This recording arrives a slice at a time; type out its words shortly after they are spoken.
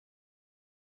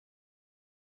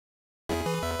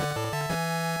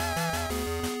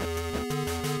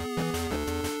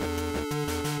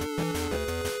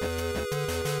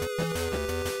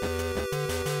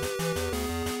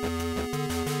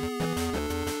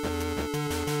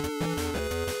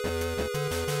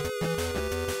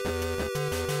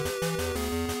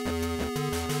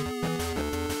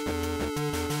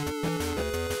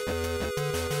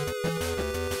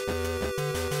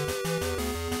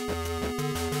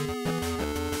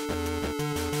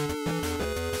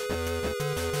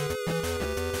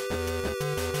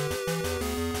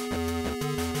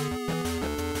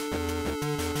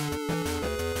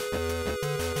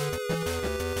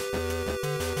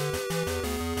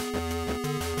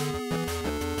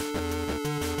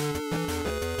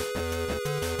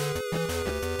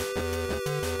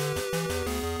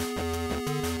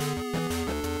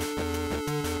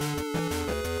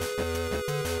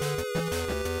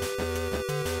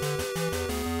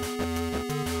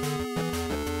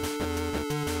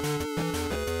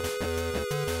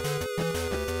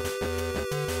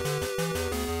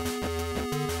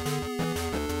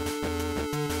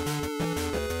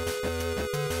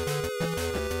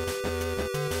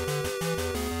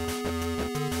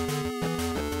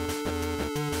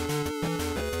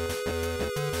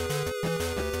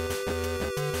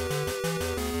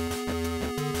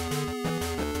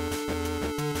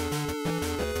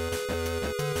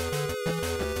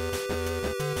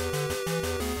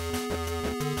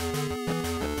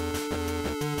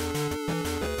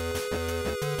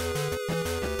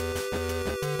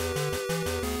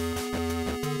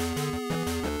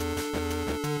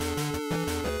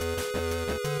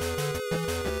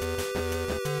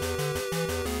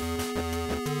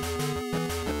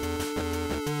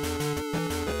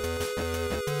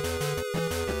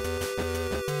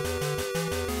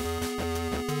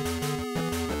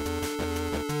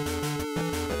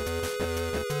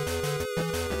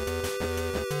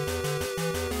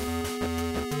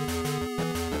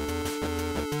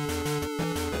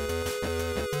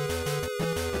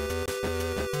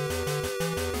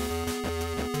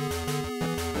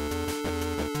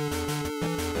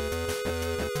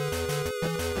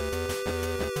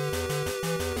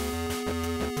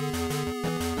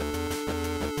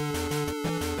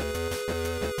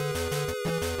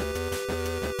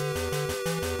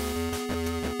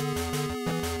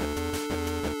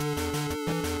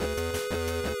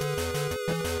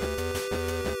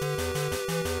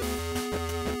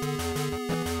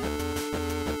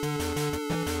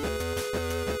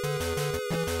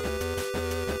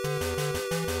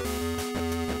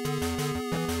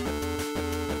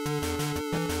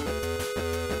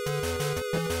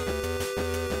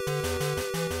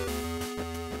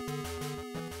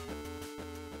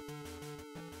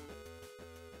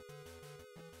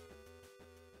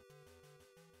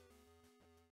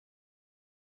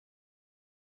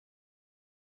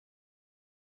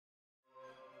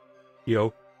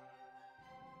Yo.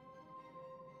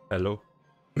 Hello.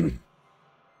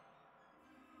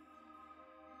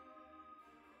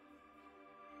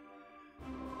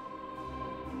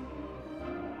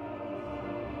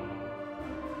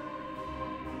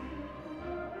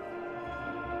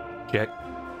 Check.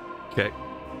 Check.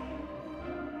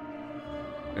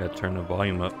 I gotta turn the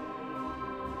volume up.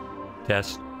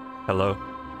 Test. Hello.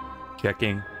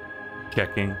 Checking.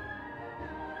 Checking.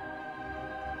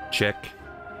 Check.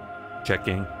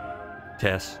 Checking.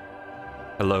 Test.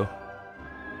 Hello.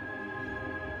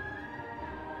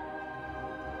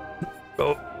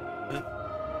 Oh.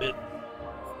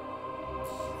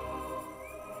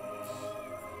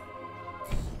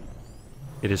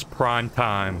 It is prime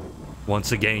time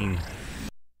once again.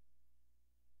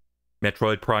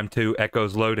 Metroid Prime 2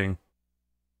 echoes loading.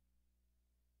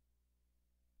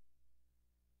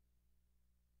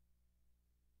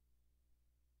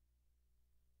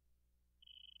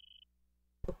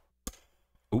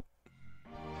 Oop.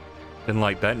 Didn't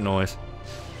like that noise.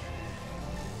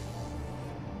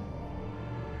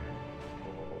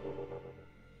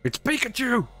 It's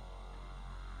Pikachu!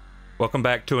 Welcome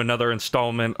back to another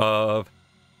installment of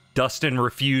Dustin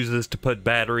refuses to put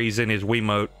batteries in his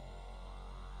Wiimote.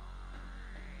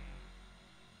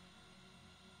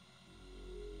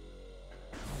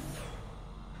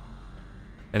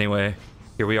 Anyway,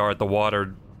 here we are at the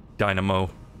water dynamo.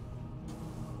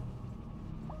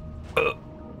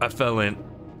 I fell in.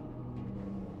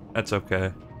 That's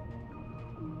okay.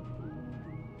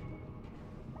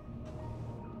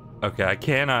 Okay, I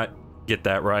cannot get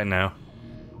that right now.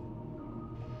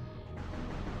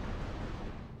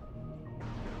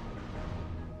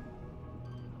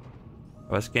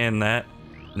 Do I scan that?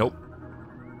 Nope.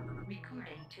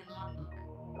 Recording to logbook.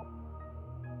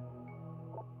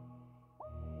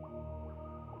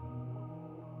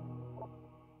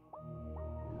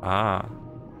 Ah,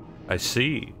 I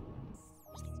see.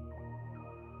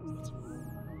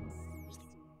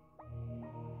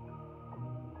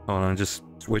 Hold on, just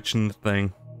switching the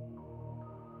thing.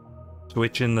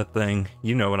 Switching the thing.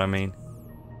 You know what I mean.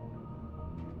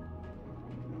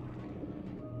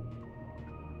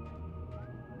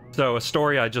 So, a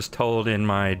story I just told in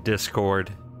my Discord,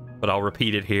 but I'll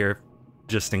repeat it here,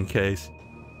 just in case.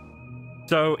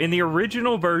 So, in the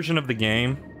original version of the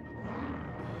game,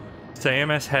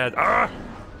 Samus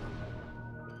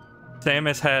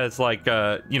has, like,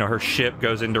 you know, her ship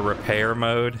goes into repair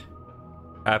mode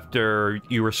after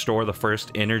you restore the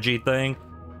first energy thing.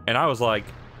 And I was like,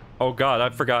 oh god, I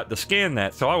forgot to scan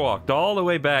that. So I walked all the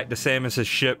way back to Samus's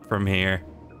ship from here,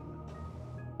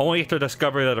 only to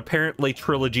discover that apparently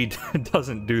Trilogy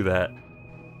doesn't do that.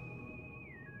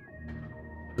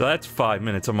 So that's 5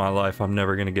 minutes of my life I'm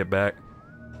never gonna get back.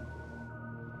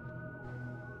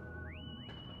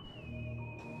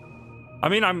 I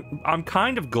mean, I'm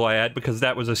kind of glad because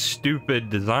that was a stupid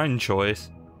design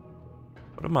choice.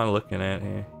 What am I looking at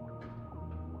here?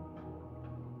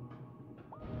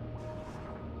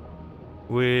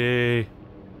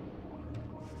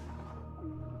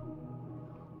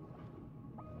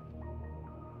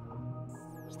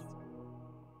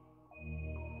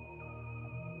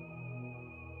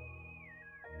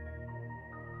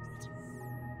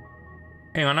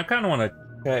 Hang on, I kind of want to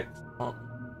check.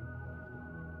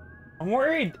 I'm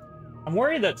worried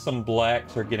that some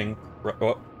blacks are getting...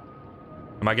 Oh.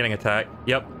 Am I getting attacked?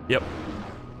 Yep, yep.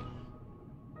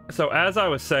 So as I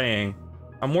was saying,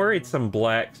 I'm worried some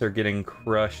blacks are getting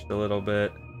crushed a little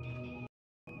bit.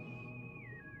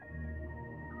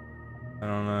 I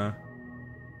don't know.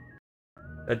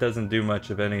 That doesn't do much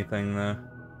of anything though.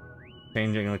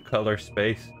 Changing the color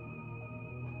space.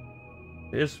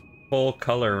 It is full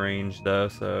color range though,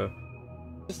 so...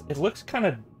 It looks kind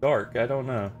of dark, I don't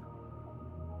know.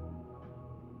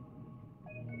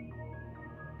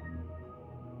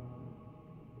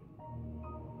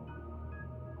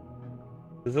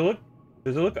 Does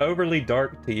it look overly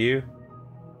dark to you?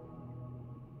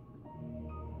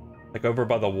 Like over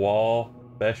by the wall,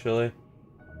 especially?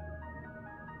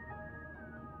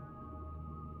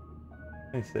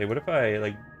 Let me see, what if I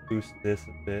like boost this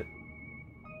a bit?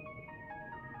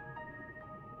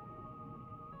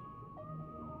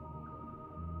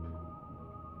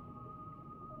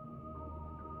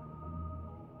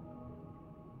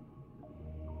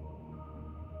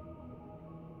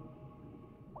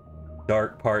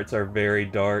 Dark parts are very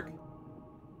dark.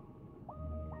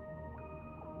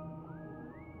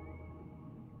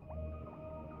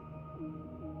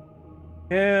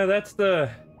 Yeah, that's the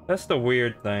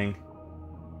weird thing.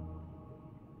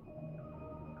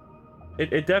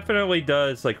 It definitely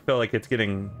does like feel like it's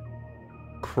getting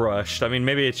crushed. I mean,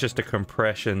 maybe it's just a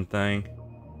compression thing.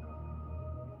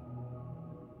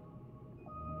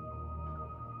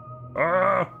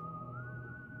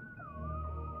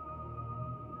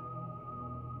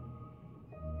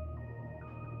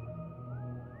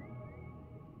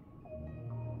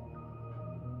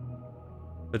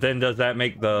 But then does that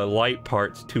make the light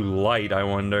parts too light, I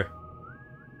wonder?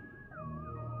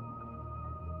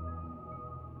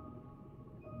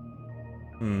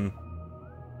 Hmm.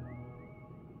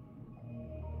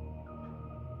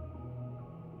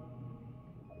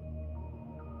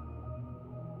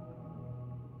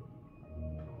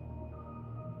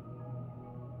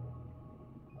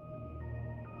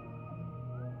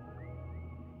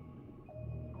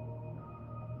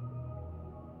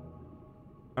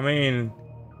 I mean,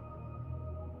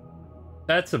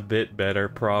 that's a bit better,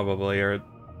 probably, or at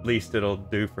least it'll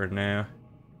do for now.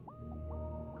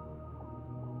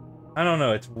 I don't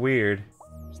know, it's weird.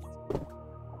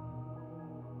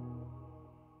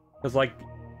 Cause like,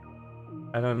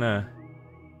 I don't know.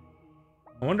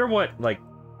 I wonder what, like,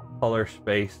 color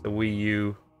space the Wii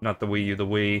U, not the Wii U, the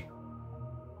Wii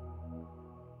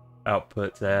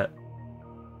outputs at.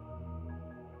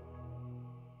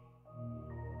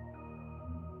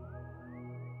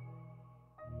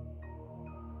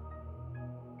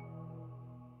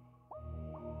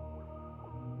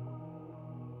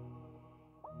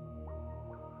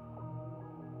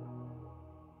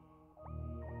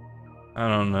 I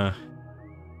don't know.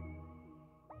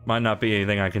 Might not be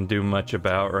anything I can do much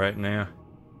about right now.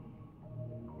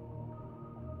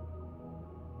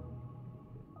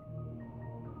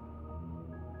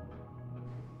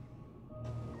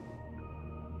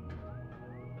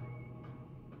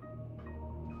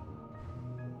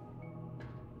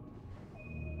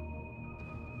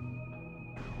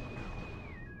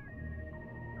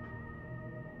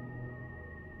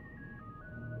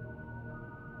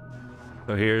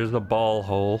 So here's the ball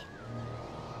hole.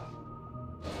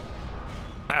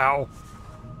 Ow!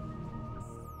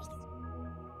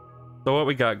 So what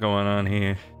we got going on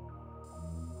here?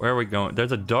 Where are we going?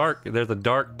 There's a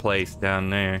dark place down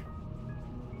there.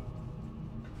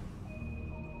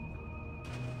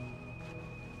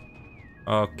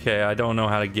 Okay, I don't know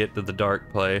how to get to the dark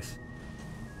place.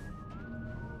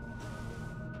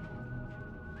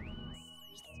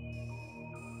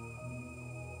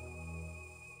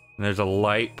 And there's a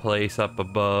light place up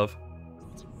above.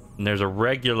 And there's a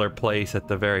regular place at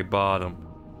the very bottom.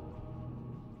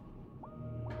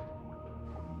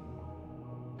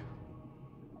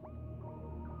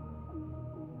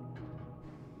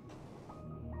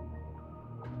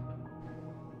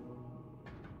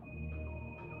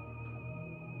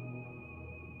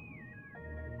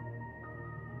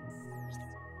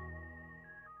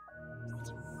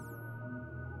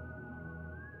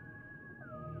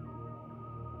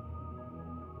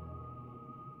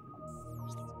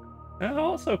 It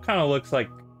also kind of looks like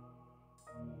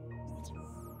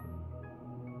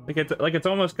it's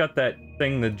almost got that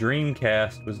thing the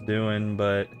Dreamcast was doing,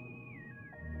 but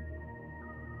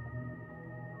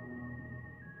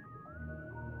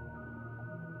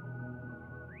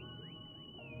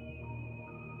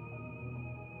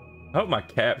I hope my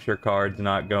capture card's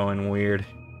not going weird.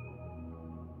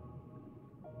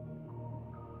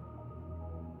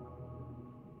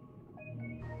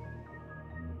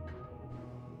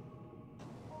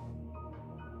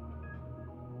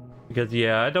 Because,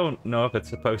 yeah, I don't know if it's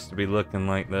supposed to be looking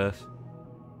like this.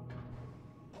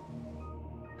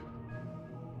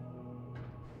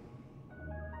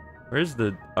 Where's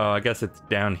the... Oh, I guess it's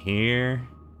down here.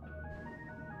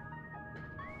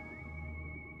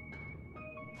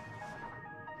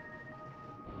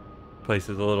 Place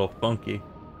is a little funky.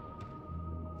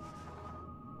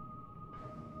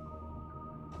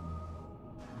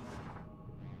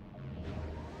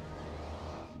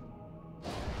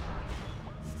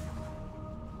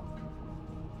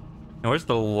 Now, where's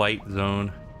the light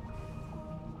zone?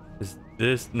 Is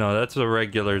this... No, that's a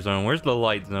regular zone. Where's the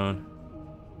light zone?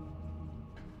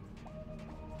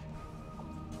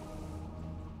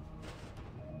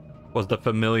 Was the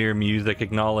familiar music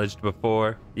acknowledged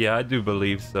before? Yeah, I do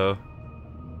believe so.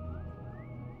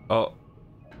 Oh.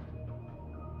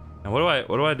 Now what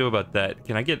do I do about that?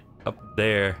 Can I get up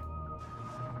there?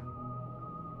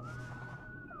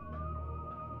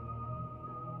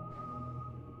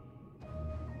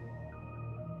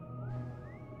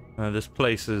 This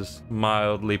place is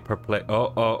mildly perplex.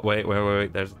 Oh,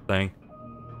 wait, there's a thing.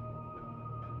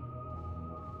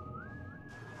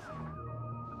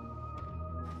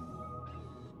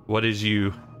 What is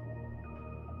you?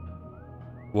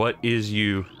 What is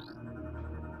you?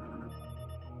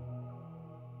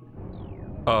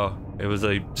 Oh, it was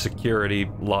a security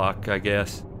lock, I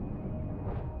guess.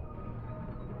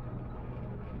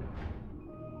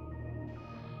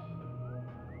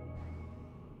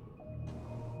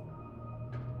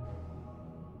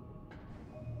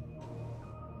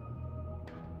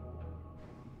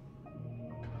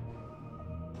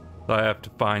 So I have to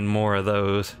find more of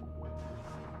those.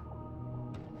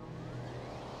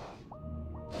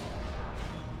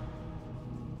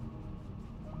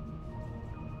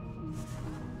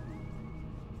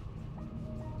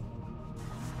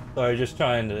 Sorry, just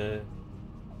trying to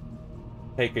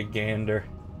take a gander.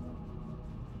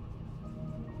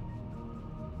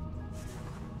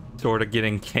 Sort of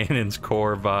getting Cannon's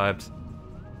Core vibes.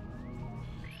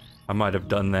 I might have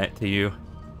done that to you.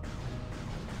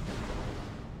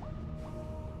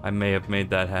 I may have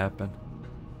made that happen.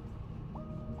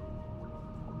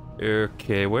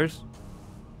 Okay, where's...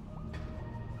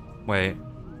 Wait.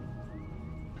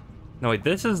 No, wait,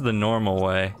 this is the normal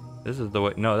way. This is the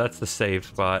way... No, that's the save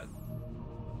spot.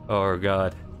 Oh,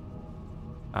 God.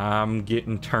 I'm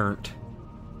getting turnt.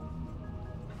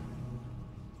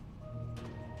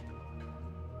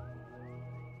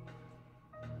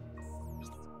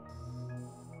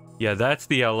 Yeah, that's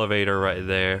the elevator right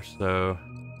there, so...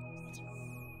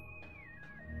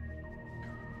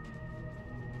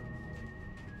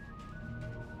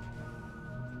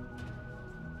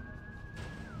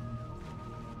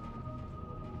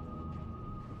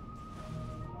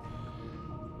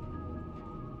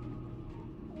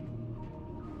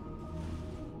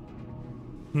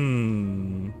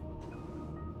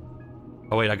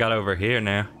 Oh wait, I got over here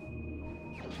now.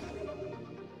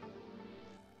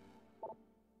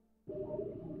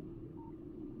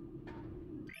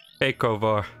 Hey,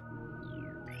 Kovar.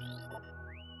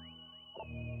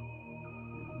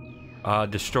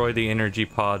 Destroy the energy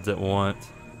pods at once.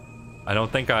 I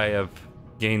don't think I have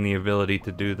gained the ability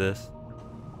to do this.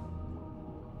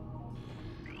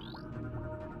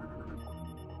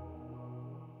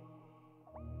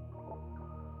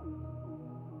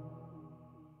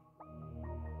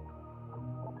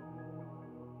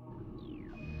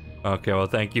 Okay, well,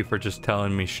 thank you for just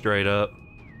telling me straight up.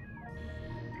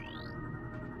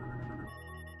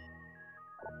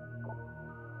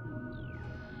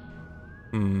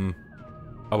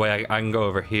 Oh, wait, I can go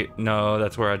over here. No,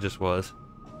 that's where I just was.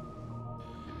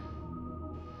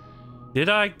 Did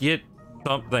I get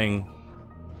something?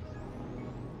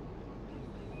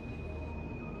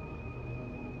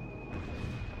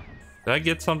 Did I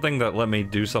get something that let me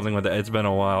do something with it? It's been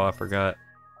a while, I forgot.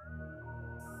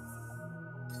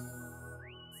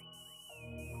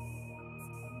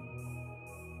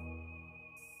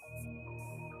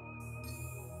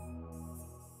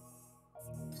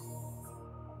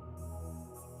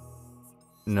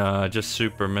 Nah, just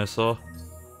super missile.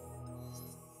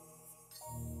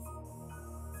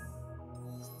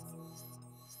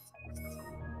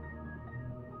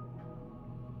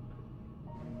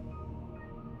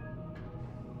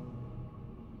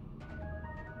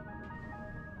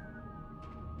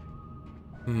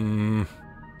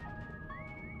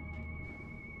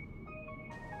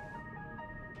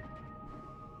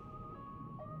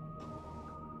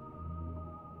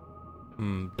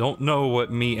 Don't know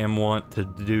what me and want to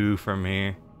do from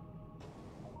here.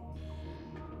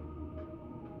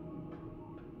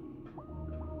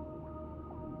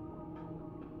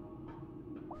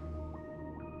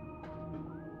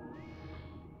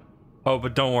 Oh,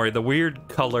 but don't worry, the weird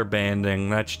color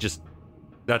banding,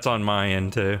 that's on my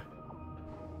end too.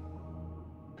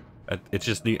 It's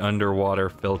just the underwater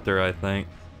filter, I think.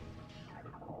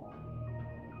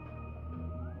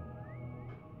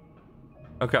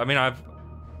 Okay, I mean,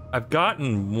 I've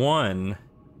gotten one.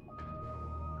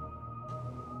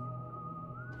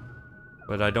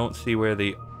 But I don't see where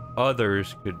the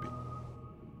others could be.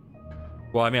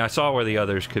 Well, I mean, I saw where the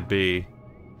others could be.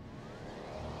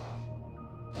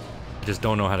 I just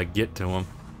don't know how to get to them.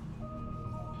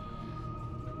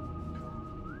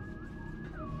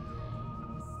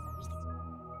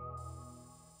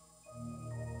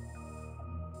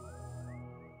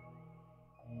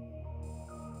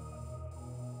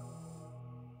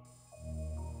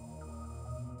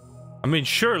 I mean,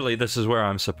 surely this is where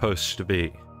I'm supposed to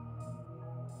be.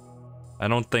 I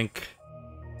don't think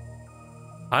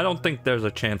there's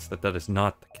a chance that that is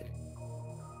not the case.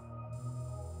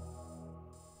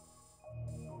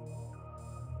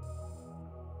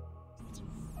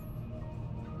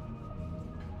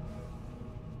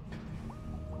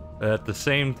 At the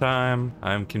same time,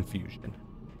 I'm confusion.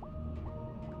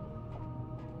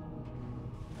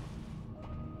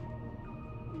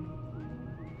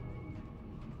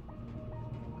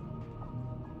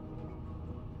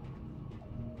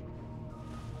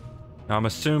 Now, I'm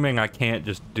assuming I can't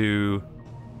just do...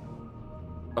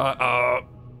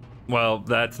 Well,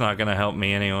 that's not gonna help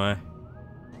me anyway.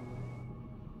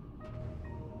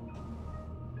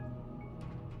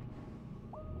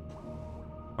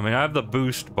 I mean, I have the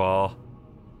boost ball,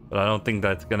 but I don't think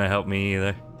that's gonna help me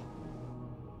either.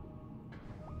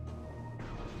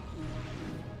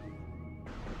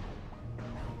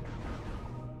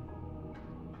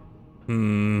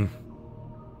 Hmm.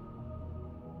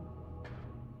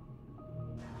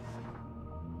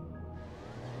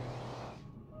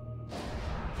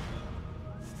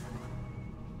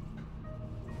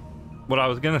 What I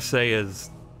was gonna say is,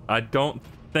 I don't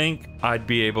think I'd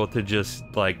be able to just,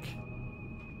 like,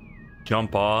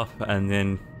 jump off and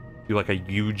then do, like, a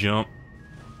U-jump.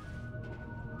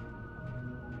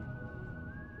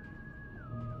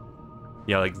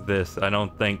 Yeah, like this. I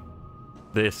don't think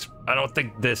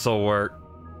this'll work.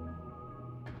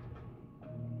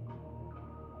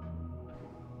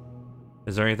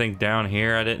 Is there anything down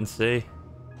here I didn't see?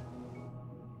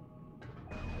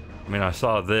 I mean, I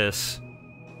saw this.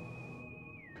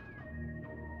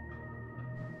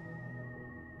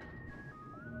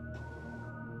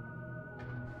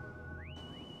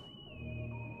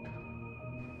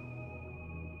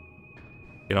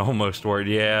 It almost worked,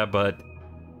 yeah, but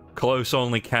close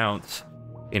only counts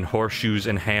in horseshoes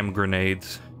and ham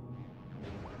grenades.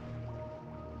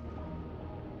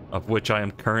 Of which I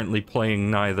am currently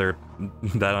playing neither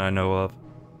that I know of.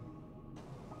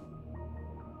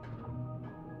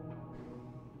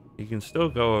 You can still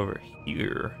go over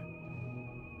here.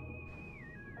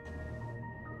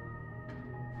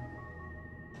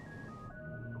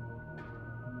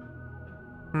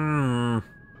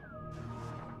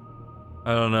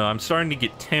 I don't know. I'm starting to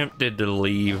get tempted to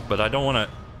leave, but I don't want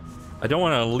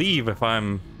to leave if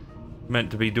I'm meant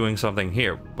to be doing something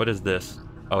here. What is this?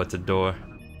 Oh, it's a door.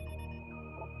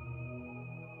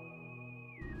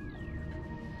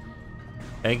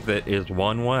 Exit is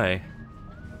one way.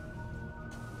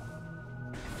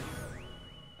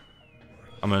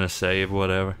 I'm gonna save,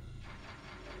 whatever.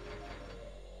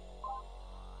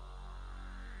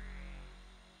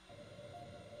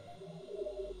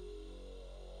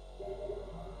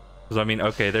 Because, I mean,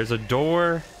 okay, there's a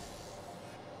door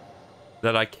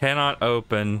that I cannot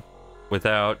open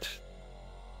without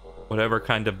whatever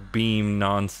kind of beam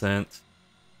nonsense.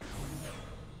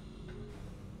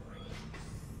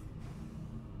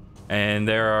 And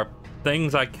there are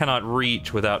things I cannot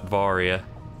reach without Varia.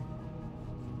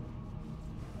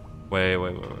 Wait.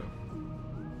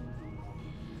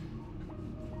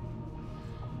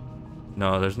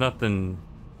 No, there's nothing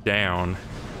down,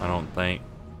 I don't think.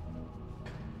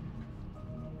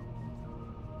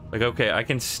 Like, okay, I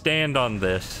can stand on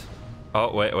this.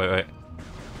 Oh, wait. What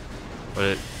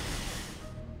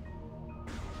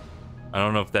I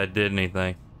don't know if that did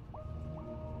anything.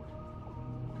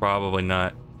 Probably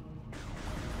not.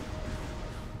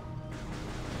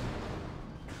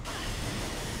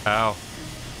 Ow.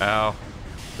 Ow.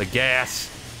 The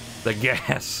gas. The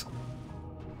gas.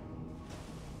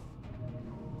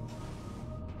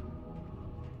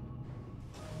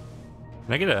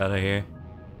 Can I get out of here?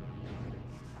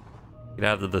 Get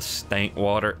out of the stank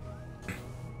water.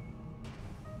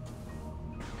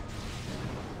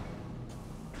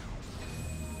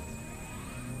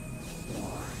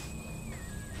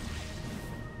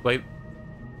 Wait.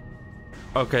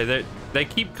 Okay, they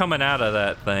keep coming out of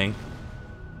that thing.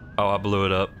 Oh, I blew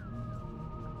it up.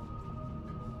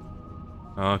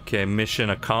 Okay, mission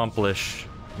accomplished,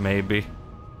 maybe.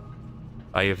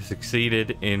 I have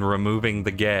succeeded in removing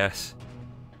the gas.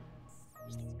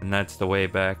 And that's the way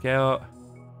back out.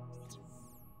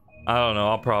 I don't know,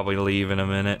 I'll probably leave in a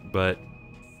minute, but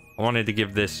I wanted to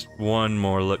give this one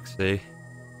more look-see.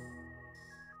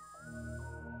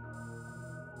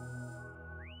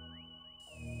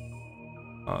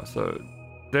 Oh, so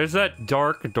there's that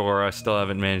dark door I still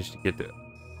haven't managed to get to.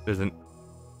 Isn't...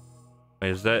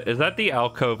 Wait, is that the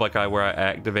alcove where I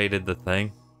activated the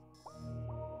thing?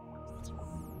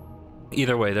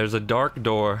 Either way, there's a dark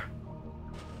door.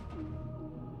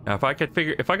 Now, if I could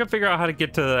figure out how to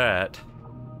get to that,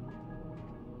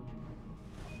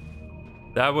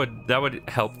 that would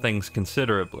help things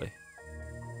considerably.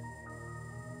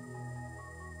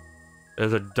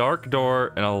 There's a dark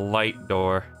door and a light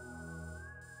door.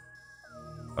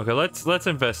 Okay, let's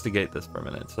investigate this for a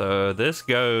minute. So this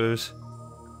goes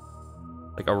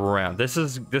like around. This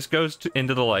goes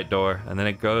into the light door, and then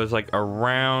it goes like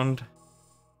around.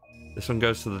 This one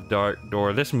goes to the dark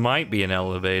door. This might be an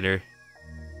elevator.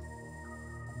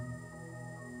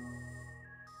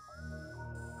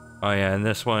 Oh yeah, and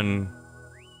this one...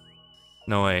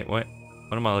 No, wait, what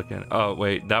am I looking at? Oh,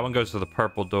 wait, that one goes to the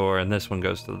purple door, and this one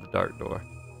goes to the dark door.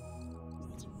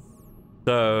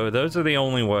 So, those are the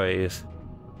only ways.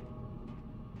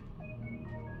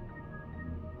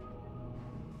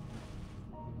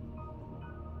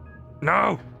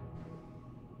 No!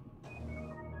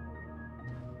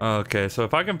 Okay, so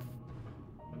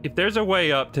if there's a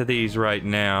way up to these right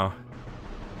now,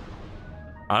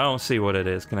 I don't see what it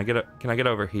is. Can I get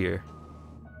over here?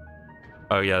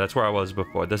 Oh yeah, that's where I was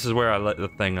before. This is where I lit the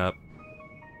thing up.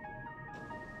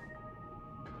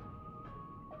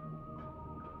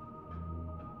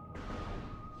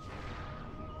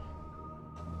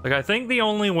 Like, I think the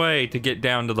only way to get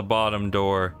down to the bottom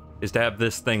door is to have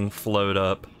this thing float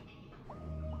up.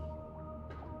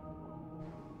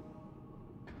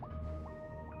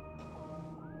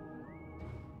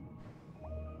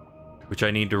 Which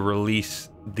I need to release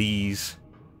these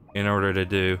in order to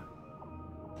do.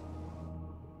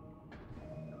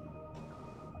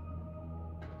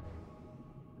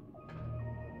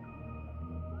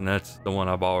 And that's the one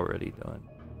I've already done.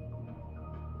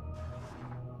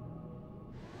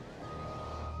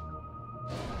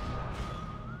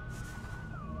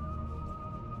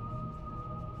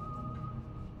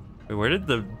 Wait, where did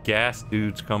the gas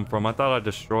dudes come from? I thought I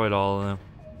destroyed all of them.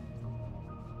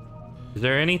 Is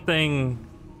there anything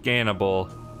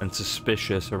scannable and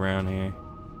suspicious around here?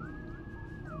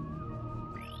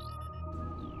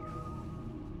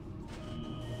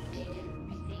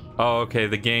 Oh, okay,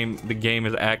 the game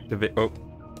is activate.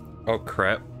 Oh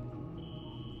crap.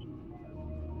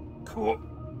 Cool.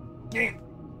 Game.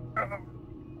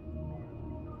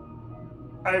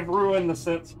 I've ruined the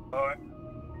sense.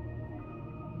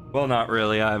 Well, not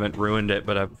really. I haven't ruined it,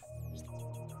 but I've...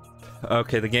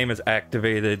 Okay, the game has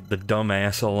activated the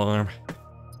dumbass alarm.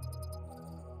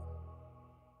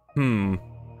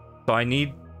 So I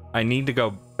need to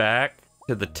go back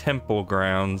to the temple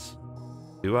grounds.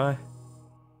 Do I?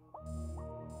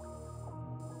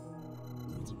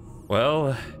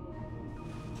 Well,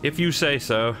 if you say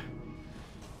so.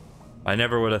 I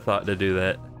never would have thought to do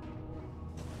that.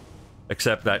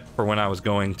 Except that for when I was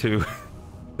going to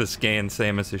to scan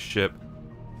Samus's ship.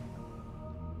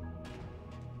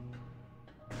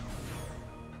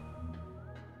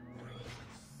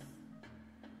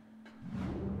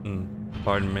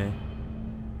 Pardon me.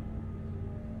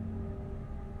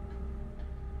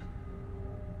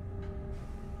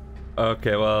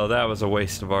 Okay, well, that was a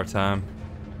waste of our time.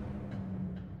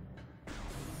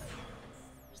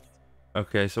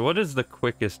 Okay, so what is the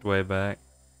quickest way back?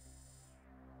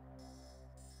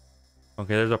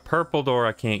 Okay, there's a purple door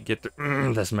I can't get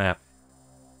through. This map.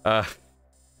 So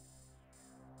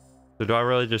do I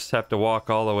really just have to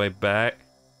walk all the way back?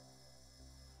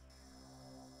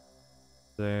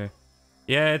 There.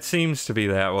 Yeah, it seems to be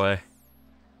that way.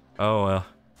 Oh well.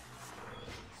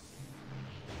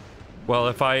 Well,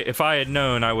 if I had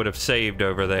known, I would have saved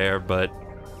over there, but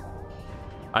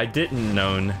I didn't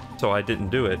known, so I didn't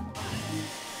do it.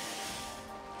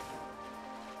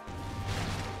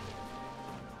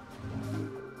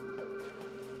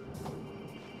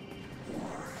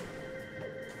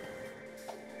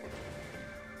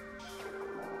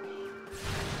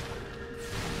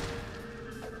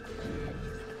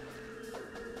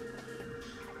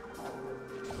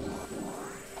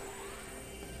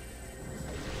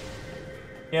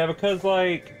 Yeah, because,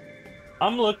 like,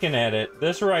 I'm looking at it.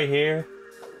 This right here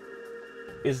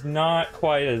is not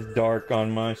quite as dark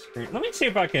on my screen. Let me see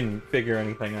if I can figure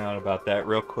anything out about that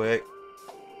real quick.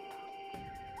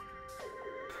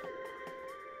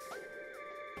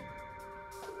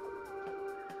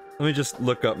 Let me just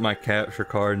look up my capture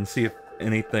card and see if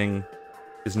anything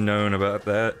is known about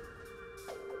that.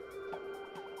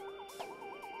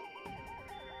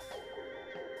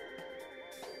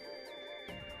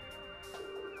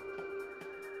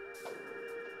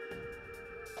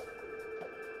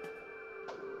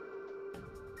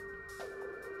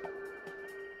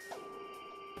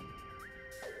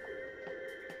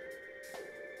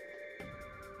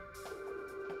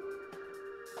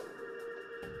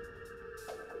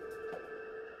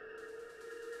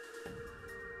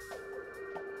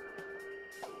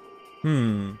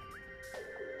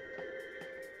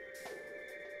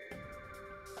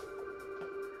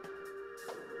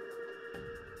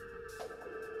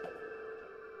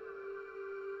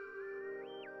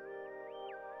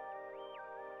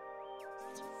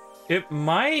 It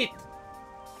might...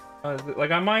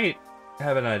 like, I might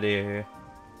have an idea here.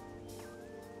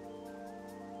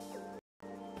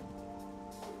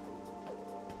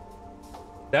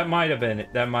 That might have been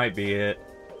it. That might be it.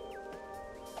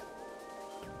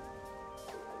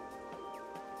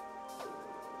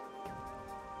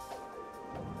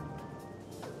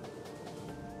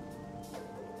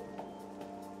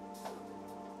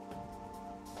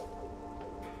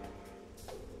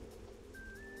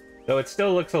 Though it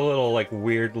still looks a little, like,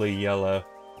 weirdly yellow.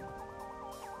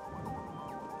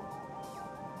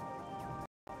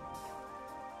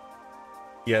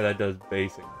 Yeah, that does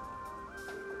basic.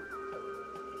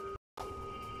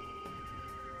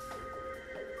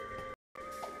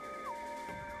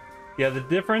 Yeah, the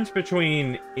difference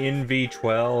between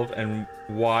NV12 and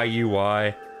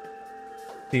YUI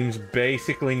seems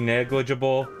basically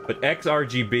negligible, but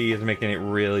XRGB is making it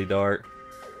really dark.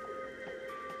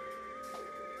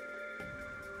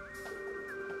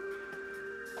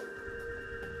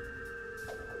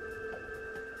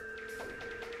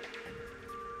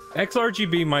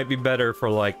 XRGB might be better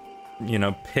for, like, you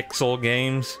know, pixel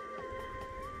games.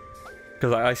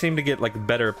 Because I seem to get, like,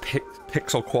 better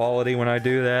pixel quality when I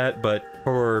do that, but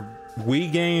for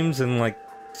Wii games and, like,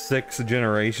 6th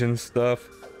generation stuff,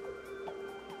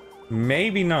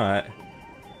 maybe not.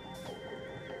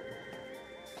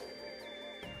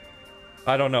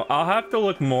 I don't know. I'll have to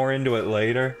look more into it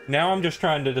later. Now I'm just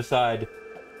trying to decide,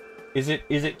 is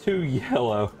it too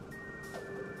yellow?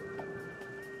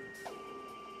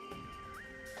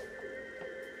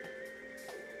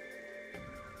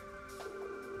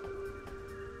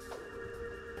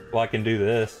 Well, I can do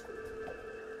this.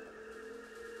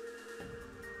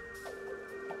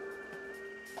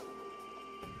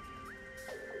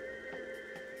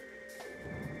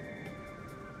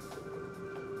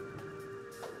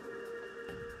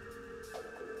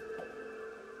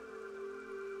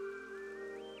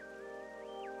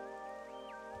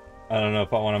 I don't know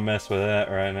if I want to mess with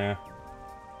that right now.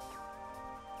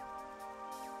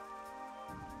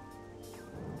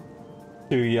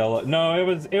 Too yellow. No,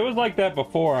 it was like that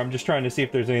before. I'm just trying to see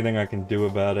if there's anything I can do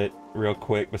about it real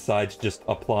quick besides just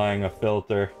applying a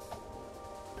filter.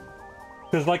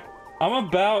 Cause like I'm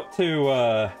about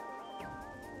to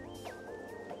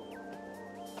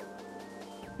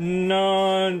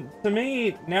no, to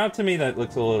me that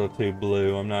looks a little too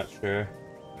blue. I'm not sure.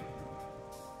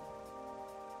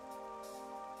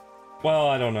 Well,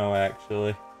 I don't know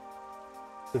actually.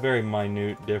 It's a very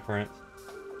minute difference.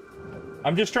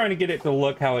 I'm just trying to get it to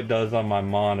look how it does on my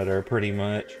monitor, pretty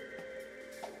much.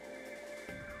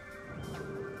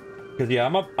 Cause yeah,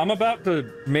 I'm about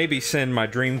to maybe send my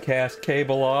Dreamcast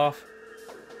cable off.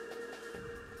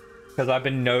 Cause I've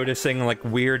been noticing like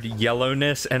weird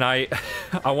yellowness, and I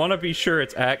want to be sure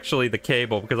it's actually the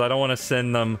cable, because I don't want to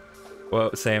send them. Well,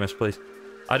 Samus, please.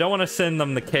 I don't want to send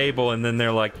them the cable, and then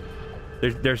they're like,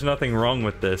 "There's nothing wrong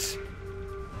with this.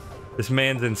 This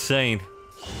man's insane."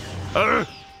 Urgh!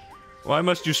 Why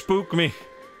must you spook me?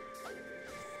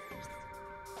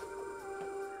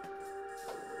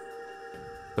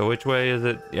 So which way is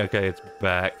it? Okay, it's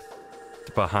back. It's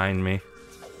behind me.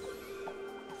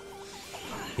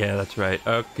 Yeah, that's right.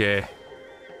 Okay.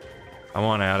 I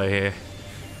want out of here.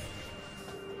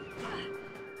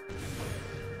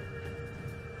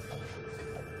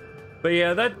 But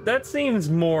yeah, that seems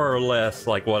more or less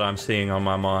like what I'm seeing on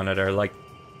my monitor. Like,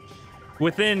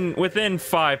 within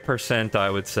 5%, I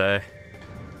would say.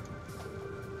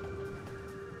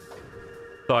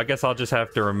 So I guess I'll just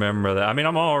have to remember that. I mean,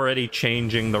 I'm already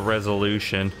changing the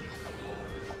resolution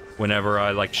whenever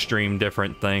I, like, stream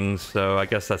different things, so I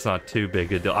guess that's not too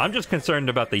big a deal. I'm just concerned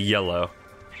about the yellow.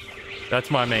 That's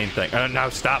my main thing. No,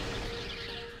 stop!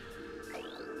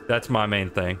 That's my main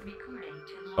thing.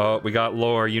 Oh, we got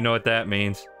lore. You know what that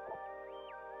means.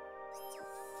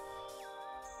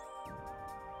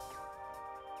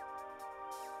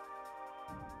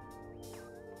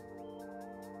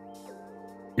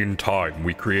 In time,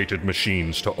 we created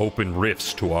machines to open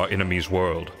rifts to our enemy's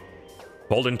world.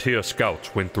 Volunteer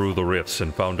scouts went through the rifts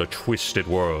and found a twisted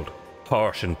world,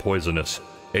 harsh and poisonous,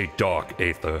 a dark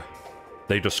aether.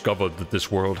 They discovered that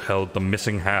this world held the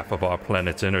missing half of our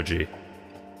planet's energy.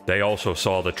 They also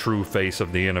saw the true face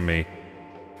of the enemy,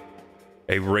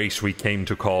 a race we came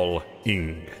to call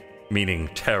Ing, meaning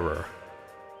terror.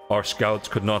 Our scouts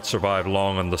could not survive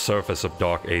long on the surface of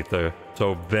dark aether,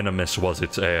 so venomous was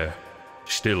its air.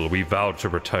 Still, we vowed to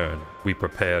return. We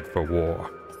prepared for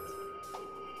war.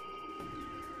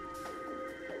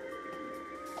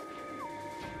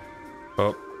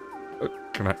 Oh,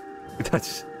 can I?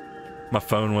 That's my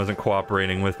phone wasn't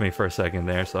cooperating with me for a second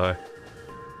there. Sorry.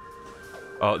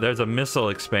 Oh, there's a missile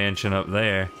expansion up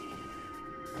there.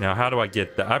 Now, how do I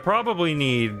get that? I probably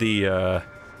need the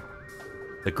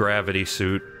gravity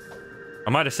suit.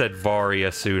 I might have said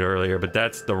Varia suit earlier, but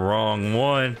that's the wrong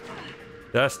one.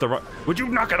 That's the wrong... Would you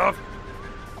knock it off?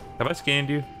 Have I scanned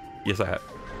you? Yes, I have.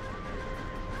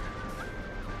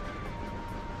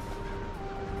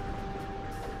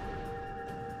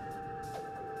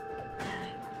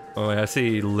 Oh, I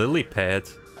see lily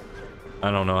pads.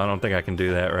 I don't know. I don't think I can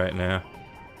do that right now.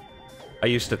 I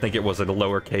used to think it was a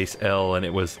lowercase L and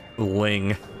it was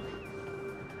Ling.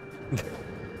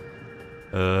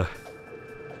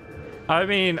 I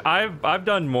mean, I've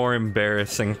done more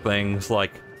embarrassing things,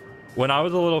 like when I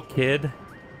was a little kid,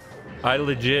 I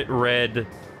legit read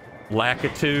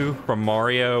Lakitu from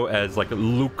Mario as like a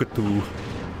Lukatu,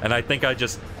 and I think I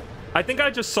just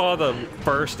saw the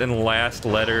first and last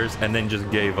letters and then just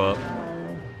gave up.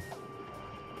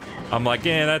 I'm like,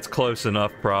 yeah, that's close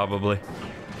enough, probably.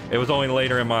 It was only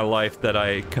later in my life that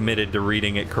I committed to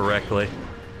reading it correctly.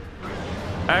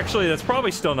 Actually, that's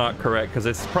probably still not correct, because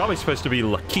it's probably supposed to be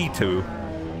Lakitu.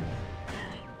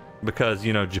 Because,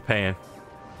 you know, Japan.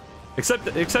 Except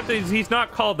that he's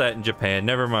not called that in Japan,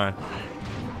 never mind.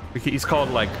 He's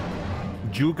called, like,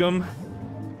 Jugum.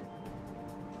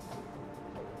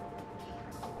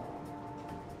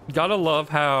 Gotta love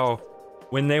how,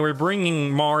 when they were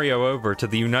bringing Mario over to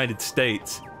the United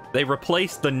States, they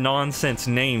replaced the nonsense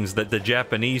names that the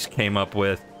Japanese came up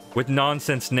with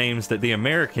nonsense names that the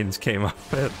Americans came up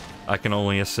with, I can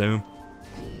only assume.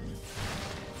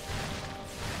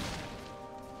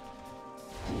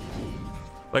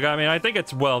 Like, I mean, I think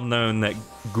it's well known that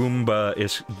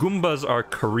Goombas are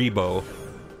Karibo.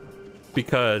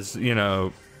 Because, you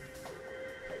know,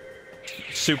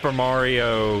 Super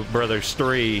Mario Brothers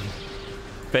 3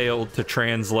 failed to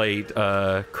translate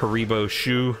Karibo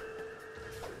Shu.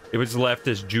 It was left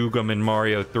as Jugum in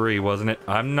Mario 3, wasn't it?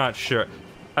 I'm not sure.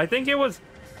 I think it was...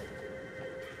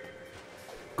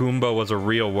 Goomba was a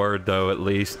real word, though, at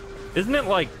least. Isn't it,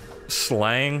 like,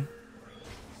 slang?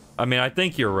 I mean, I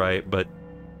think you're right, but...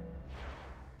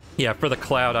 Yeah, for the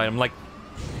cloud item, like...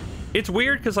 It's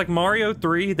weird, because, like, Mario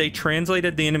 3, they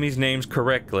translated the enemies' names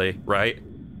correctly, right?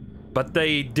 But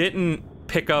they didn't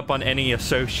pick up on any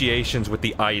associations with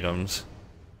the items.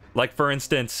 Like, for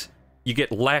instance, you get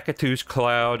Lakitu's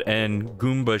Cloud and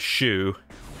Goomba's Shoe.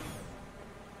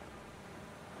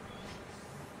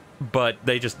 But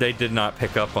they did not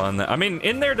pick up on that. I mean,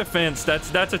 in their defense,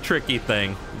 that's a tricky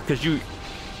thing. Because you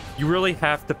really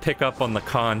have to pick up on the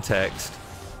context.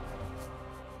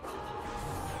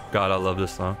 God, I love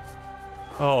this song.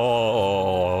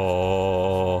 Oh,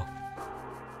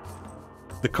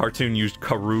 the cartoon used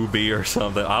Karubi or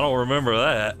something. I don't remember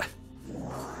that.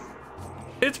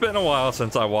 It's been a while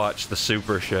since I watched the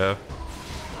Super Show.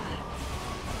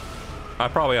 I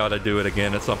probably ought to do it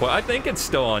again at some point. I think it's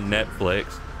still on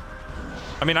Netflix.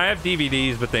 I mean, I have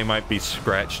DVDs, but they might be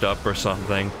scratched up or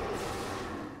something.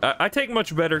 I take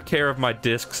much better care of my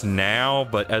discs now,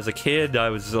 but as a kid, I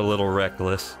was a little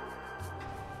reckless.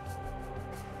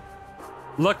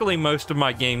 Luckily, most of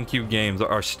my GameCube games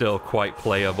are still quite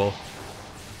playable.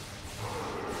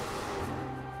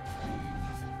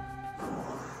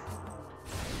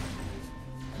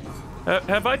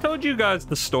 Have I told you guys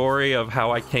the story of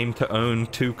how I came to own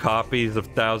 2 copies of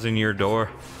Thousand Year Door?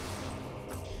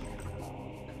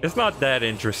 It's not that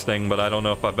interesting, but I don't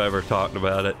know if I've ever talked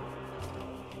about it.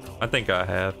 I think I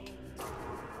have.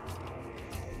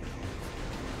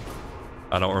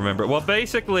 I don't remember. Well,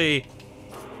 basically,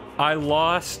 I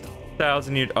lost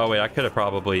Thousand Year... Oh, wait, I could have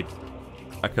probably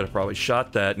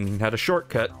shot that and had a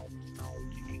shortcut.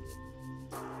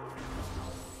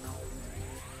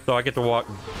 So I get to walk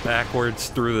backwards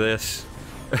through this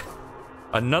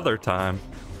another time.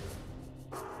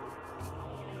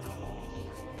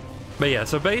 But yeah,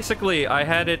 so basically, I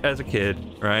had it as a kid,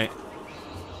 right?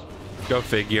 Go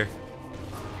figure.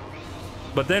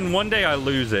 But then one day I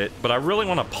lose it, but I really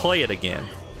want to play it again.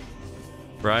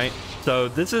 Right? So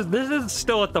this is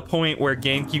still at the point where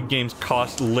GameCube games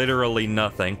cost literally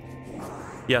nothing.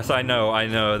 Yes, I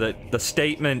know that the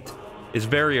statement is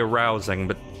very arousing,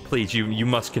 but please, you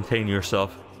must contain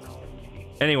yourself.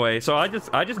 Anyway, so I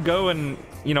just go and,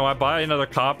 you know, I buy another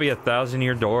copy of Thousand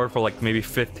Year Door for like maybe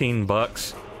 15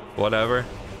 bucks, whatever.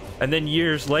 And then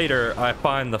years later, I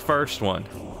find the first one.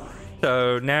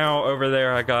 So now over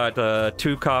there, I got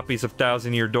 2 copies of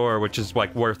Thousand Year Door, which is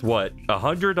like worth what,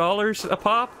 $100 a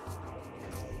pop?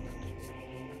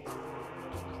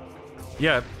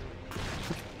 Yeah,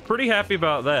 pretty happy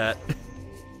about that.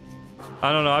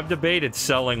 I don't know. I've debated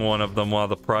selling one of them while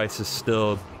the price is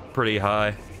still pretty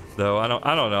high, though. I don't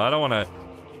know.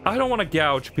 I don't want to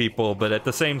gouge people, but at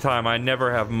the same time, I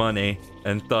never have money,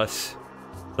 and thus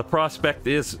the prospect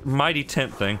is mighty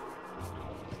tempting.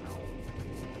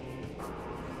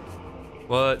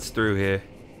 What's through here?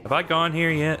 Have I gone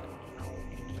here yet?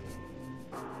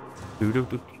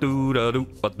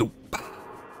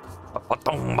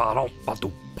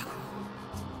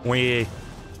 Wee.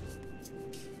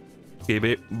 Give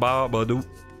it ba ba doop.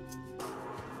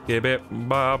 Give it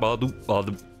ba ba doop ba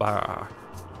doop ba.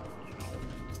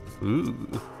 Ooh.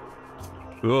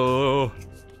 Oh.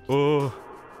 Oh.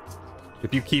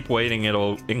 If you keep waiting,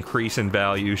 it'll increase in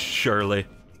value, surely.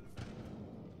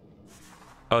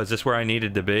 Oh, is this where I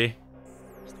needed to be?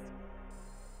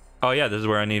 Oh yeah, this is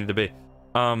where I needed to be.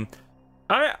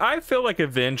 I feel like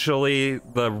eventually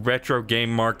the retro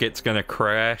game market's gonna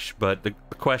crash, but the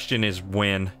question is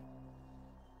when.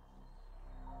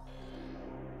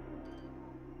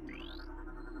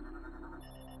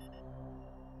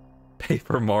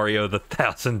 Paper Mario, the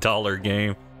 $1,000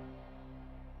 game.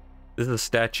 This is a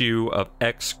statue of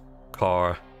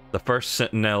X-Car, the first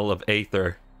sentinel of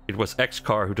Aether. It was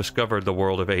X-Car who discovered the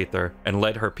world of Aether and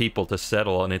led her people to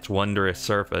settle on its wondrous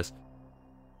surface.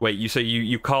 Wait, you say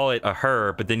you call it a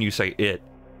her, but then you say it.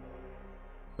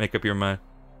 Make up your mind.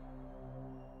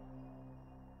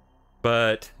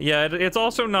 But yeah, it's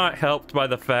also not helped by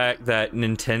the fact that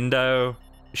Nintendo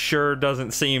sure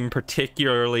doesn't seem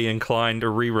particularly inclined to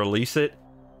re-release it.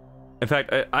 In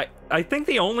fact, I think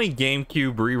the only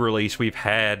GameCube re-release we've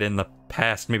had in the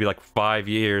past maybe like 5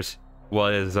 years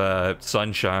was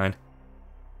Sunshine,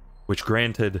 which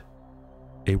granted,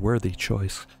 a worthy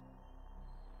choice.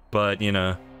 But, you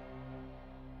know,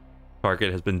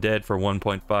 Target has been dead for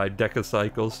 1.5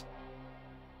 decacycles.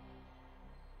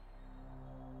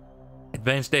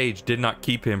 Advanced age did not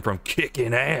keep him from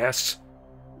kicking ass.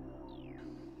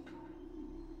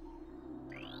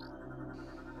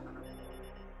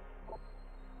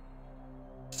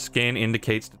 Scan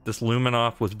indicates that this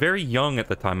Luminoff was very young at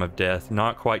the time of death,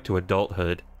 not quite to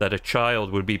adulthood. That a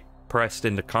child would be pressed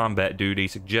into combat duty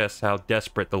suggests how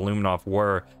desperate the Luminoff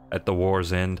were at the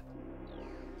war's end.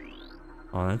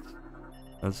 Oh,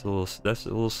 that's a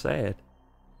little sad.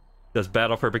 Does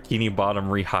Battle for Bikini Bottom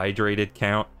Rehydrated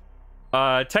count?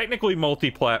 Technically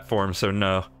multi-platform, so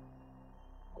no.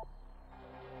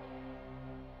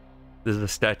 This is a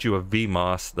statue of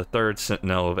Vmos, the third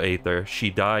sentinel of Aether. She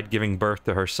died giving birth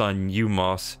to her son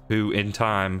Umos, who, in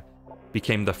time,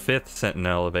 became the fifth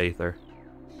sentinel of Aether.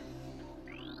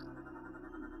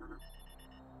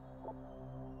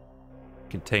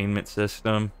 Containment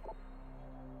system.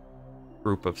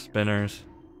 Group of spinners.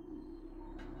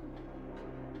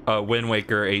 Wind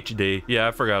Waker HD. Yeah,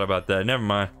 I forgot about that. Never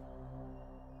mind.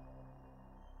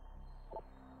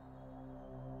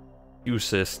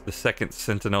 Cusis, the second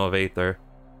sentinel of Aether.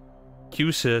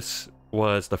 Cusis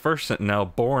was the first sentinel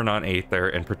born on Aether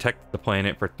and protected the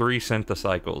planet for 3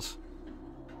 centicycles.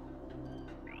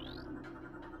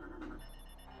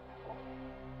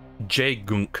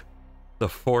 J-Gunk, the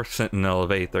fourth sentinel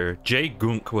of Aether.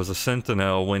 J-Gunk was a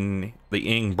sentinel when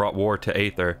the Ing brought war to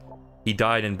Aether. He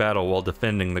died in battle while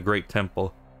defending the Great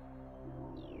Temple.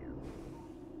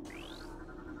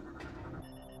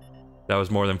 That was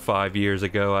more than 5 years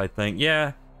ago, I think.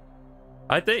 Yeah.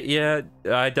 I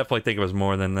definitely think it was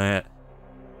more than that.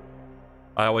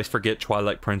 I always forget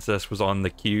Twilight Princess was on the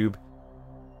Cube.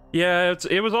 Yeah,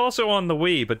 it was also on the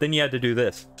Wii, but then you had to do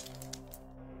this.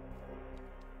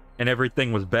 And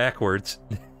everything was backwards.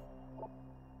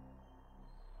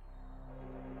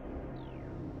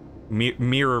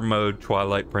 Mirror mode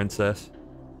Twilight Princess.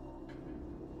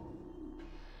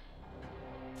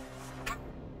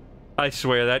 I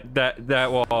swear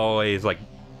that will always like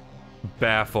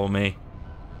baffle me.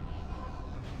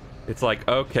 It's like,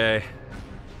 okay.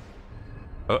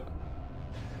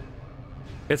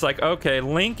 It's like, okay,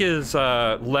 Link is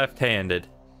left-handed,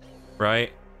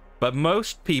 right? But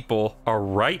most people are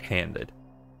right-handed.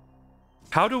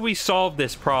 How do we solve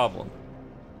this problem?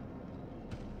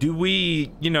 Do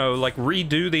we, you know, like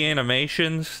redo the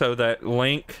animations so that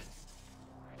Link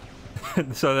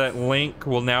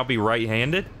will now be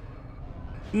right-handed?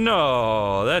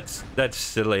 No, that's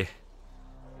silly.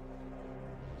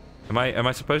 Am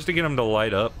I supposed to get him to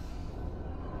light up?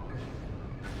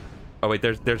 Oh wait,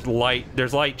 there's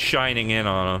light shining in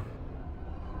on him.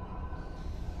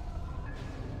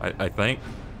 I think.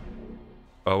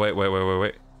 Oh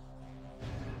wait.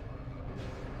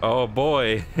 Oh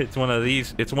boy, it's one of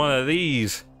these. It's one of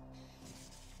these.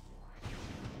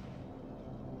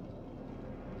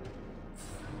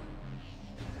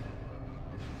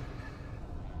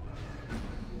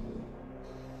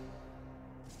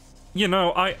 You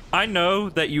know, I know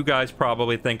that you guys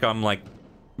probably think I'm like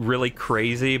really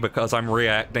crazy because I'm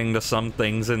reacting to some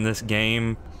things in this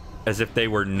game as if they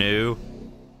were new,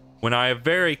 when I have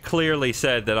very clearly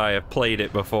said that I have played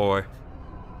it before.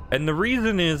 And the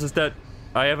reason is that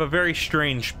I have a very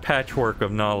strange patchwork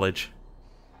of knowledge.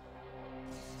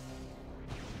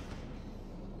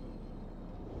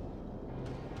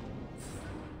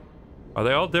 Are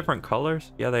they all different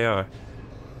colors? Yeah, they are.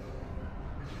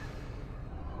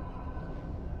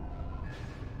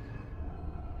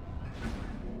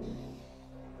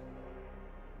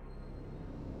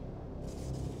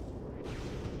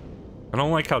 I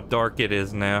don't like how dark it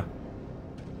is now.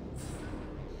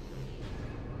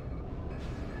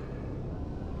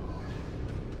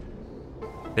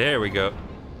 There we go.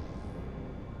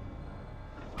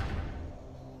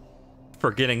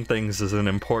 forgetting things is an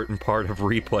important part of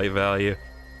replay value.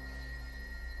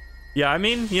 Yeah, I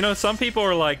mean, you know, some people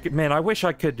are like, man, I wish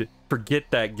I could forget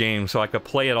that game so I could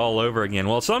play it all over again.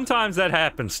 Well, sometimes that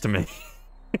happens to me.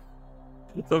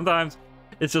 Sometimes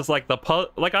it's just like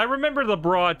like I remember the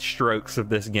broad strokes of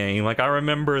this game. Like I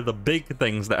remember the big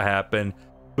things that happen,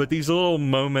 but these little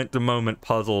moment-to-moment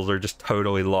puzzles are just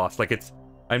totally lost. Like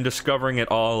I'm discovering it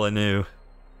all anew.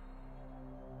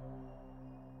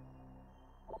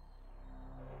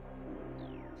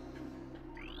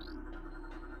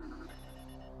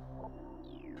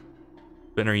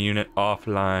 Spinner unit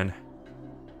offline.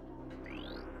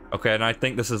 Okay, and I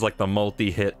think this is like the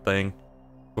multi-hit thing.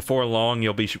 Before long,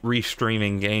 you'll be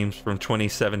restreaming games from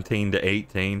 2017 to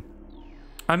 18.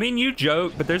 I mean, you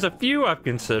joke, but there's a few I've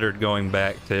considered going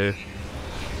back to.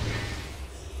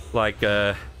 Like,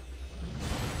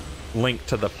 Link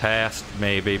to the Past,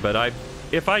 maybe. But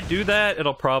if I do that,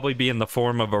 it'll probably be in the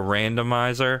form of a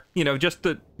randomizer. You know, just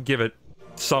to give it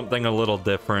something a little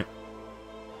different.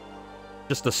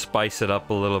 Just to spice it up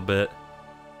a little bit.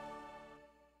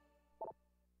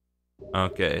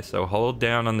 Okay, so hold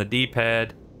down on the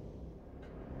D-pad.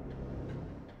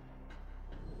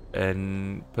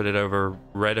 And put it over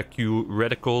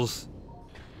reticles.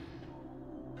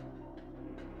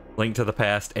 Link to the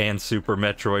Past and Super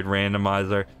Metroid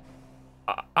Randomizer.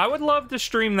 I would love to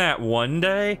stream that one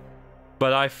day,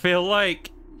 but I feel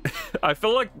like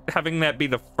having that be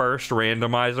the first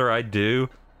randomizer I do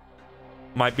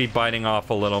might be biting off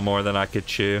a little more than I could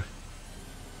chew.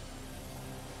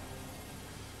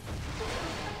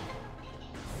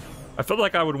 I feel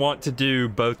like I would want to do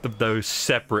both of those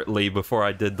separately before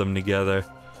I did them together.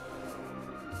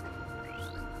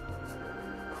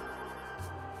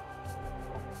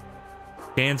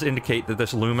 Scans indicate that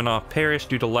this Luminoff perished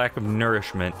due to lack of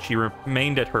nourishment. She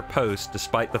remained at her post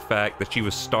despite the fact that she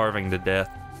was starving to death.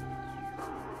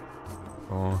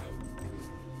 Oh.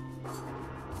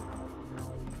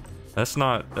 That's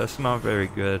not very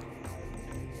good.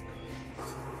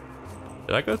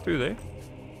 Did I go through there?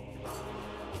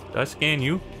 Did I scan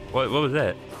you? What was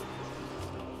that?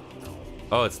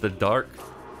 Oh, it's the dark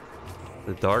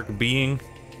being.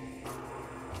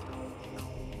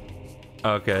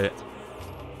 Okay.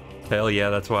 Hell yeah,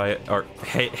 that's why. Or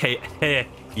hey.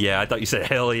 Yeah, I thought you said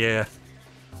hell yeah.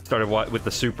 Started with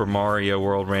the Super Mario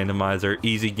World randomizer,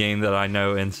 easy game that I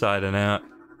know inside and out.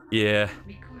 Yeah.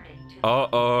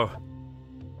 Uh-oh.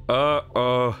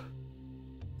 Uh-oh.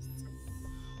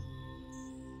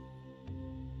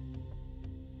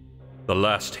 The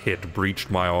last hit breached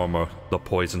my armor. The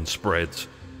poison spreads.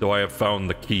 Though I have found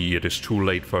the key, it is too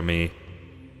late for me.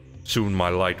 Soon my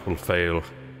light will fail.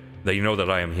 They know that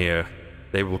I am here.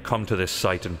 They will come to this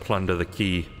site and plunder the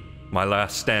key. My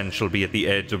last stand shall be at the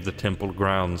edge of the temple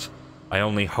grounds. I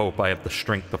only hope I have the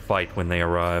strength to fight when they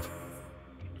arrive.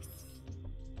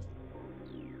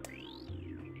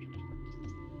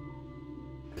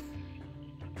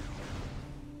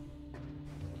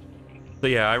 So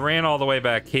yeah, I ran all the way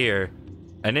back here.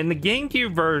 And in the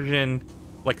GameCube version,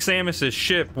 like Samus's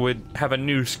ship would have a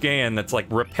new scan that's like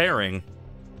repairing.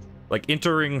 Like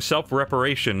entering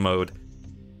self-reparation mode.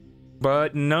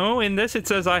 But no, in this it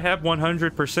says I have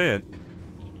 100%.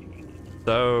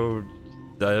 So,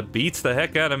 that beats the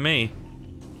heck out of me.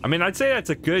 I mean, I'd say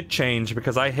that's a good change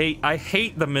because I hate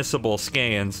the missable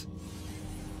scans.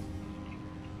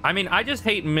 I mean, I just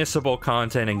hate missable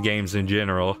content in games in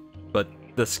general, but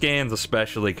the scans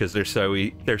especially because they're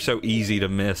so easy to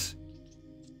miss.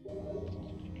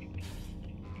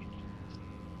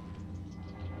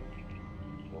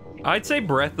 I'd say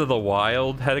Breath of the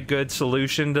Wild had a good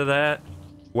solution to that,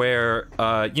 where,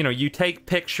 you know, you take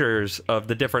pictures of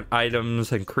the different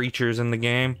items and creatures in the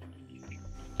game,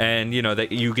 and, you know,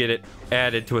 that you get it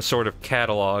added to a sort of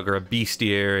catalog or a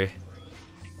bestiary.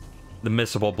 The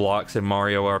missable blocks in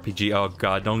Mario RPG, oh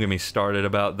god, don't get me started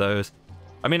about those.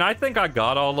 I mean, I think I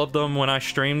got all of them when I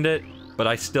streamed it, but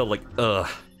I still, like, ugh.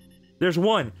 There is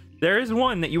one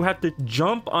that you have to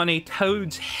jump on a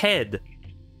toad's head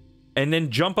and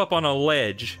then jump up on a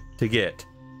ledge to get.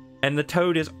 And the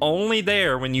toad is only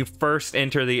there when you first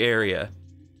enter the area.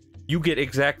 You get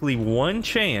exactly one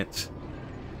chance.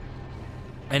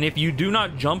 And if you do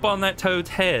not jump on that toad's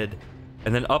head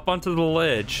and then up onto the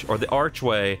ledge or the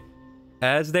archway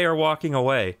as they are walking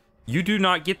away, you do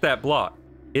not get that block.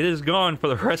 It is gone for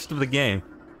the rest of the game.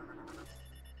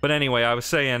 But anyway, I was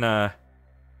saying that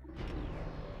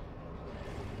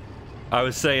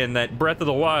Breath of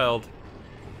the Wild,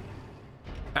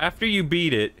 after you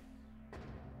beat it,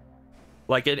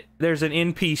 like there's an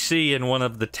NPC in one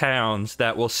of the towns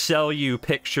that will sell you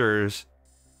pictures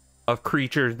of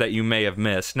creatures that you may have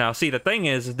missed. Now, see, the thing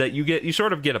is that you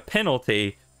sort of get a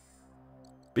penalty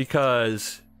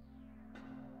because,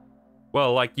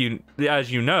 well, like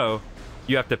as you know,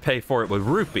 you have to pay for it with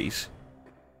rupees.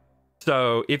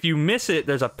 So if you miss it,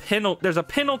 there's a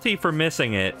penalty for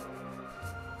missing it,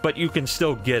 but you can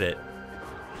still get it.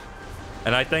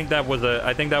 And I think that was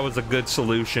a good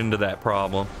solution to that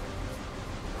problem.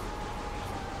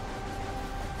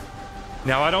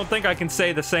 Now, I don't think I can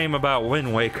say the same about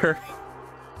Wind Waker.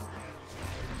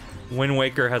 Wind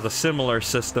Waker has a similar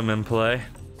system in play.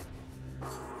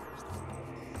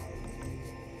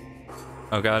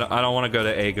 Okay, I don't want to go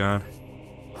to Aegon.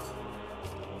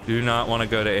 Do not want to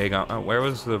go to Aegon. Oh, where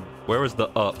was the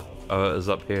up? Oh, it was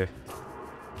up here.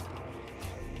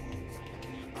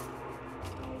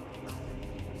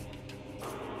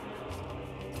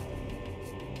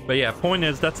 But yeah, point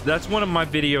is, that's one of my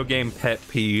video game pet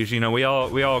peeves. You know, we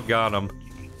all got them.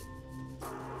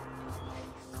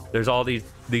 There's all these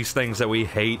things that we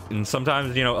hate, and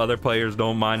sometimes, you know, other players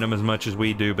don't mind them as much as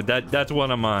we do. But that's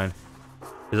one of mine.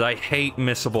 Is I hate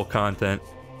missable content.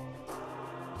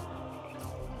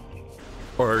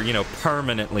 Or, you know,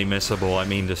 permanently missable, I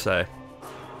mean to say.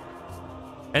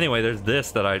 Anyway, there's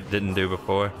this that I didn't do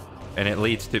before, and it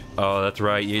leads to. Oh, that's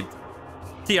right.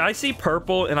 See, I see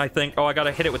purple and I think, oh, I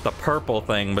gotta hit it with the purple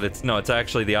thing, but it's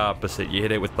actually the opposite. You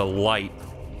hit it with the light.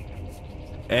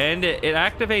 And it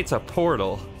activates a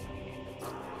portal.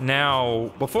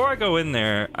 Now, before I go in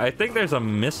there, I think there's a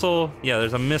missile. Yeah,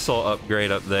 there's a missile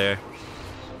upgrade up there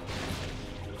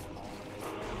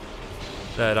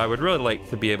that I would really like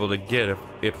to be able to get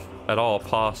if at all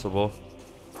possible.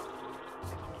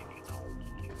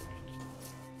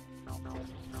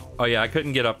 Oh yeah, I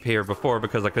couldn't get up here before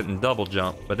because I couldn't double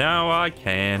jump, but now I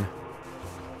can.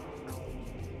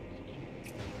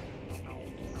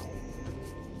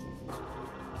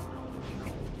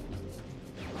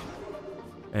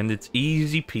 And it's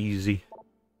easy peasy.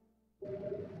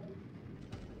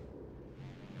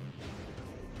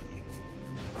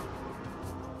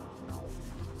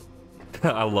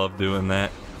 I love doing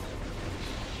that.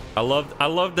 I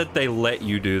love that they let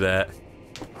you do that.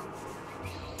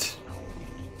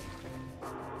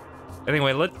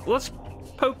 Anyway, let's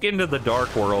poke into the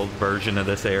Dark World version of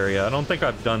this area. I don't think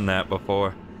I've done that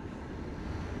before.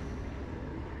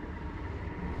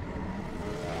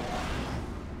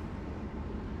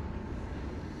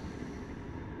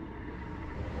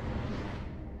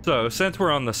 So, since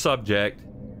we're on the subject,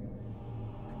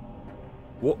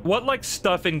 what like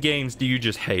stuff in games do you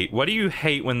just hate? What do you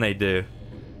hate when they do?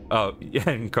 Oh, yeah,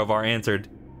 and Kovar answered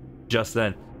just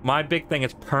then. My big thing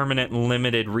is permanent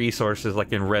limited resources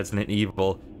like in Resident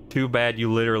Evil. Too bad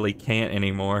you literally can't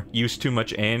anymore. Use too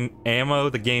much ammo,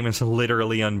 the game is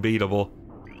literally unbeatable.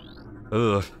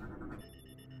 Ugh.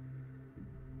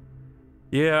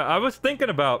 Yeah, I was thinking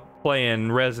about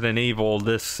playing Resident Evil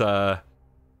this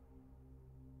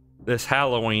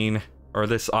Halloween, or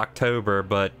this October,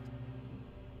 but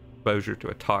exposure to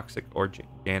a toxic or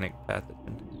gigantic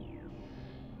pathogen.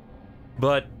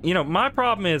 But, you know, my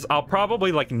problem is I'll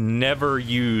probably, like, never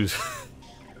use...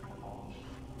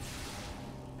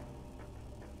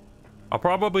 I'll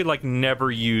probably, like,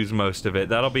 never use most of it.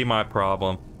 That'll be my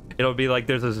problem. It'll be like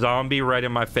there's a zombie right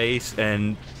in my face,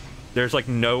 and there's, like,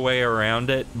 no way around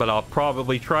it, but I'll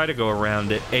probably try to go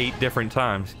around it 8 different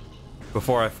times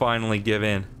before I finally give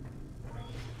in.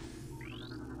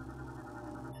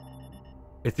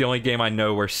 It's the only game I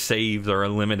know where saves are a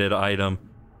limited item.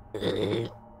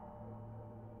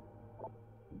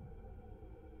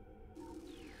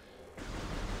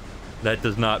 That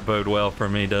does not bode well for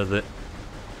me, does it?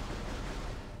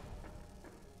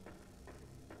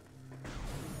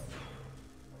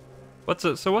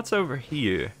 So what's over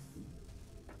here?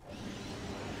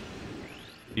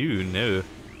 Ew, no.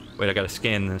 Wait, I gotta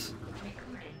scan this.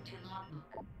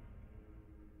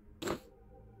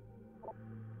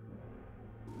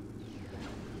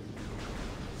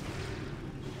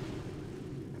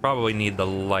 Probably need the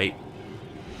light.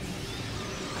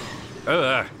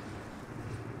 Ugh.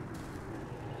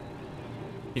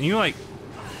 Can you, like...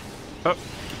 Oh.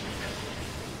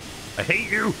 I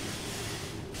hate you!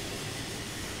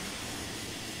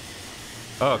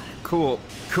 Oh, cool.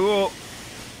 Cool.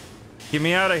 Get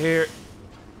me out of here.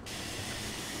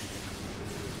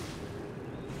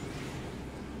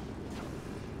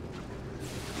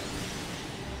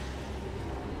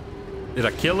 Did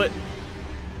I kill it?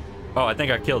 Oh, I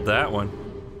think I killed that one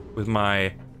with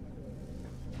my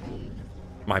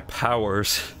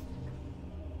powers.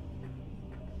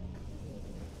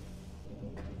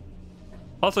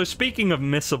 Also, speaking of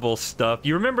missable stuff,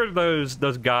 you remember those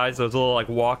guys, those little like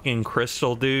walking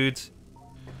crystal dudes?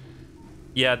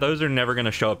 Yeah, those are never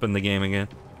gonna show up in the game again.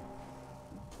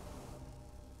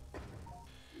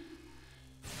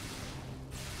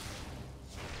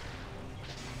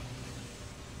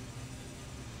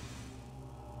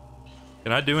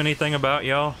 Can I do anything about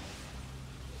y'all?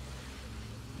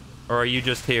 Or are you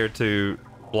just here to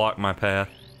block my path?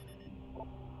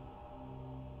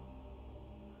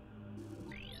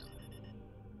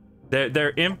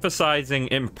 They're emphasizing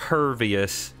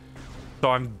impervious,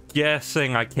 so I'm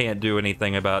guessing I can't do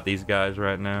anything about these guys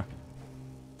right now.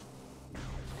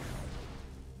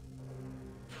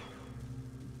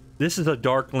 This is a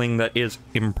Darkling that is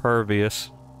impervious.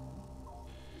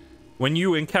 When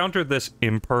you encounter this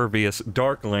impervious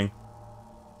Darkling,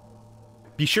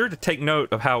 be sure to take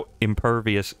note of how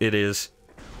impervious it is.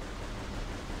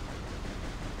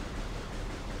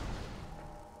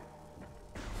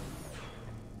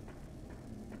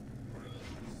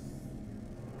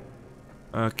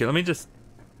 Okay, let me just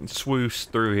swoosh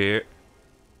through here.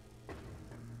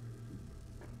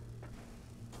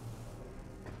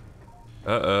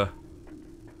 Uh-oh.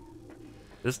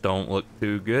 This don't look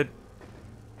too good.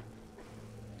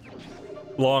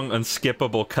 Long,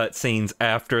 unskippable cutscenes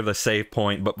after the save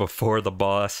point, but before the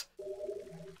boss.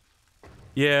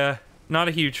 Yeah, not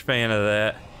a huge fan of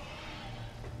that.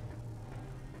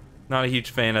 Not a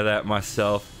huge fan of that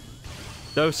myself.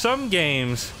 Though some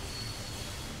games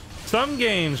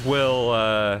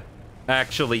will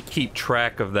actually keep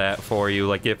track of that for you.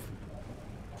 Like if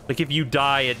you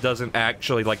die, it doesn't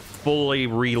actually like fully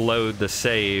reload the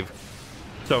save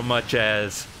so much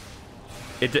as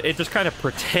it just kind of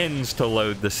pretends to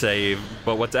load the save,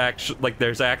 but what's actually like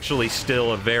there's actually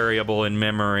still a variable in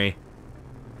memory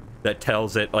that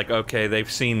tells it like, okay, they've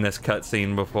seen this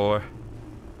cutscene before.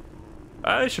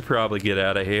 I should probably get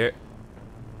out of here.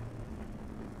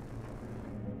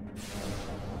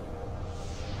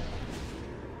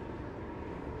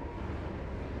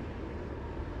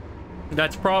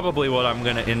 That's probably what I'm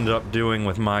gonna end up doing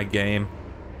with my game,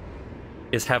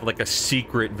 is have like a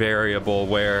secret variable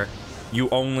where you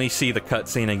only see the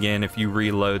cutscene again if you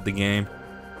reload the game.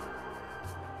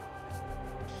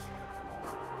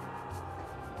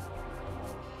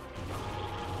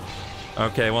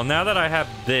 Okay, well now that I have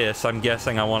this, I'm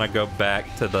guessing I want to go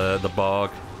back to the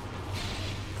bog.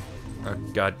 Oh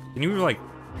god, can you like...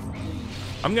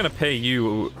 I'm gonna pay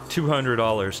you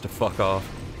 $200 to fuck off.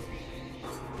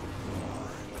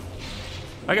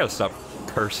 I gotta stop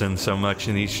cursing so much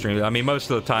in these streams. I mean, most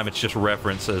of the time it's just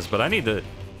references, but I need to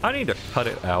cut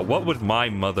it out. What would my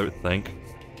mother think?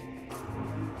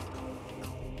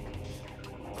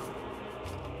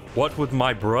 What would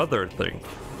my brother think?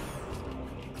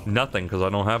 Nothing, because I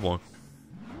don't have one.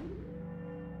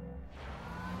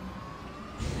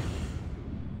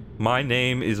 My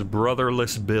name is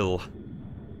Brotherless Bill.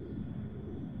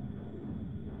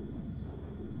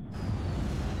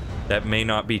 That may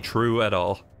not be true at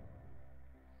all.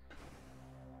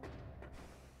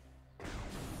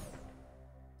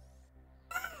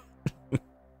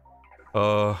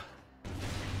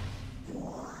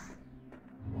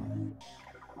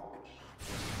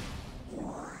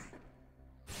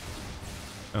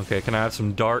 Okay, can I have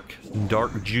some dark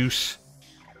juice?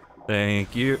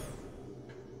 Thank you.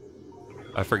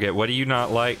 I forget, what do you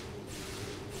not like?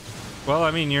 Well,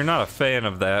 I mean, you're not a fan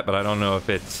of that, but I don't know if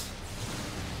it's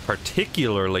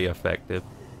particularly effective.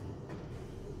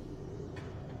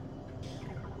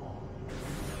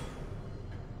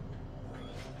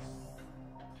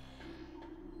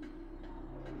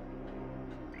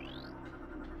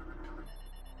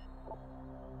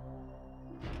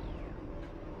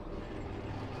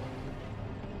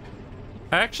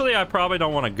 Actually, I probably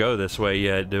don't want to go this way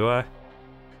yet, do I?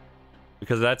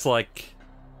 Because that's like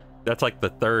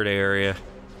the third area.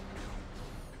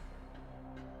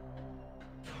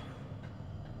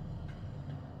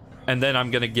 And then I'm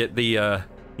gonna get the,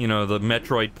 you know, the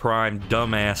Metroid Prime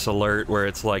dumbass alert where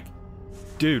it's like,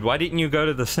 dude, why didn't you go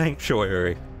to the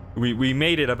sanctuary? We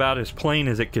made it about as plain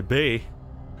as it could be.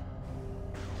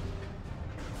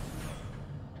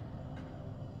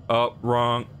 Oh,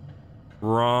 wrong.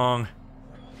 Wrong.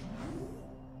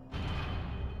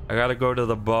 I gotta go to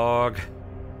the bog.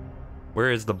 Where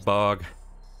is the bog?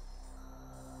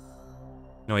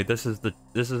 No, wait, this is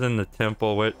in the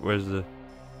temple. Where's the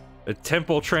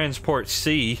temple transport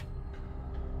C?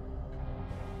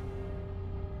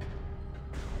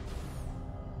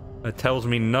 That tells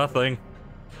me nothing.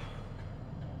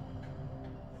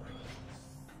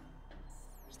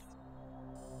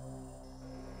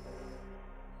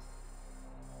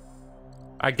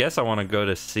 I guess I want to go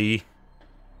to C.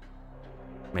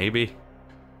 Maybe.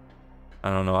 I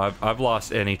don't know. I've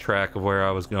lost any track of where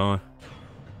I was going.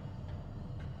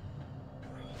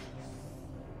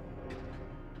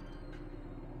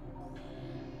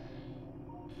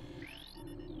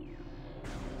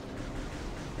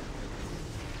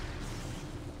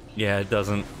 Yeah, it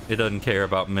doesn't care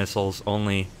about missiles,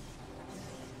 only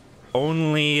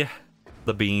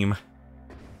the beam.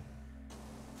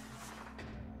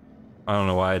 I don't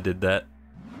know why I did that.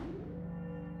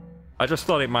 I just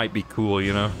thought it might be cool,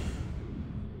 you know?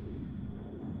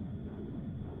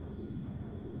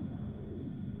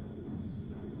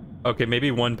 Okay, maybe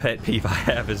one pet peeve I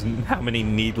have is how many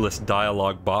needless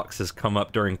dialogue boxes come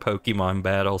up during Pokemon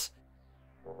battles.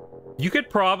 You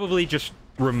could probably just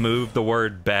remove the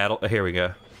word battle. Here we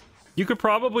go. You could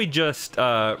probably just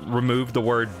remove the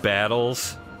word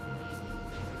battles,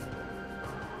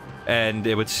 and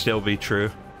it would still be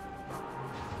true.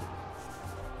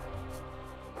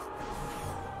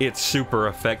 It's super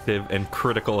effective and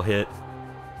critical hit.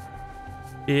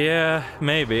 Yeah,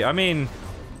 maybe. I mean,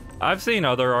 I've seen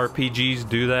other RPGs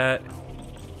do that,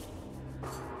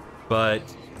 but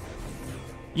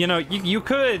you know, you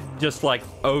could just like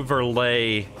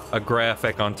overlay a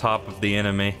graphic on top of the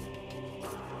enemy.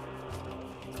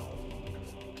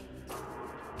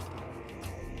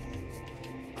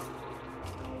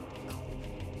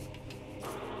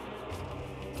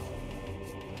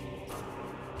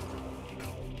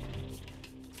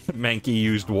 Mankey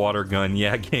used water gun.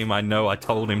 Yeah, game, I know, I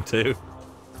told him to.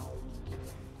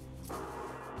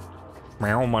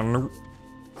 Meow, my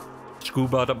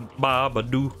scuba da ba ba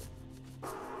doo.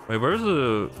 Wait, where's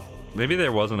the... Maybe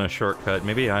there wasn't a shortcut.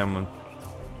 Maybe I'm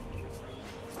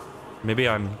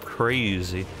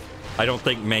crazy. I don't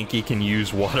think Mankey can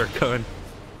use water gun.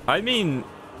 I mean,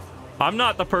 I'm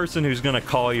not the person who's gonna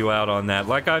call you out on that.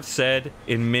 Like I've said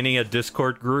in many a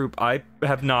Discord group, I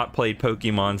have not played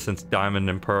Pokemon since Diamond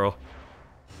and Pearl.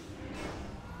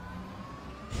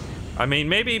 I mean,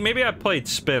 maybe I played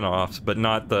spin-offs, but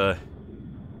not the...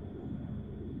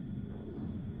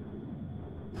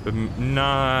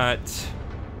 Not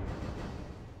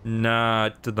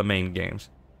the main games.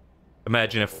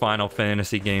 Imagine if Final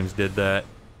Fantasy games did that.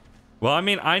 Well, I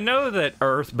mean, I know that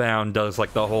Earthbound does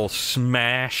like the whole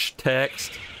smash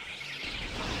text,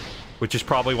 which is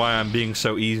probably why I'm being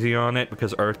so easy on it,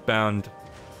 because Earthbound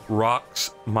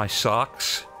rocks my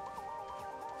socks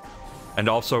and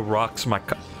also rocks my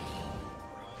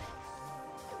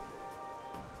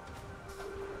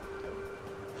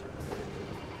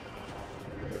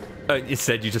it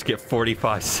said you just get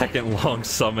 45-second long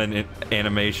summon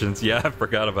animations. Yeah, I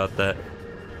forgot about that.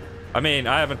 I mean,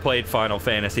 I haven't played Final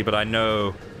Fantasy, but I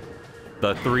know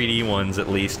the 3D ones at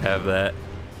least have that.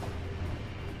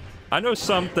 I know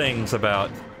some things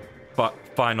about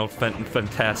Final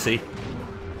Fantasy.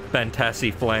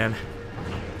 Fantasy Flan.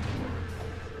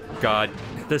 God,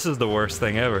 this is the worst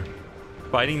thing ever.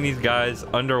 Fighting these guys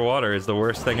underwater is the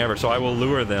worst thing ever, so I will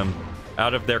lure them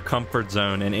out of their comfort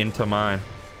zone and into mine.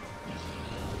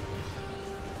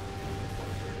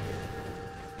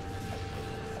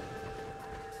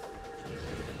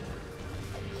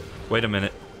 Wait a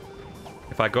minute.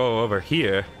 If I go over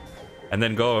here, and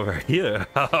then go over here,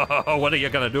 what are you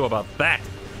gonna do about that?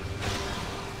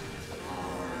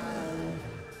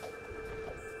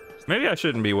 Maybe I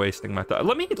shouldn't be wasting my time.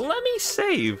 Let me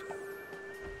save.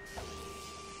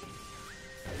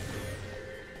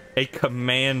 A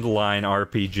command line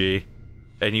RPG,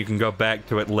 and you can go back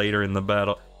to it later in the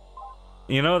battle.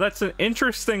 You know, that's an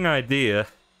interesting idea.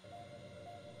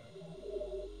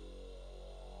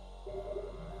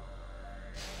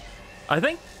 I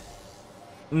think...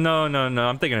 No,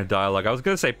 I'm thinking of dialogue. I was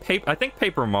gonna say, I think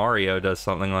Paper Mario does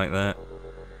something like that.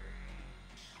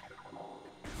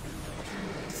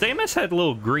 Samus had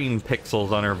little green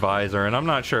pixels on her visor, and I'm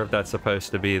not sure if that's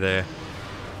supposed to be there.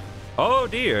 Oh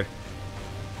dear.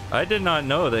 I did not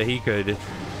know that he could...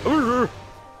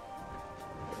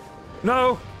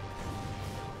 No!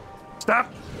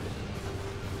 Stop!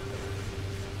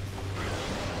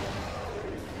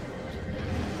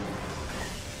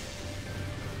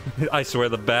 I swear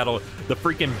the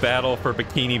freaking battle for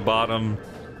Bikini Bottom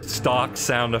stock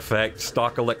sound effect,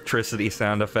 stock electricity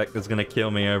sound effect is gonna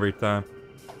kill me every time.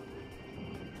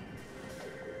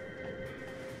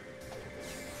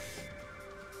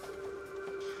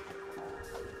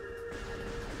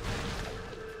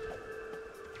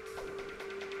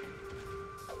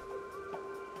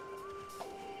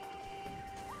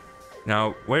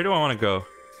 Now, where do I want to go?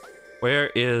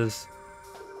 Where is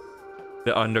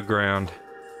the underground?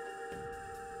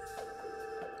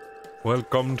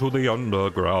 Welcome to the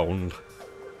underground.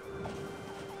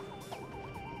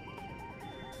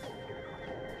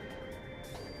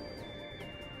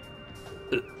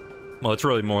 Well, it's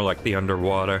really more like the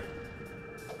underwater.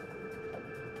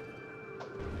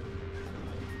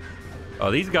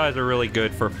 Oh, these guys are really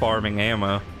good for farming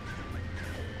ammo.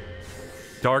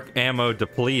 Dark ammo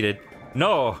depleted.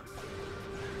 No!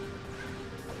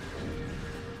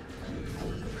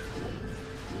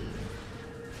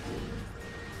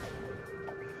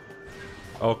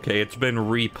 Okay, it's been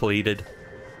repleted.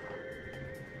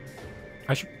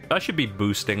 I should be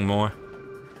boosting more.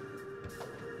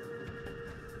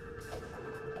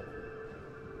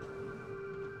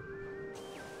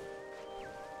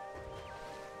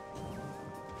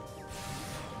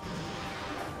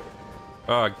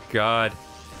 Oh God.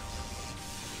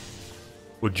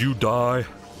 Would you die?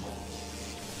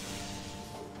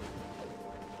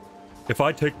 If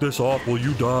I take this off, will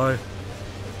you die?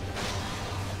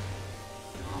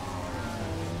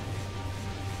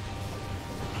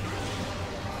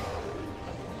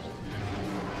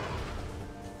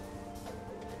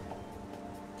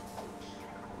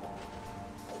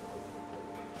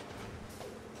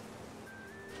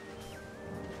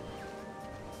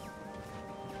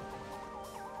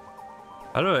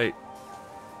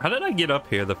 How did I get up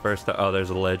here the first time? Oh, there's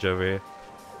a ledge over here.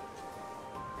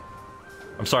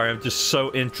 I'm sorry, I'm just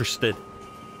so interested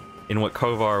in what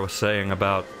Kovar was saying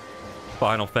about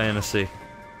Final Fantasy.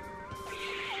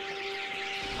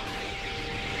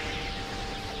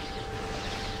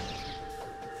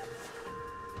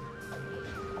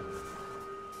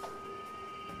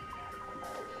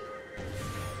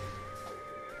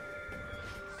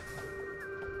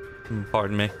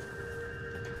 Pardon me.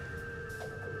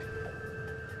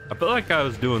 I feel like I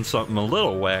was doing something a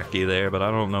little wacky there, but I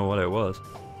don't know what it was.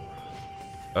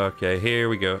 Okay, here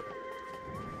we go.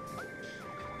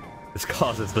 This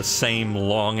causes the same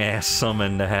long-ass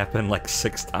summon to happen like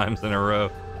 6 times in a row.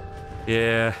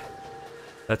 Yeah,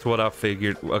 that's what I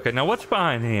figured. Okay, now what's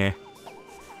behind here?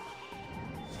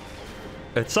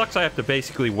 It sucks I have to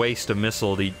basically waste a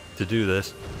missile to do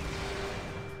this.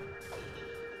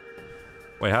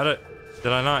 Wait,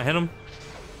 did I not hit him?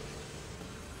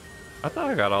 I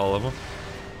thought I got all of them.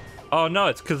 Oh no,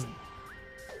 it's because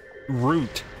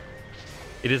root.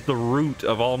 It is the root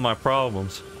of all my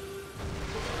problems.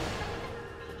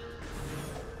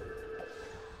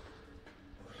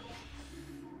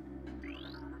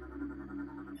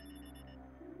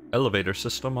 Elevator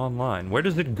system online. Where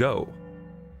does it go?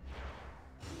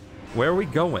 Where are we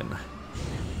going?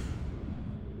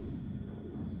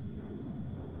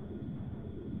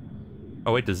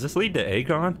 Oh wait, does this lead to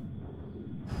Aegon?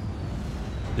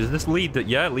 Does this lead to...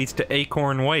 Yeah, it leads to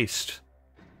Acorn Waste.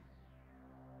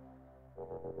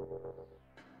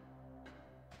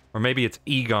 Or maybe it's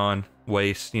Egon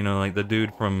Waste, you know, like the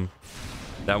dude from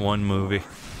that one movie.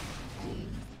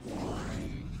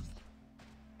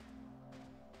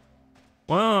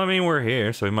 Well, I mean, we're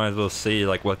here, so we might as well see,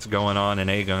 like, what's going on in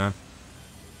Aegon.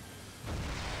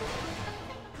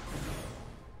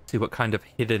 See what kind of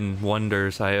hidden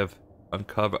wonders I have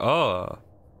uncovered. Oh,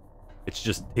 it's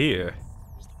just here.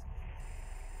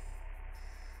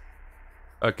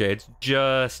 Okay, it's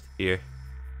just here.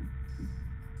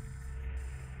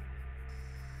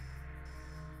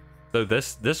 So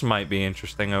this might be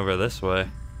interesting over this way.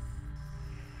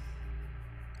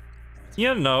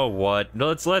 You know what?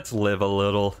 Let's live a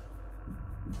little.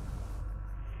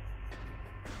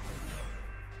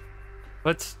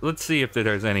 Let's see if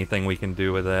there's anything we can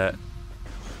do with that.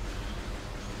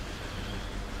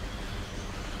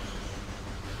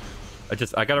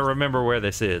 I gotta remember where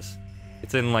this is.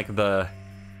 It's in like the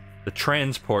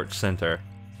transport center.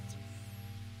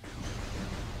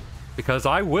 Because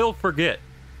I will forget.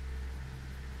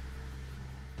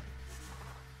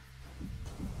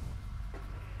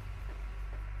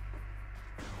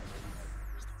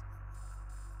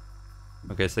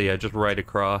 Okay, so yeah, just right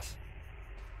across.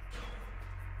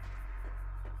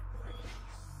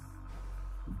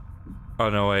 Oh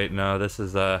no, wait, no, this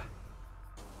is I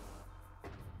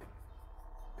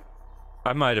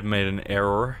might have made an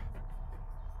error.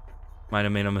 Might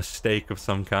have made a mistake of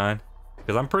some kind.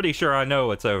 Because I'm pretty sure I know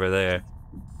what's over there.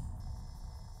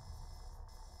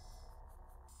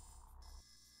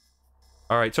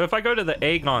 Alright, so if I go to the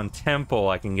Aegon Temple,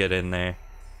 I can get in there.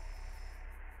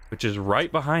 Which is right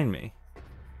behind me.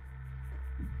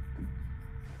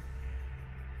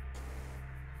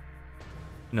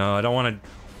 No, I don't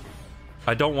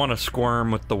want to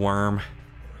squirm with the worm.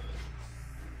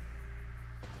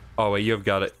 Oh wait, you have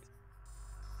got it.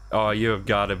 Oh, you have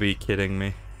got to be kidding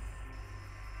me.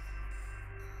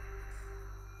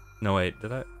 No wait,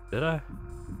 did I?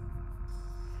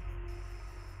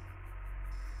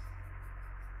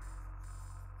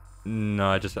 No,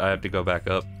 I have to go back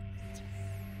up.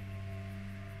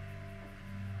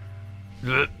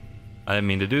 I didn't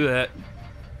mean to do that.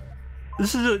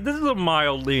 This is a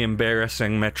mildly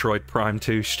embarrassing Metroid Prime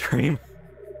 2 stream.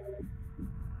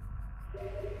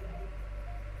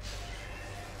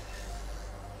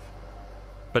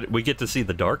 But we get to see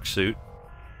the dark suit.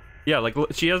 Yeah, like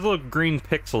she has little green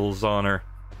pixels on her.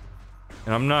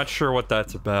 And I'm not sure what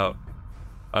that's about.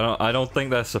 I don't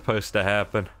think that's supposed to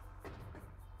happen.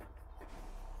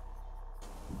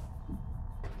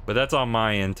 But that's on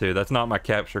my end too. That's not my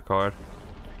capture card.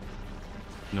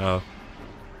 No.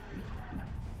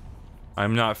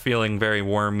 I'm not feeling very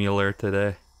wormular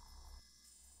today.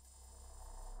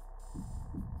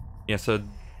 Yeah, so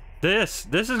this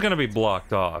is gonna be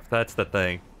blocked off. That's the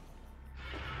thing.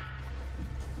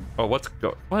 Oh,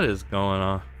 what is going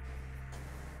on?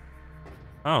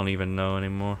 I don't even know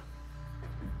anymore.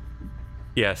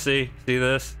 Yeah, see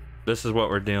this? This is what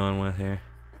we're dealing with here.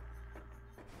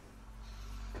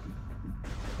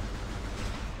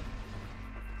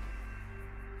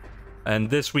 And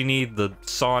this we need the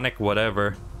Sonic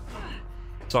whatever.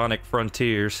 Sonic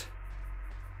Frontiers.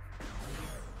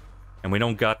 And we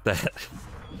don't got that.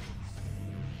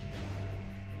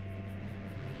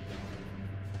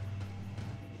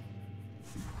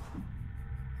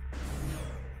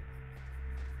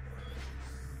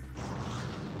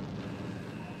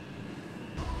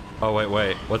 Oh,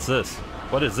 wait. What's this?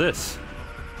 What is this?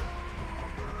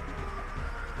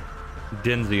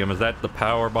 Denzium, is that the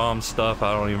power bomb stuff?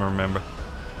 I don't even remember.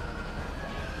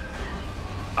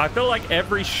 I feel like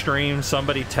every stream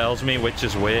somebody tells me which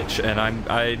is which, and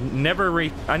I never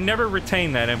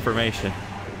retain that information.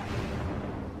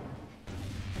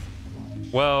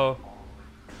 Well,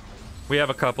 we have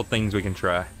a couple things we can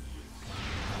try.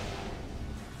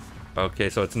 Okay,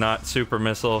 so it's not super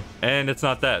missile, and it's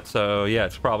not that. So yeah,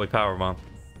 it's probably power bomb.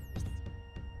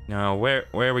 Now, where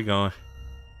are we going?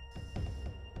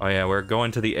 Oh yeah, we're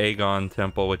going to the Aegon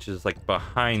Temple, which is like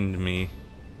behind me.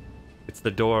 It's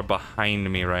the door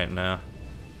behind me right now.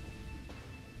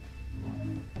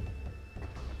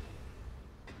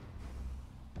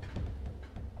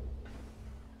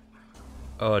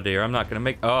 Oh dear, I'm not gonna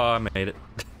make... Oh, I made it.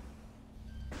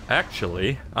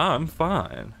 Actually, I'm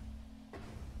fine.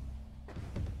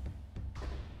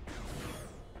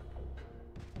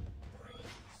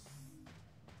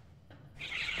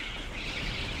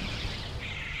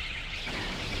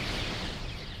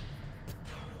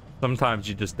 Sometimes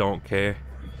you just don't care.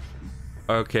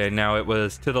 Okay, now it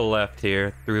was to the left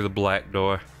here, through the black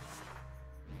door.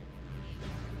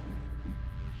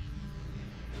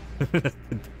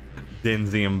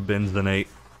 Denzium benzenate.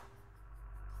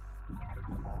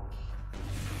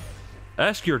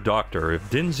 Ask your doctor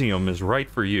if Denzium is right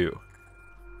for you.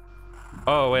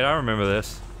 Oh, wait, I remember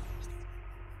this.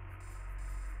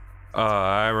 Oh,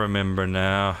 I remember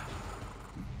now.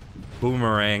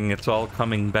 Boomerang, it's all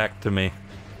coming back to me.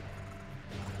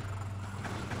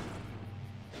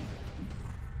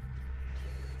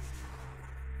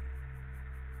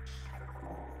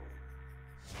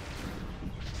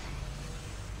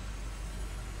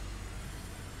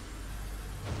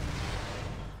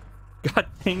 God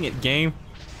dang it, game.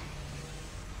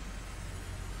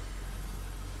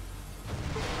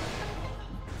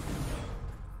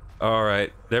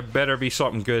 Alright, there better be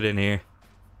something good in here.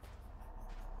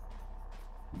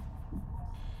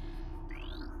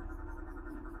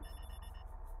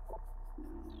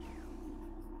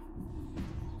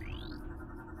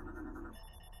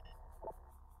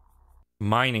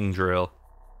 Mining drill.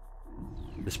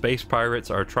 The space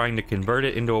pirates are trying to convert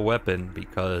it into a weapon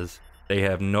because they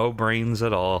have no brains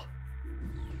at all.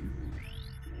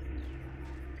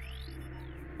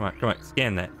 Come on,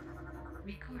 scan that.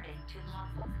 Recording to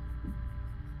logbook.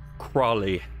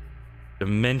 Crawley.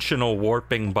 Dimensional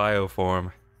warping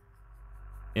bioform.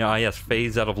 Yeah, yes,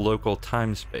 phase out of local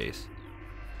time-space.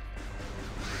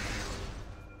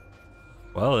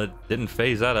 Well, it didn't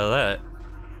phase out of that.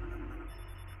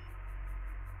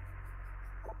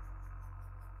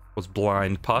 Was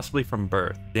blind, possibly from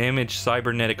birth. Damaged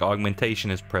cybernetic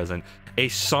augmentation is present. A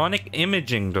sonic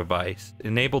imaging device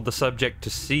enabled the subject to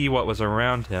see what was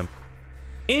around him.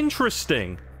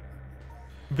 Interesting.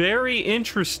 Very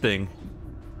interesting.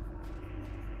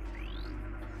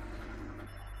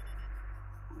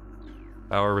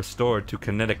 Power restored to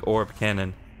kinetic orb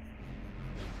cannon.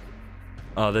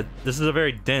 This is a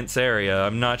very dense area.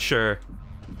 I'm not sure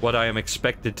what I am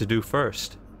expected to do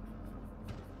first.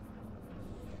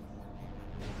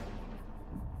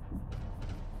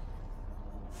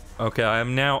 Okay, I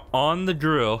am now on the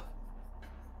drill.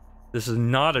 This is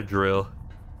not a drill.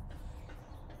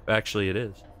 Actually, it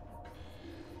is.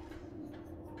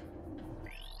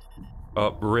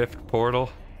 Oh, rift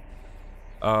portal.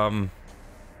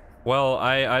 Well,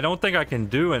 I don't think I can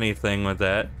do anything with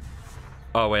that.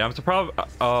 Oh, wait, I'm surprised.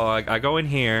 Oh, I go in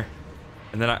here,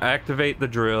 and then I activate the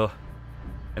drill,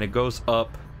 and it goes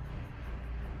up.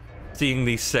 Seeing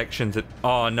these sections,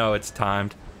 oh no, it's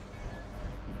timed.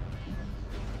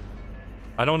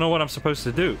 I don't know what I'm supposed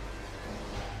to do.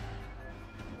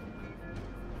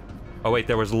 Oh wait,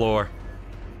 there was lore.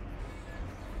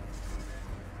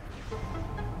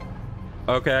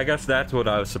 Okay, I guess that's what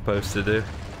I was supposed to do.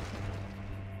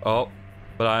 Oh,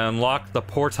 but I unlocked the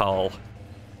portal.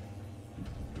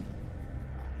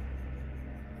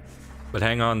 But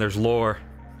hang on, there's lore.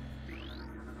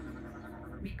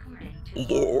 Recording to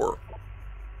Lore.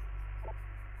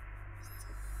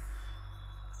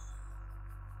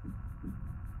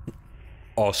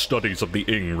 Our studies of the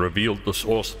Ing revealed the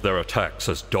source of their attacks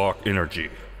as dark energy.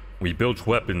 We built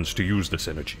weapons to use this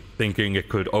energy, thinking it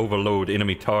could overload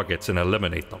enemy targets and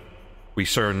eliminate them. We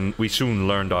soon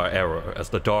learned our error, as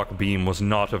the dark beam was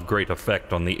not of great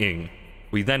effect on the Ing.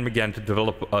 We then began to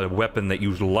develop a weapon that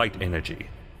used light energy.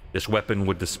 This weapon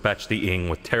would dispatch the Ing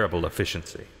with terrible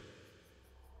efficiency.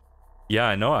 Yeah,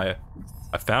 I know, I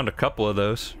found a couple of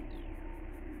those.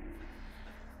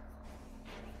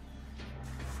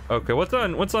 Okay, what's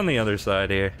on the other side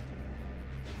here?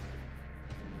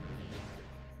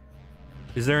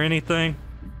 Is there anything?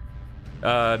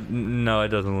 No, it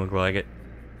doesn't look like it.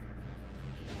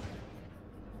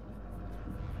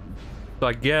 So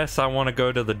I guess I want to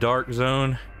go to the dark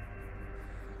zone.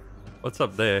 What's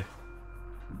up there?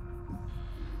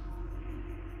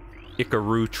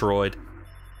 Troid.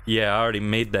 Yeah, I already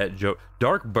made that joke.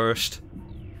 Dark burst.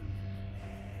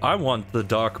 I want the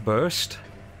dark burst.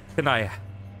 Can I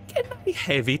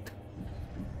have it?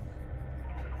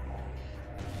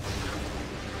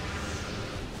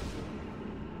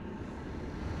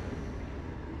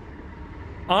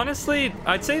 Honestly,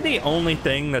 I'd say the only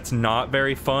thing that's not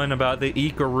very fun about the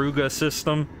Ikaruga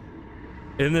system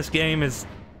in this game is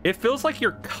it feels like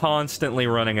you're constantly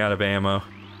running out of ammo.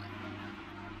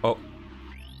 Oh.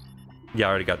 Yeah, I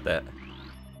already got that.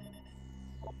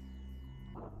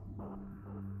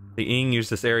 The Ing use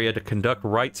this area to conduct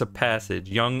rites of passage.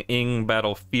 Young Ing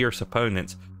battle fierce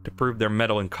opponents to prove their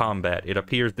mettle in combat. It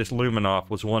appears this Luminoff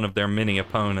was one of their many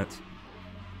opponents.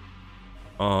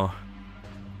 Oh.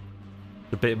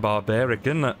 It's a bit barbaric,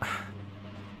 isn't it?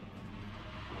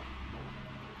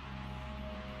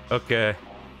 Okay.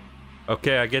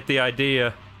 Okay, I get the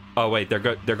idea. Oh wait, they're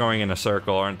going in a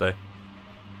circle, aren't they?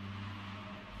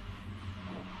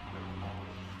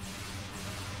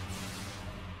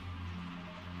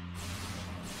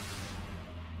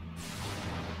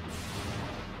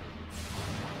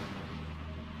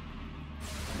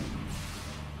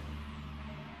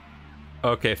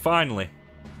 Okay, finally.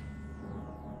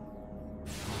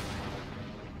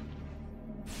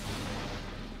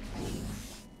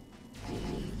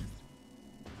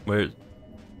 Where?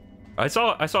 I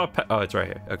saw oh, it's right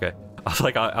here. Okay. I was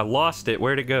like, I lost it.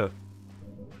 Where'd it go?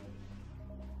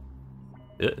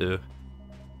 Uh-oh.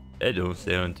 That don't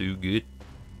sound too good.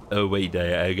 Oh, wait,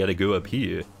 I gotta go up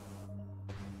here.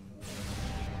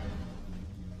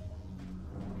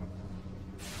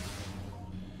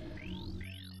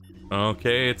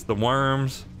 Okay, it's the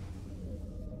worms.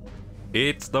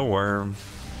 It's the worms.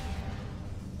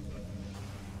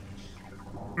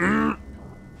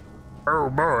 Oh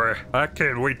boy, I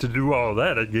can't wait to do all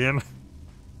that again.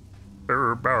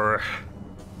 Oh boy.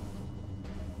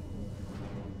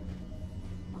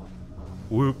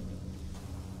 Whoop.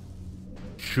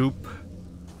 Shoop.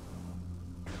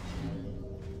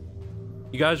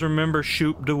 You guys remember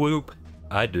Shoop da Whoop?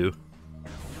 I do.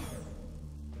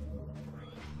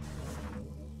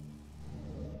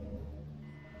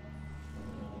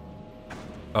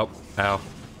 Oh, ow.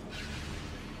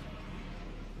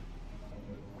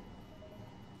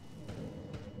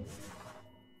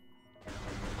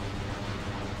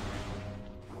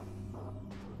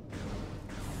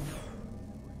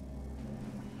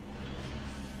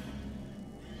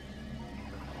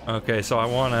 Okay, so I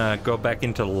want to go back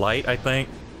into light, I think.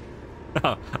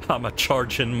 I'm a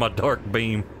charging my dark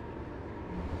beam.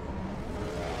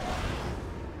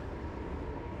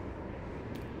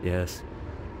 Yes.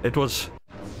 It's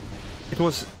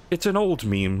an old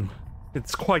meme.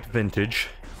 It's quite vintage.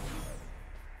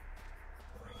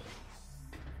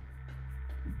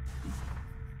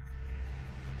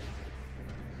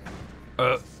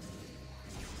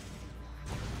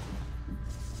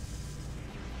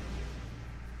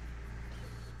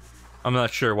 I'm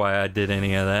not sure why I did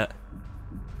any of that.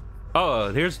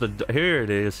 Oh, here it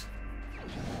is.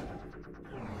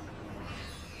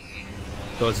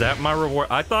 So is that my reward?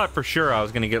 I thought for sure I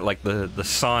was gonna get like the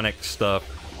Sonic stuff.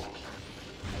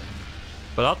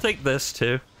 But I'll take this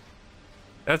too.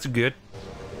 That's good.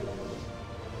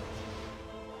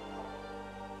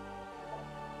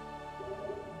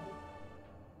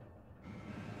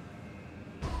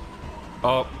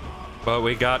 Oh, but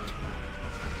we got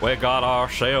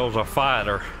ourselves a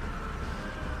fighter.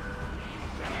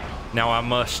 Now I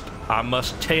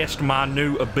must test my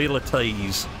new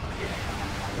abilities.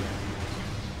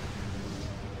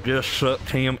 Just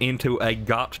sucked him into a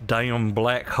goddamn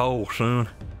black hole, son.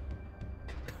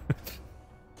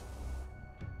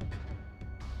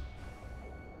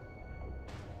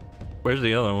 Where's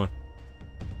the other one?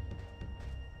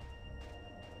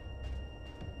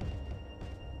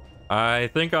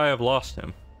 I think I have lost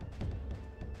him.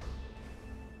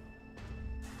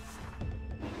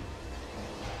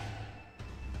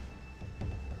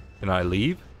 Can I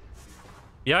leave?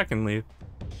 Yeah, I can leave.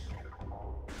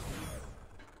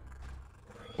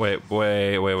 Wait.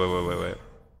 I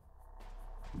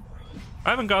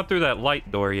haven't gone through that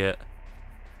light door yet.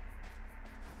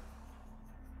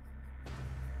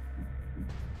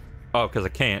 Oh, because I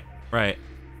can't. Right.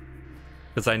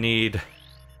 Because I need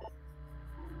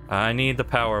the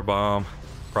power bomb.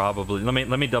 Probably.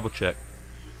 Let me double check.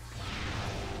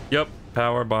 Yep,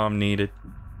 power bomb needed.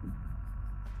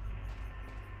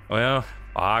 Well,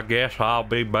 I guess I'll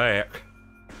be back.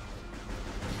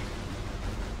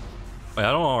 Wait,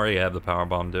 I don't already have the power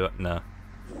bomb, do it? No.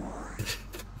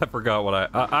 I forgot what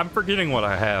I'm forgetting what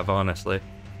I have, honestly.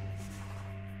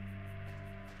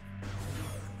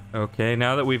 Okay,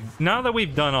 now that we've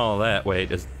done all that,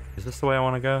 wait, is this the way I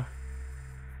want to go?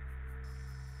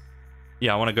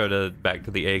 Yeah, I want to go back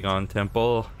to the Aegon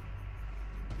Temple.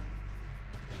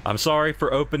 I'm sorry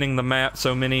for opening the map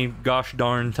so many gosh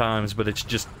darn times, but it's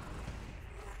just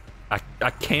I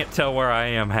can't tell where I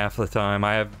am half the time.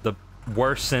 I have the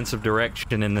worst sense of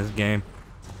direction in this game.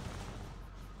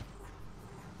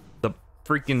 The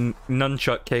freaking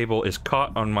nunchuck cable is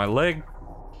caught on my leg.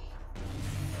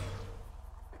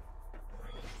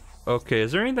 Okay,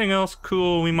 is there anything else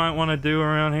cool we might want to do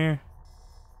around here?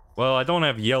 Well, I don't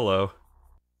have yellow.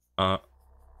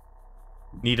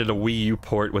 Needed a Wii U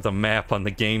port with a map on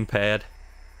the gamepad.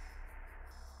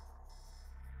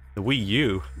 The Wii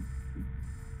U?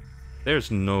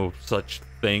 There's no such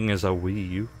thing as a Wii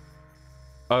U.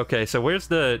 Okay, so where's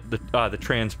the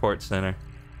transport center?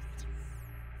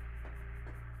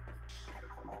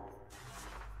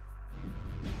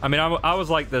 I mean, I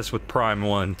was like this with Prime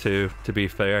 1 too, to be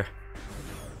fair.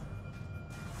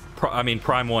 I mean,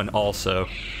 Prime 1 also.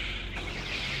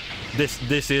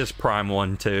 This is Prime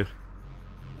 1 too.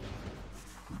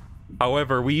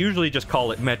 However, we usually just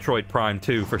call it Metroid Prime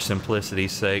 2 for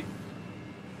simplicity's sake.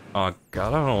 Oh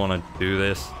god, I don't want to do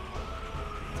this.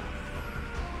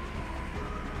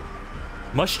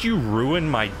 Must you ruin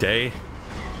my day?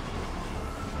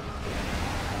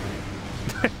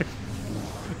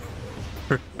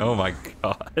 Oh my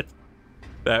god.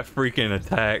 That freaking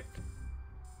attack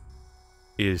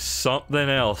is something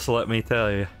else, let me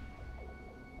tell you.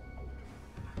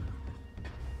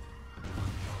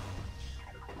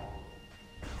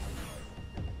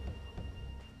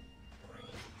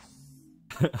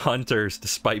 Hunters,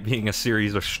 despite being a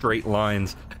series of straight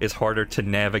lines, is harder to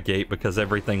navigate because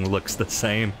everything looks the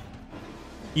same.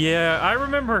 Yeah, I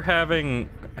remember having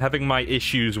my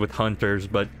issues with Hunters,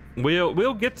 but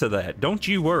we'll get to that. Don't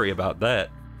you worry about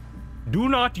that. Do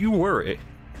not you worry.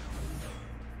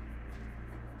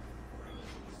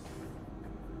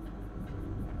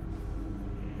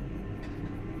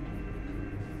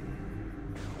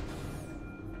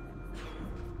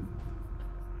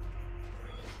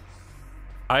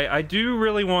 I do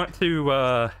really want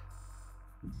to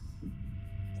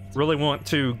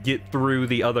get through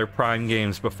the other Prime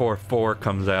games before 4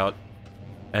 comes out.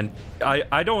 And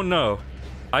I don't know.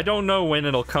 I don't know when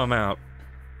it'll come out.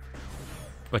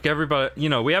 Like everybody, you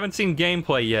know, we haven't seen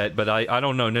gameplay yet, but I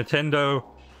don't know. Nintendo,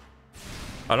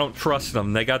 I don't trust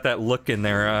them. They got that look in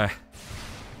their eye.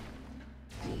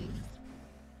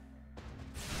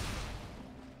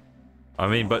 I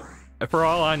mean, but for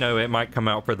all I know, it might come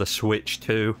out for the Switch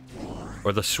too.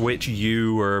 Or the Switch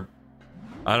U, or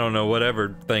I don't know,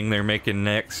 whatever thing they're making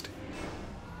next.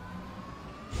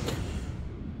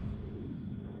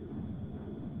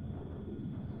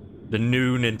 The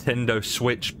new Nintendo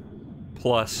Switch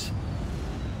Plus.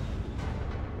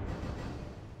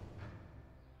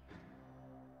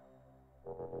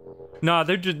 Nah,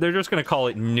 they're just gonna call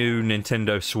it new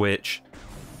Nintendo Switch.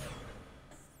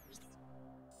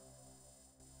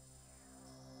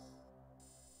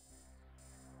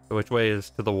 Which way is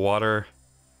to the water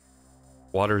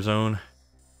zone?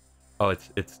 Oh,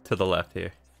 it's to the left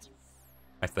here,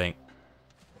 I think.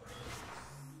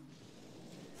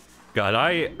 God,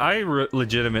 I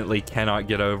legitimately cannot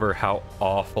get over how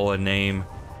awful a name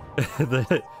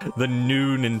the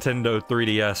new Nintendo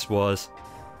 3DS was.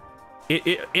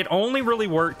 It only really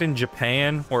worked in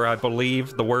Japan, where I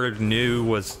believe the word new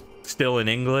was still in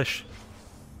English.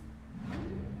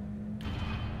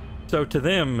 So to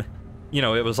them, you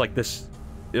know, it was like this,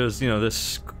 it was, you know,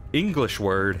 this English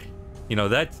word, you know,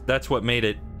 that's what made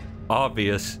it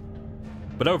obvious.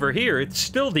 But over here, it's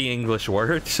still the English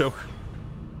word, so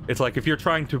it's like if you're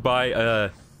trying to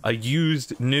buy a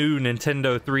used new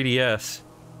Nintendo 3DS,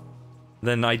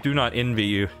 then I do not envy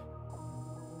you.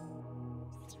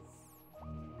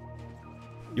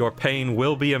 Your pain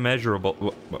will be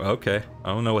immeasurable. Okay,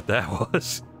 I don't know what that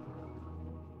was.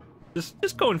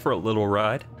 Just going for a little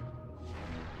ride.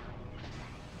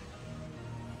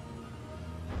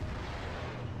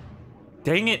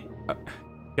 Dang it!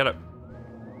 Gotta...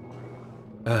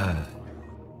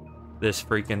 this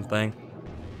freaking thing.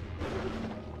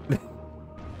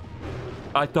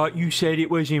 I thought you said it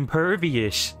was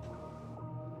impervious.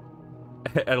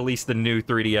 At least the new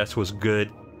 3DS was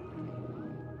good.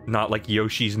 Not like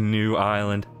Yoshi's New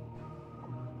Island.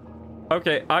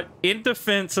 Okay, in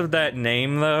defense of that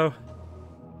name, though,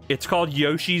 it's called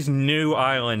Yoshi's New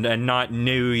Island and not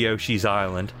New Yoshi's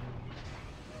Island.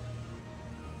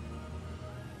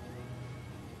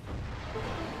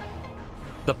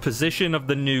 The position of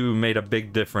the new made a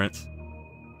big difference.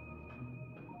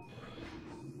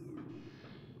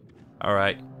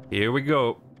 Alright, here we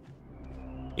go.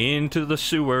 Into the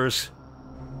sewers.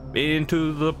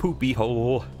 Into the poopy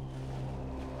hole.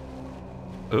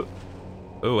 Oh.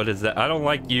 Oh, what is that? I don't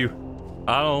like you.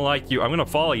 I don't like you. I'm gonna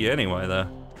follow you anyway, though.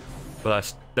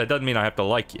 But that doesn't mean I have to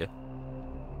like you.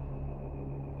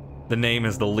 The name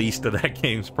is the least of that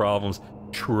game's problems.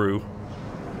 True.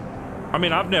 I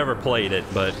mean, I've never played it,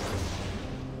 but...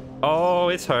 Oh,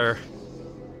 it's her.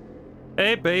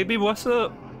 Hey, baby, what's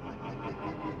up?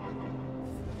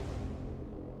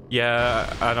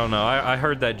 Yeah, I don't know. I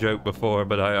heard that joke before,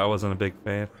 but I wasn't a big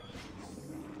fan.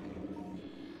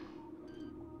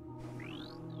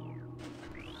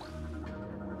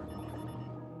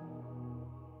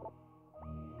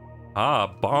 Ah,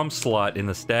 bomb slot in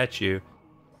the statue.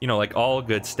 You know, like all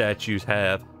good statues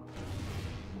have.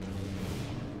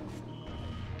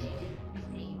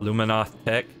 Luminoth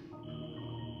Tech.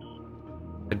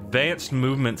 Advanced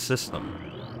movement system.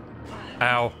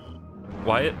 Ow.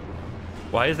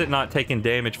 Why is it not taking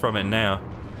damage from it now?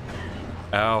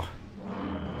 Ow.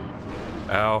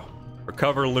 Ow.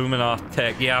 Recover Luminoth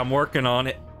Tech. Yeah, I'm working on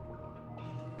it.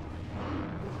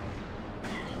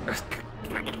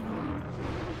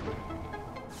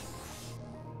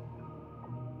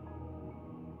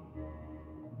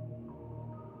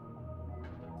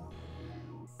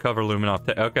 Cover Luminoth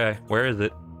Tech. Okay, where is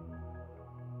it?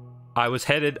 I was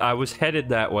headed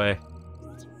that way.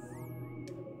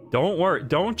 Don't worry.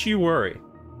 Don't you worry.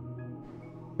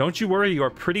 Don't you worry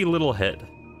your pretty little head.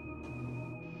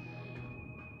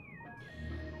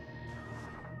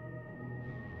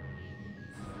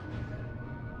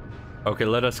 Okay,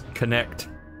 let us connect.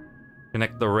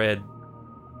 Connect the red.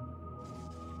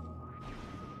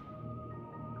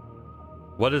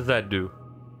 What does that do?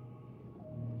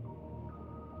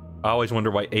 I always wonder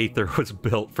why Aether was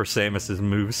built for Samus's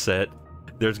moveset.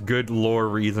 There's good lore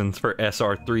reasons for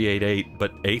SR388,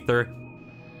 but Aether?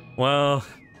 Well,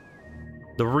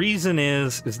 the reason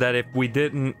is that if we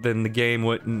didn't, then the game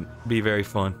wouldn't be very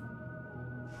fun.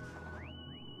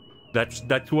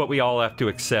 That's what we all have to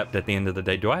accept at the end of the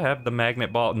day. Do I have the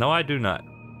magnet ball? No, I do not.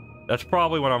 That's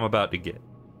probably what I'm about to get.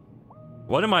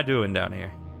 What am I doing down here?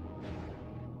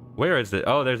 Where is it?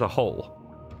 Oh, there's a hole.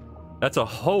 That's a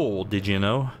hole, did you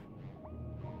know?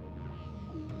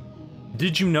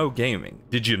 Did you know gaming?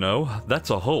 Did you know? That's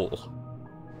a hole.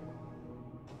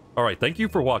 Alright, thank you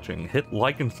for watching. Hit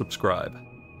like and subscribe.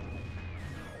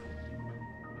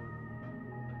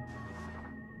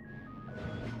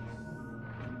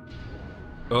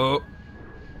 Oh.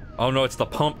 Oh no, it's the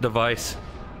pump device.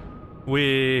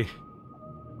 Whee.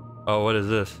 Oh, what is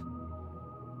this?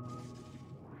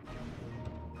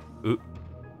 Ooh.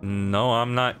 No,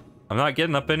 I'm not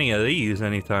getting up any of these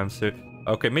anytime soon.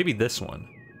 Okay, maybe this one.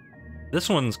 This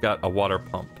one's got a water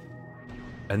pump.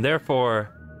 And therefore,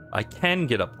 I can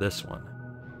get up this one.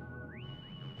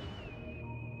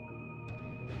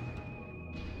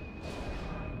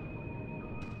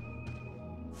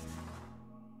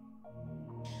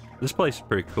 This place is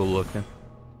pretty cool looking.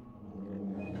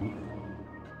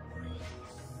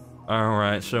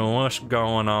 Alright, so what's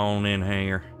going on in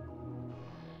here?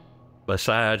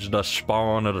 Besides the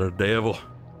spawn of the devil.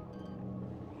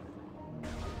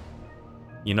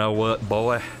 You know what,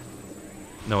 boy?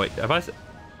 No, wait, have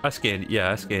I scanned you?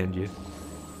 Yeah, I scanned you.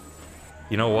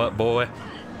 You know what, boy?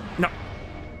 No!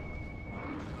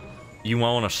 You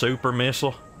want a super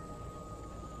missile?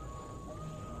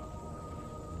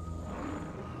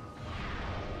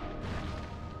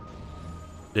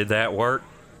 Did that work?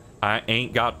 I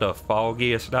ain't got the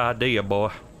foggiest idea,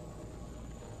 boy.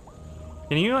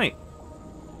 Can you, like...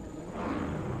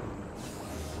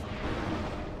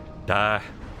 die?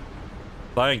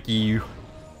 Thank you.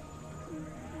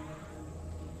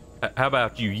 How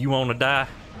about you? You wanna die?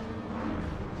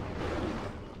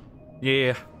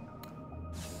 Yeah.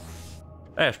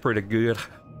 That's pretty good.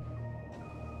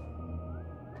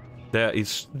 That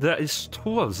is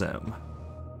two of them.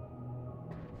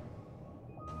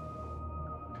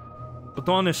 But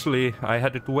honestly, I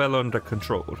had it well under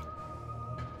control.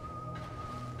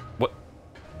 What?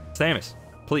 Samus,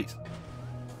 please.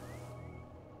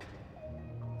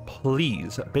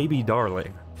 Please, baby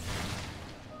darling.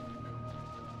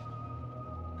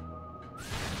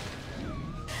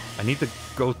 I need to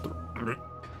go through...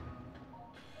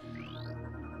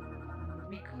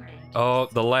 Oh,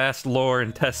 the last lore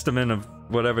and testament of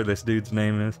whatever this dude's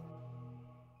name is.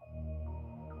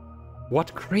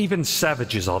 What craven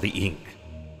savages are the Ing?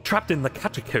 Trapped in the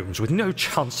catacombs with no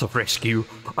chance of rescue,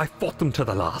 I fought them to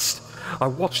the last. I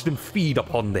watched them feed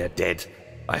upon their dead.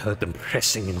 I heard them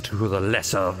pressing into the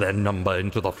lesser of their number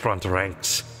into the front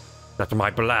ranks. That my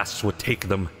blasts would take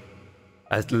them.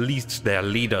 At least their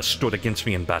leader stood against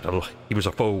me in battle. He was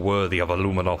a foe worthy of a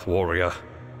Luminoth warrior.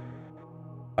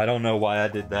 I don't know why I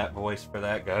did that voice for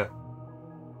that guy.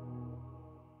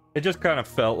 It just kind of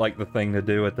felt like the thing to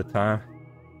do at the time.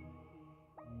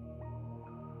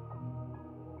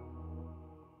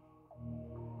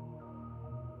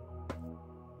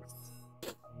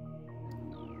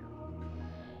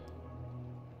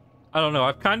 I don't know,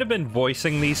 I've kind of been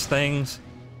voicing these things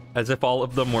as if all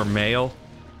of them were male,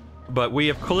 but we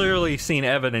have clearly seen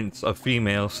evidence of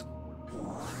females.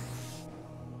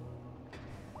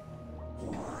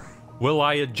 Will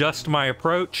I adjust my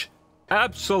approach?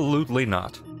 Absolutely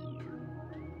not.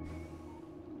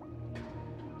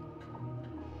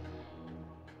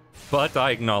 But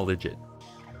I acknowledge it.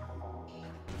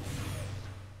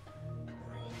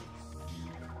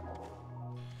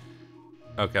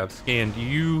 Okay, I've scanned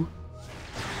you.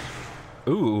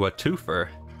 Ooh, a twofer.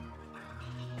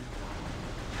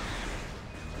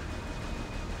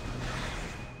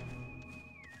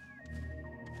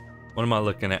 What am I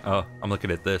looking at? Oh, I'm looking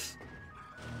at this.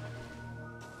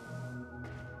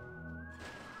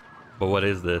 But what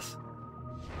is this?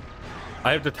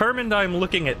 I have determined I'm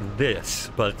looking at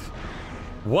this, but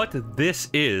what this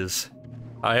is,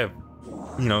 I have,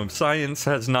 you know, science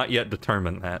has not yet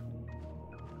determined that.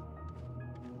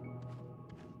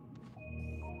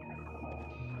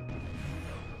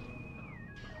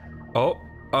 Oh,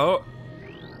 oh.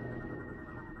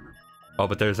 Oh,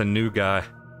 but there's a new guy.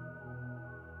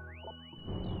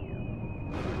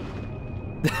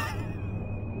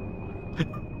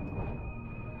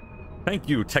 Thank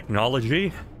you,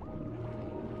 technology.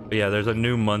 But yeah, there's a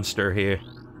new monster here.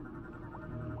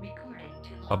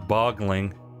 A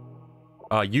bogling.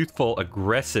 A youthful,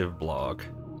 aggressive blog.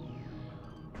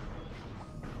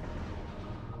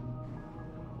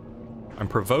 I'm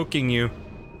provoking you.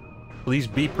 Please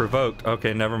be provoked.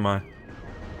 Okay, never mind.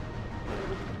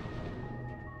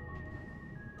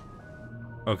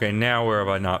 Okay, now where have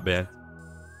I not been?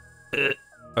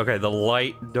 Okay, the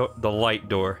light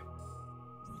door.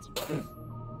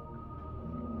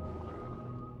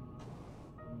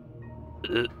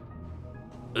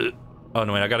 Oh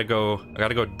no, wait, I gotta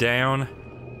go down.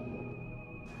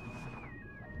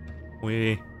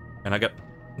 And I got...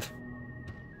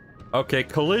 Okay,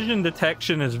 collision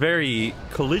detection is very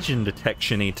collision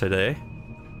detection-y today.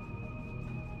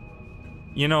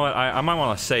 You know what, I might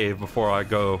want to save before I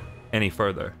go any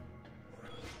further.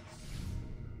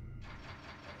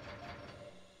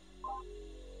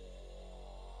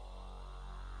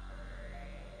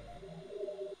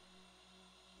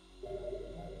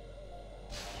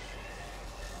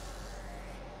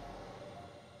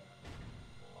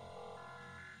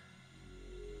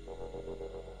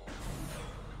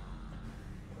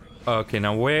 Okay,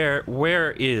 now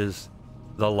where is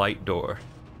the light door?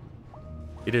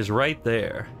 It is right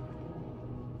there.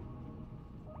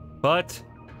 But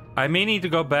I may need to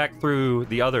go back through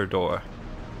the other door.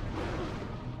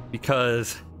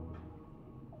 Because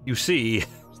you see,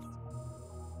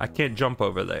 I can't jump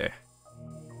over there.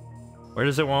 Where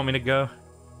does it want me to go?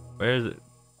 Where is it?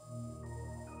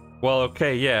 Well,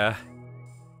 okay, yeah.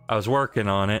 I was working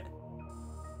on it.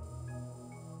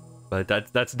 But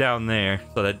that's down there,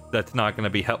 so that's not gonna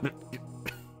be helping.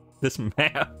 This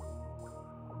map.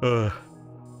 Ugh.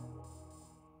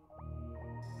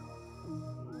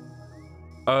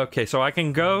 Okay, so I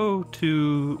can go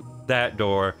to that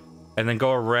door and then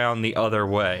go around the other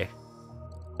way.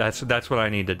 That's what I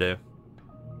need to do.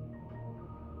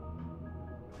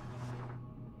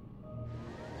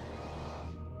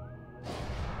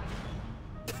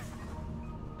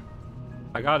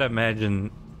 I gotta imagine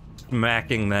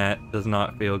smacking that does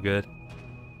not feel good.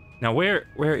 Now where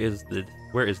is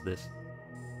this?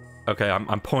 Okay,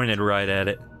 I'm pointed right at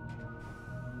it.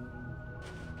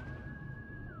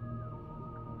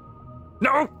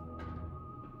 No!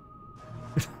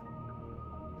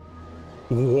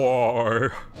 Why?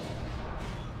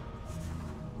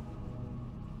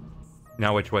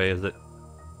 Now which way is it?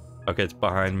 Okay, it's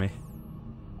behind me.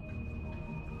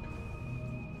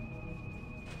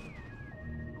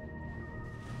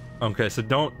 Okay, so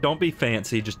don't be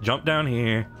fancy, just jump down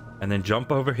here, and then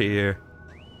jump over here,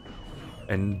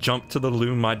 and jump to the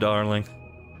loom, my darling.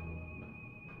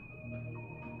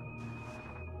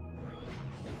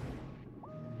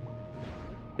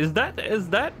 Is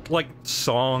that like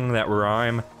song, that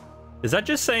rhyme? Is that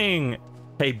just saying,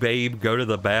 hey babe, go to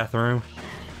the bathroom?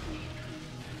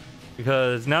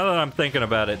 Because now that I'm thinking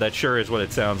about it, that sure is what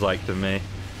it sounds like to me.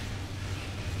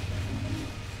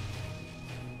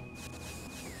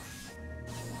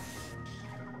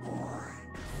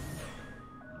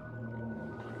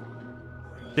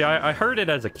 See, I heard it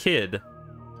as a kid,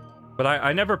 but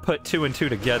I never put two and two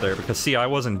together because, see, I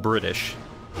wasn't British.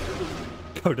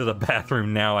 Go to the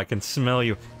bathroom now, I can smell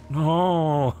you.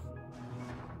 No.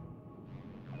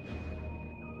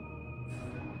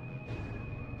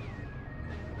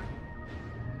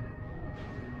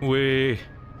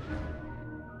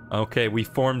 Okay, we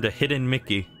formed a hidden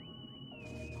Mickey.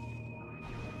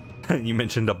 You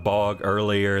mentioned a bog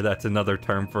earlier, that's another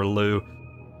term for Lou.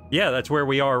 Yeah, that's where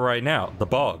we are right now, the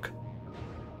bog.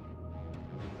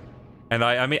 And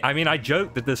I mean, I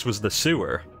joked that this was the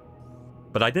sewer,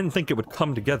 but I didn't think it would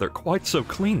come together quite so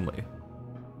cleanly.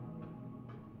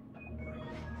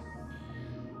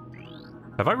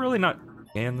 Have I really not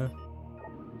scanned this?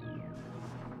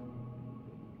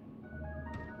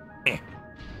 Eh.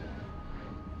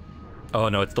 Oh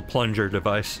no, it's the plunger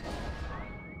device.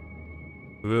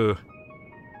 Ooh.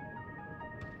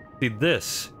 See,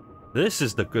 this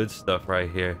is the good stuff right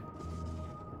here.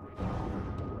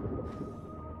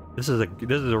 This is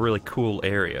a really cool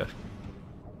area.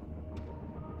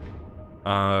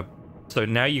 So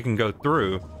now you can go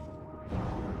through,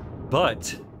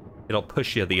 but it'll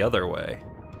push you the other way.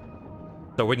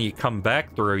 So when you come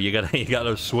back through, you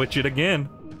gotta switch it again.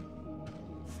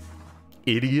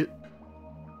 Idiot.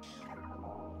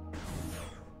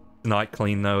 It's not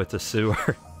clean though, it's a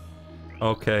sewer.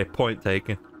 Okay, point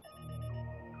taken.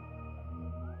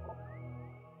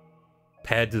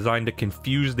 Pad designed to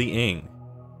confuse the ing.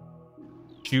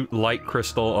 Shoot light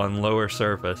crystal on lower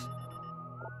surface.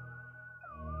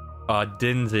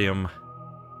 Densium.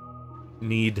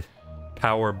 Need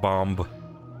power bomb.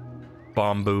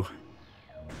 Bombu.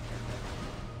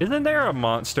 Isn't there a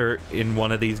monster in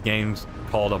one of these games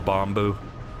called a Bombu?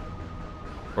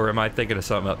 Or am I thinking of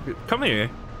something else? Come here.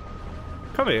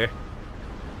 Come here.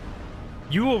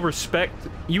 You will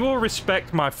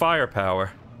respect my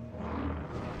firepower.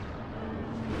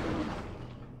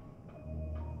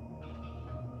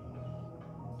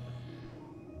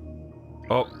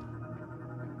 Oh.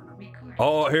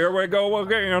 Oh, here we go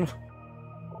again.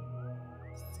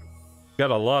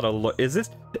 Got a lot of is it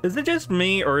just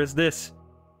me, or is this...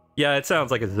 Yeah, it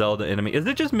sounds like a Zelda enemy. Is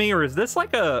it just me, or is this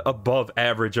like a above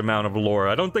average amount of lore?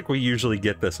 I don't think we usually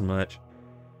get this much.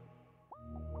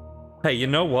 Hey, you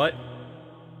know what?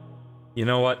 You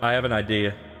know what? I have an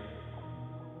idea.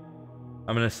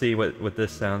 I'm gonna see what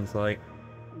this sounds like.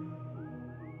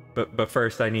 But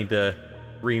first I need to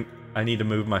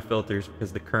move my filters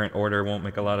because the current order won't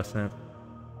make a lot of sense.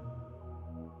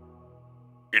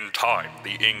 In time,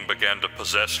 the Ing began to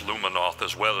possess Luminoth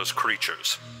as well as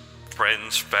creatures.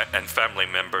 Friends and family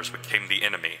members became the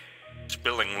enemy,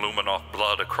 spilling Luminoth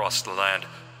blood across the land.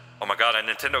 Oh my god, a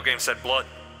Nintendo game said blood.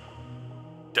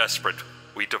 Desperate,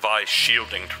 we devised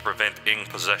shielding to prevent Ing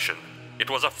possession. It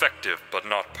was effective, but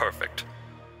not perfect.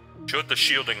 Should the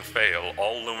shielding fail,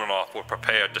 all Luminoth were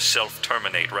prepared to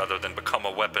self-terminate rather than become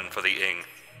a weapon for the Ing.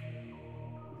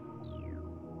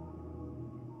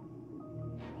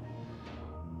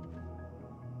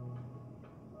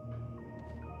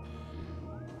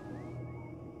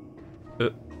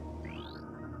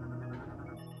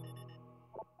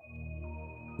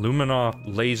 Luminoth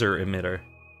laser emitter.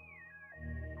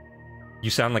 You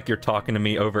sound like you're talking to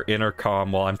me over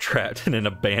intercom while I'm trapped in an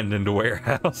abandoned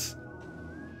warehouse.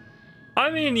 I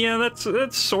mean, yeah,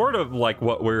 that's sort of like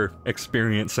what we're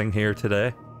experiencing here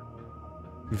today.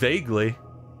 Vaguely.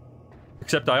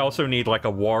 Except I also need like a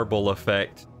warble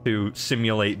effect to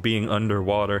simulate being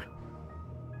underwater.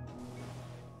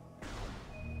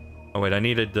 Oh wait, I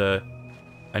needed to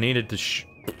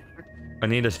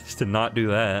not do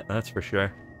that, that's for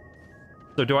sure.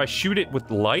 So do I shoot it with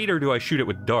light or do I shoot it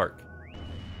with dark?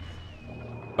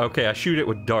 Okay, I shoot it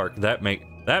with dark. That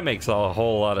makes a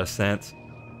whole lot of sense.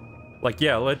 Like,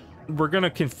 yeah, we're gonna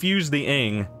confuse the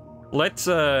ing. Let's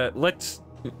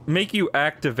make you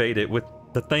activate it with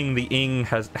the thing the ing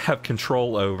have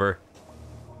control over.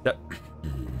 That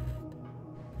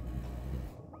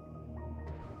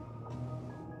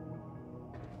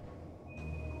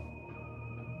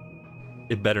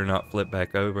it better not flip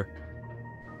back over.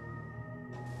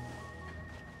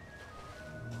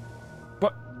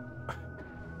 What?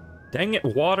 Dang it,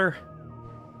 water.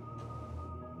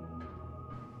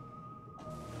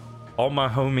 All my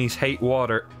homies hate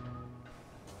water.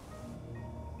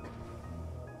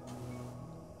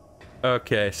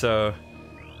 Okay, so...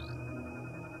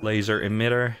 laser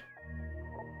emitter.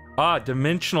 Ah,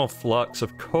 dimensional flux,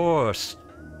 of course.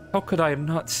 How could I have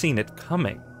not seen it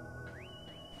coming?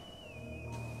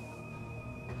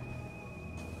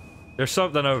 There's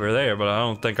something over there, but I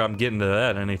don't think I'm getting to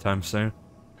that anytime soon.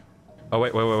 Oh,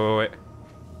 wait.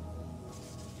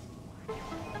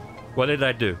 What did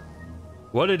I do?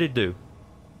 What did it do?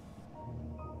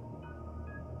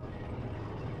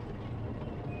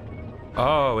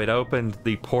 Oh, it opened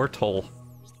the portal.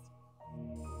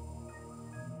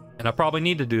 And I probably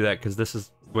need to do that because this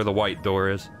is where the white door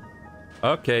is.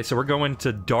 Okay, so we're going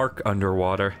to dark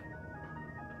underwater.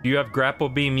 Do you have grapple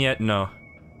beam yet? No.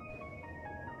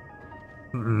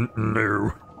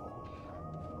 No.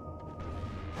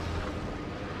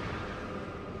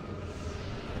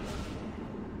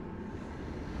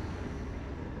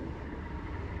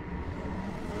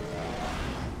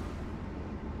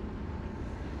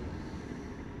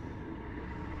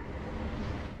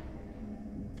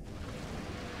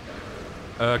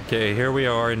 Okay, here we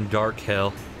are in dark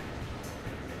hell.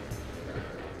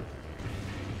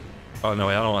 Oh no,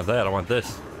 I don't want that, I want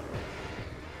this.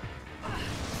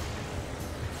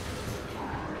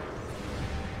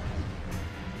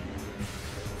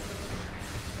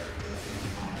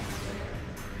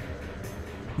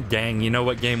 Dang, you know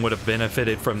what game would have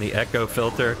benefited from the echo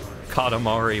filter?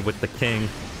 Katamari with the king.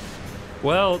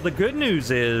 Well, the good news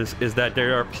is that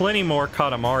there are plenty more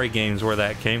Katamari games where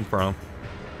that came from.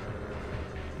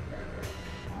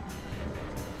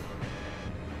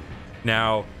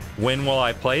 Now, when will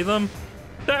I play them?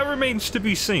 That remains to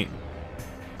be seen.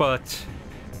 But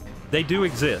they do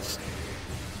exist.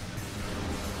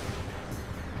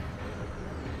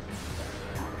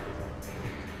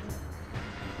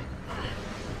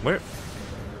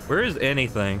 Where is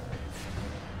anything?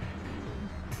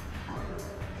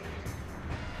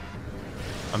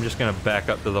 I'm just gonna back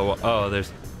up to the wall. Oh, they're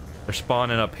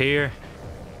spawning up here.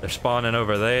 They're spawning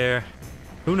over there.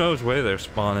 Who knows where they're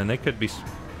spawning? They could be...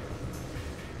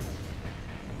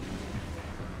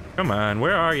 Come on,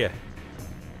 where are you?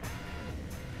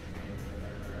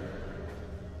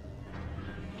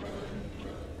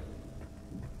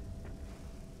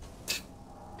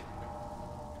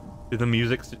 Did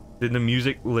the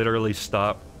music literally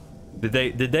stop? Did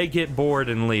they get bored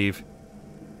and leave?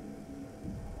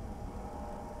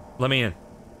 Let me in.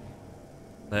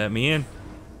 Let me in.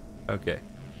 Okay.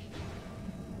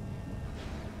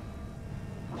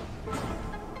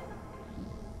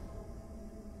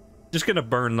 Just gonna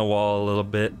burn the wall a little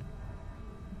bit.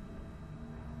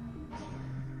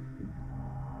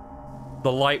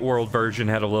 The Light World version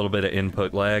had a little bit of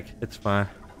input lag. It's fine.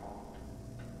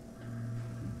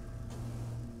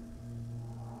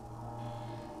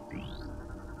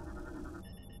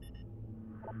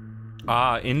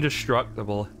 Ah,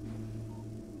 indestructible.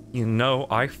 You know,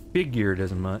 I figured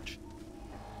as much.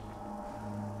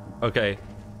 Okay.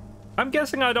 I'm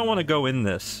guessing I don't want to go in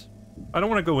this. I don't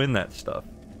want to go in that stuff.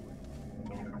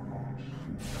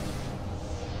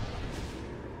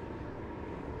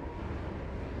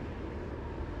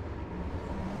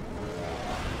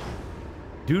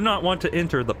 Do not want to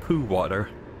enter the poo water.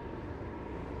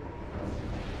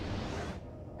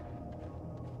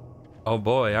 Oh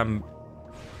boy,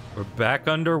 we're back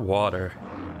underwater.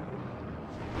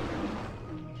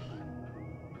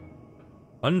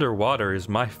 Underwater is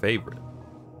my favorite.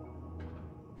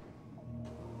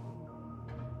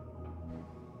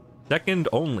 Second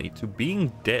only to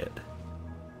being dead.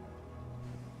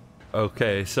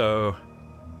 Okay, so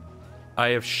I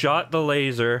have shot the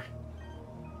laser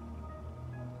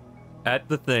at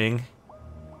the thing.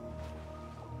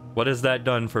 What has that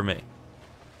done for me?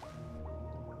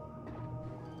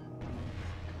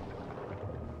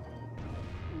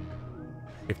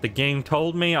 If the game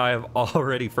told me, I have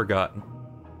already forgotten.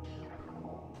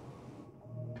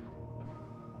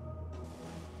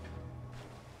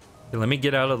 Okay, let me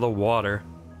get out of the water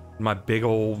in my big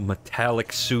old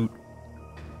metallic suit.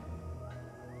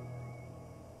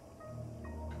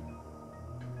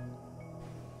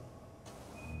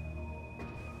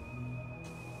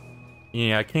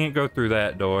 Yeah, I can't go through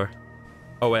that door.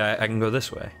 Oh, wait, I can go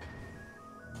this way.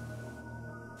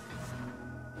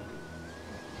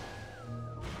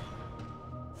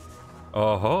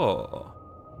 Oh ho.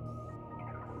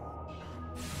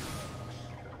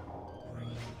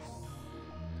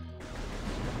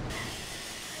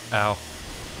 Ow.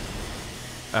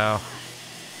 Ow.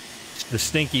 The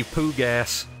stinky poo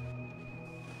gas.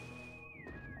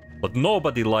 But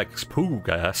nobody likes poo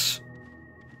gas.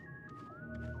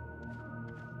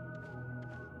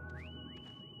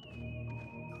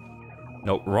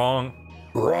 Nope, wrong.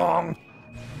 Wrong!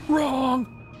 Wrong!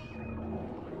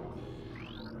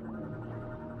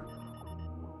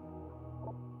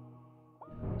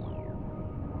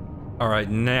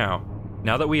 Alright, now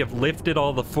that we have lifted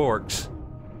all the forks,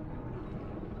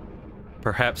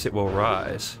 perhaps it will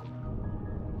rise.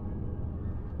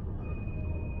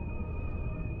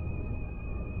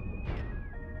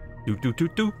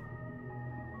 Do.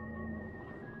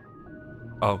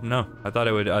 Oh no, I thought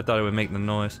it would make the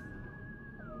noise.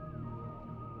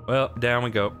 Well, down we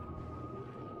go.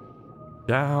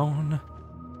 Down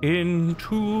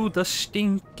into the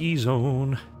stinky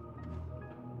zone.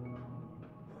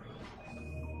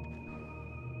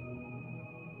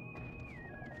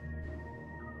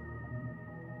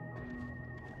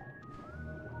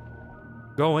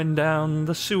 Going down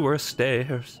the sewer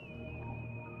stairs.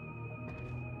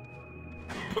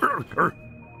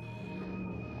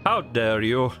 How dare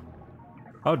you?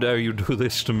 How dare you do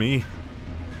this to me?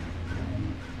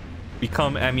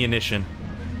 Become ammunition.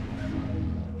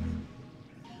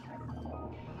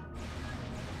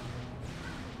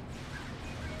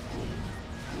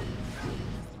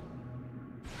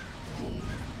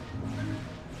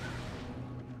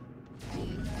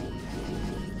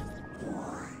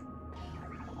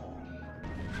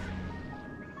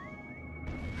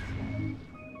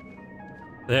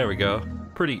 There we go.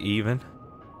 Pretty even.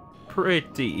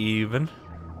 Pretty even.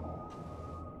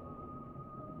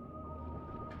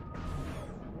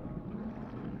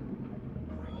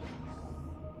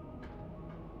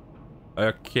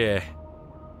 Okay.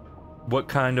 What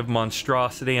kind of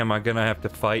monstrosity am I gonna have to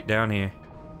fight down here?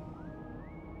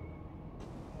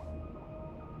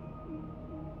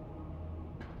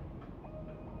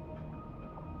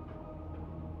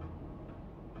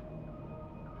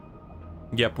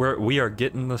 Yep, we are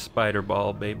getting the spider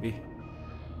ball, baby.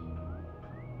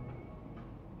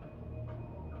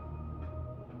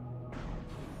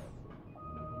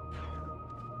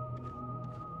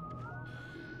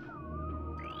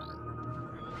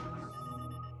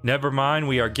 Never mind,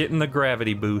 we are getting the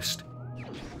gravity boost.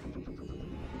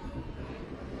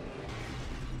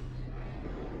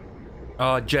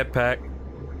 Oh, jetpack.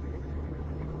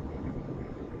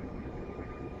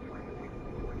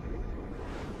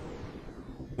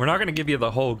 We're not gonna give you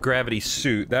the whole gravity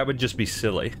suit. That would just be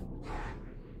silly.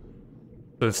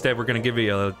 So instead, we're gonna give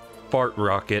you a fart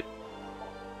rocket.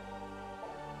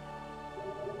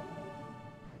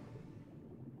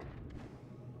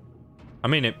 I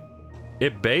mean,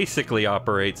 it basically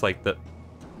operates like the...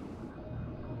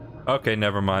 Okay,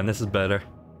 never mind. This is better.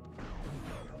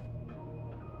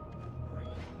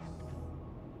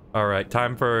 Alright,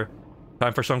 time for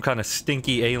some kind of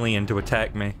stinky alien to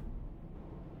attack me.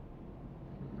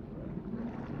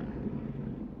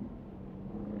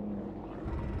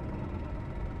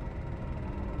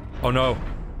 Oh no,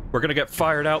 we're gonna get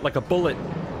fired out like a bullet.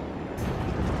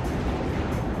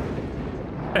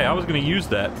 Hey, I was gonna use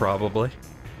that, probably.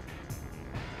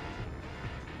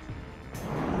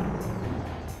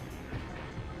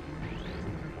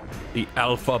 The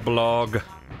Alpha Blog.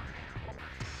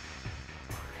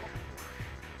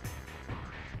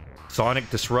 Sonic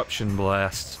Disruption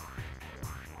Blasts.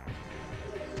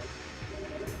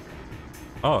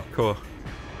 Oh, cool.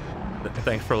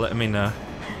 Thanks for letting me know.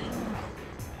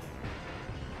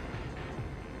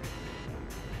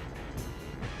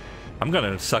 I'm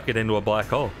gonna suck it into a black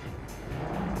hole.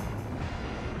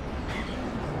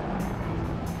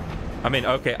 I mean,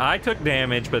 okay, I took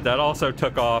damage, but that also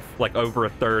took off, like, over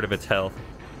 1/3 of its health.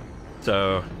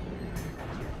 So...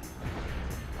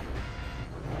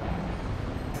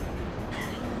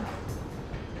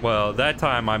 Well, that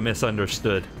time I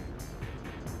misunderstood.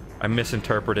 I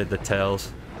misinterpreted the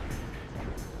tells.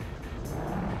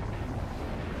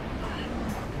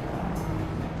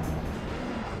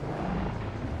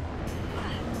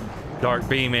 Dark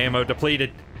beam ammo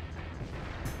depleted.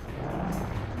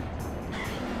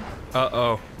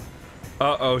 Uh-oh.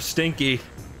 Uh-oh, stinky.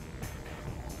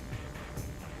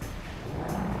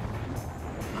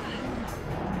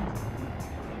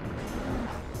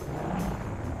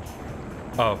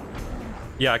 Oh.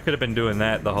 Yeah, I could have been doing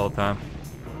that the whole time.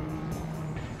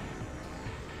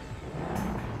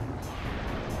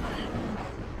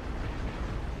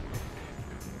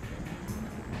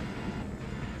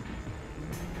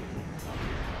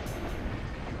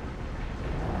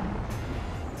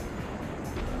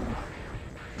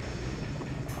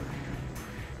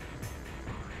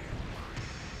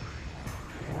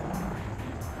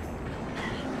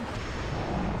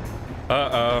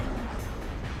 Uh-oh.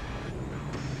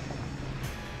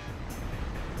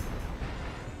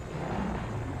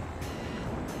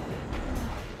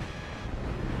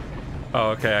 Oh,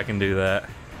 okay, I can do that.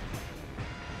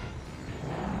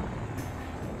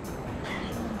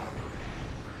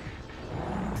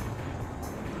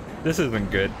 This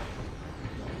isn't good.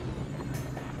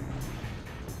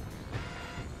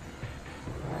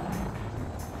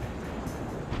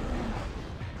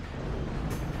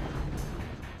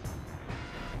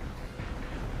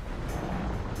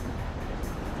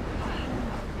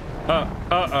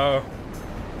 Uh-oh.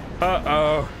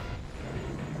 Uh-oh.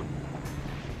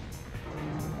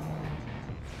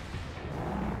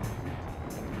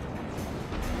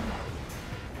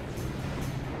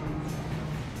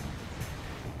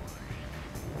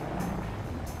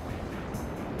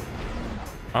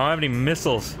 I don't have any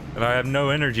missiles, and I have no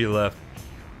energy left.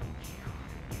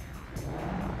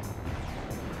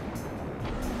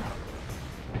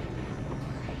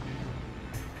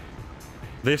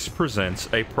 This presents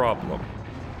a problem.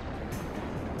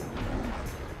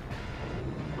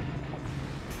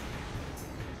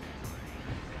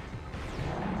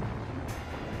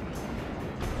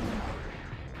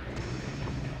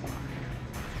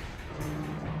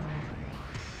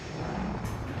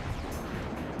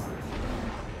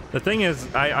 The thing is,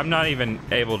 I'm not even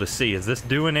able to see. Is this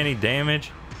doing any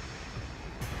damage?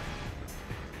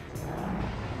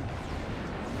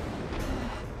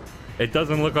 It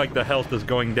doesn't look like the health is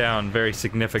going down very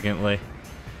significantly.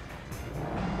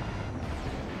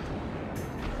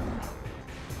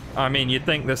 I mean, you'd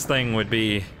think this thing would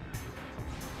be...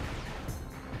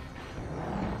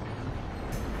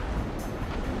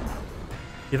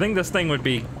 You think this thing would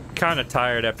be kind of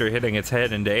tired after hitting its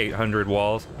head into 800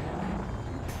 walls?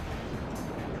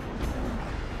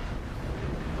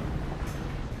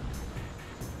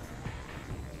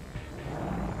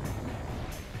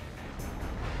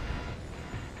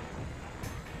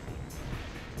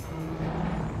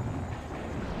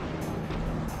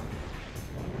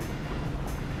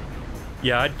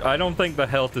 Yeah, I don't think the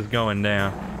health is going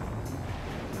down.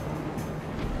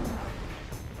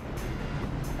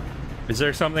 Is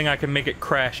there something I can make it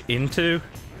crash into?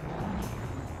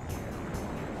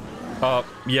 Oh,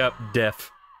 yep,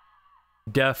 death.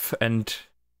 Death and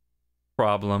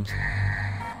problems.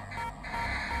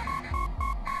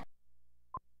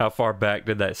 How far back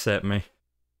did that set me?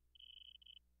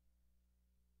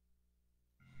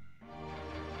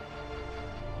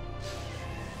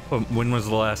 When was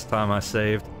the last time I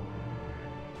saved?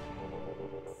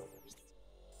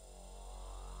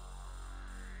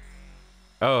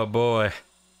 Oh boy.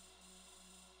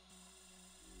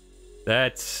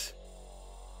 That's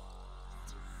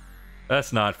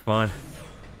not fun.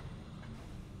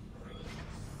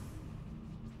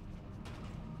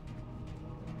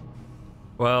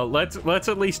 Well, let's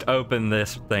at least open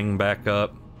this thing back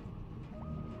up.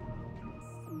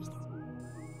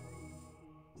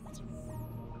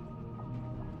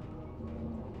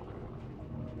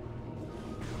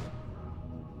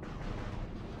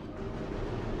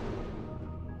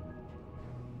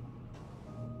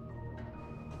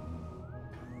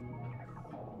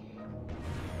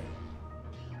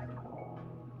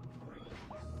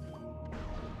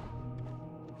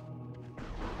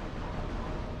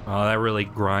 Oh, that really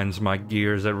grinds my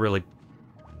gears. That really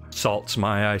salts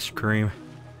my ice cream.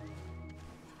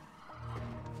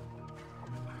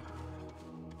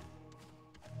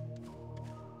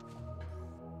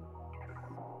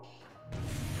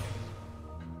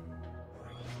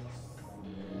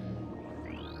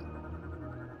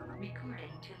 Recording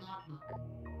to logbook.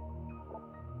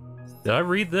 Did I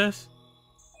read this?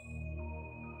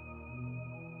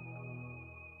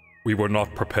 We were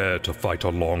not prepared to fight a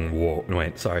long war.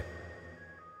 Wait, sorry.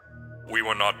 We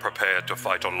were not prepared to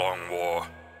fight a long war.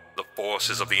 The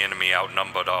forces of the enemy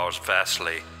outnumbered ours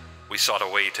vastly. We sought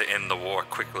a way to end the war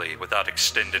quickly, without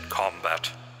extended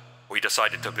combat. We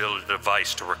decided to build a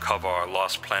device to recover our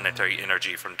lost planetary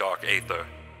energy from dark aether.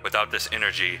 Without this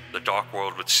energy, the dark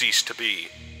world would cease to be,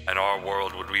 and our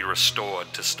world would be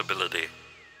restored to stability.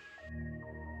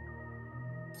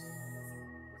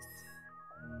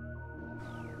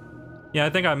 Yeah, I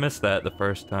think I missed that the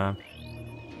first time.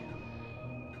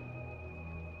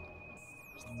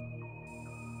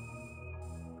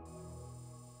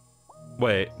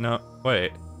 Wait, no,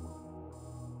 wait.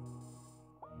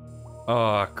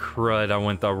 Oh, crud, I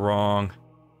went the wrong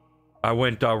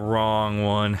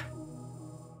one.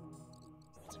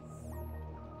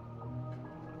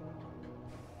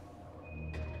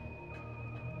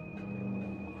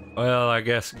 Well, I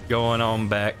guess going on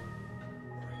back.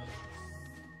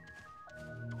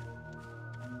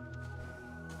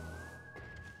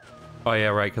 Oh yeah,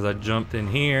 right, because I jumped in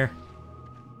here.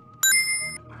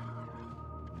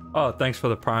 Oh, thanks for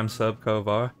the prime sub,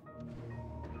 Kovar.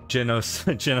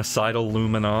 Genocidal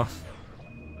Luminoth.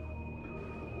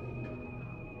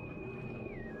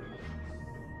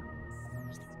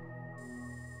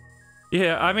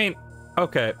 Yeah, I mean,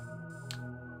 okay.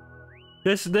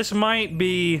 This might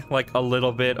be like a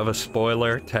little bit of a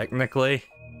spoiler, technically.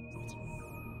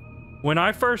 When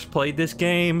I first played this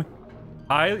game,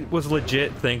 I was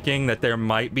legit thinking that there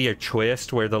might be a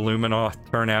twist where the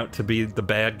Luminoth turn out to be the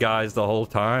bad guys the whole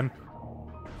time.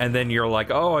 And then you're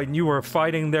like, oh, and you were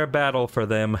fighting their battle for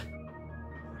them.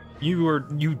 You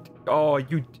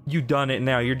done it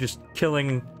now. You're just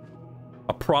killing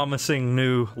a promising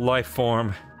new life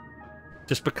form.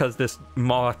 Just because this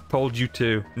moth told you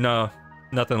to. No,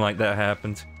 nothing like that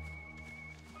happens.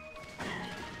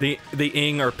 The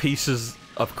Ing are pieces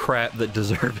of crap that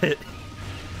deserve it.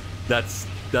 That's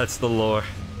the lore.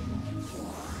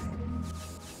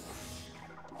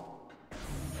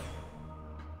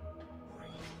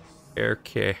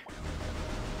 Okay.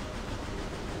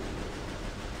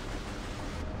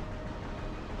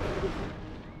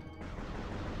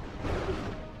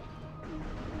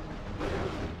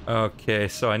 Okay,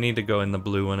 so I need to go in the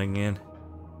blue one again.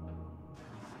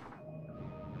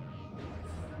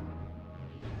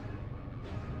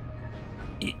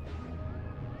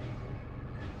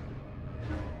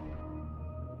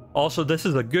 Also, this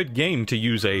is a good game to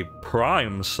use a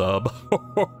prime sub.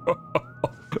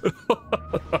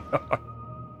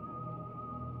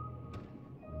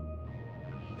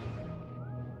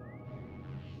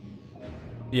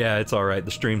 Yeah, it's alright.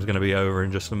 The stream's gonna be over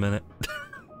in just a minute.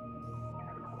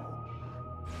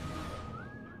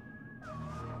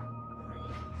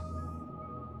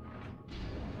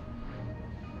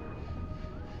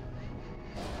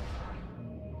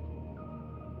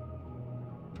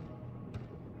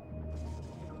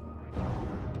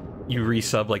 You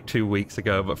resubbed like 2 weeks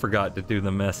ago, but forgot to do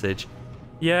the message.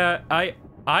 Yeah,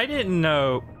 I didn't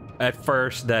know at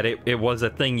first that it was a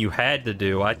thing you had to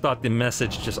do. I thought the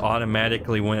message just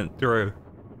automatically went through.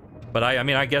 But I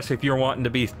mean, I guess if you're wanting to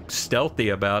be stealthy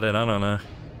about it, I don't know.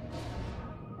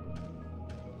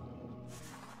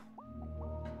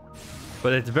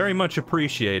 But it's very much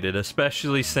appreciated,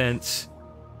 especially since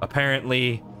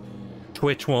apparently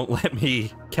Twitch won't let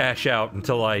me cash out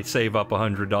until I save up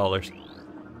 $100.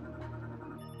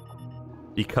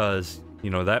 Because, you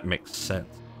know, that makes sense.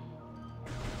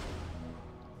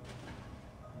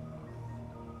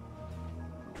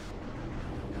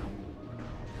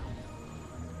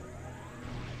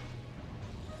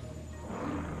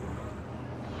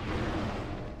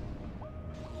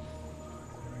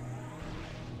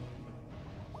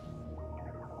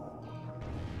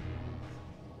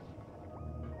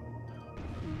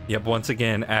 Yep, once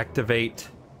again, activate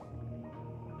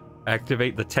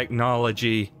the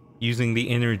technology using the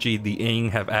energy the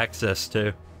Ing have access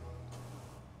to.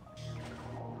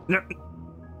 No.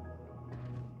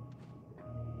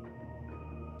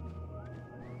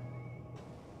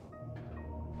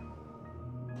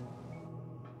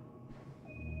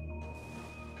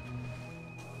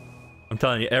 I'm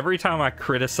telling you, every time I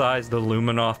criticize the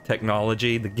Luminoth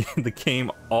technology, the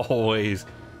game always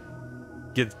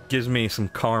gives me some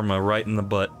karma right in the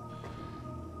butt.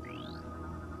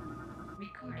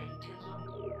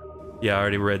 Yeah, I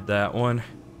already read that one.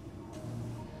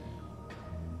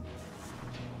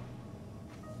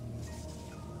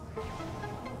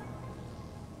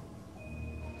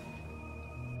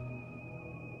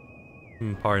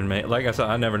 Pardon me. Like I said,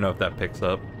 I never know if that picks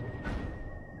up.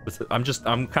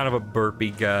 I'm kind of a burpy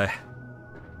guy.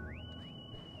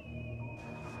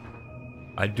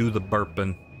 I do the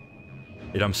burping.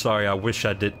 And I'm sorry, I wish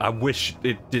I wish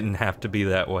it didn't have to be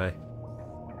that way.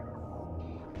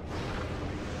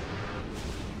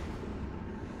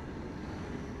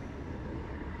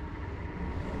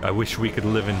 I wish we could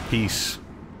live in peace.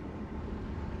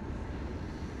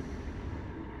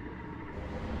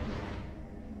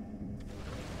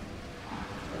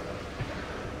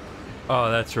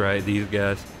 Oh, that's right, these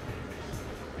guys.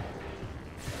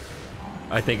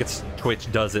 I think it's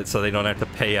Twitch does it so they don't have to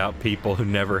pay out people who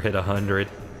never hit 100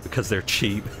 because they're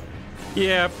cheap.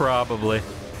 Yeah, probably.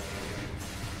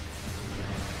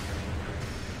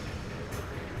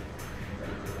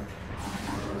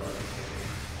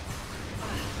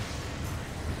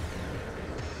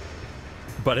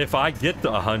 But if I get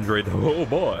to 100, oh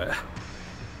boy.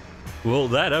 Will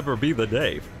that ever be the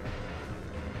day?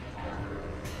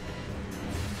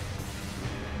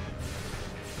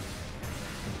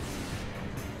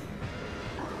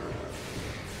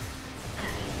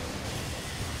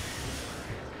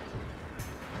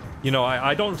 You know,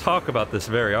 I don't talk about this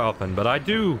very often, but I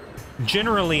do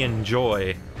generally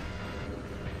enjoy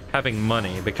having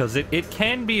money because it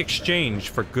can be exchanged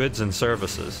for goods and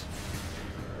services.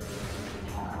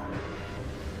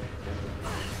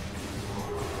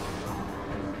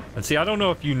 And see, I don't know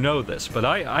if you know this, but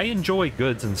I enjoy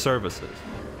goods and services.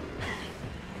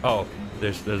 Oh,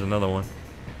 there's another one.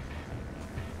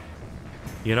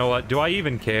 You know what? Do I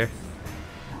even care?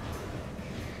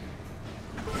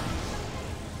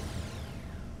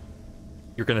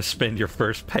 You're gonna spend your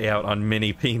first payout on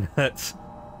mini peanuts.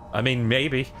 I mean,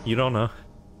 maybe. You don't know.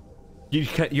 You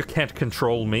can't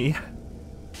control me.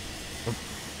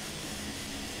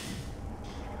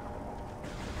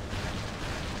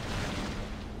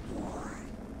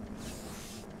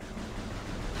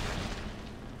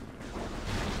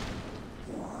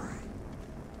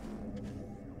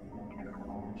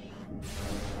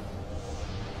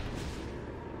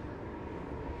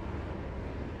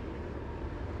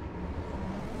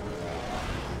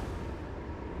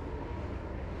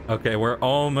 Okay, we're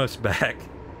almost back.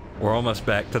 We're almost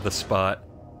back to the spot.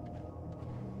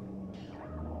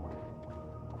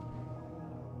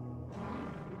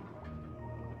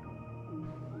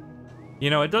 You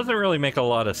know, it doesn't really make a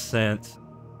lot of sense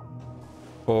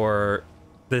for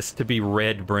this to be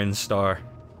red Brinstar.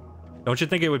 Don't you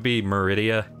think it would be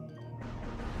Meridia?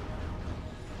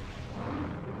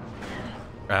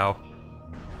 Ow.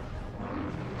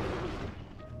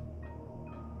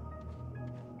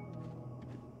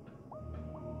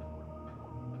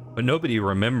 But nobody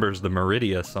remembers the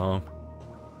Meridia song.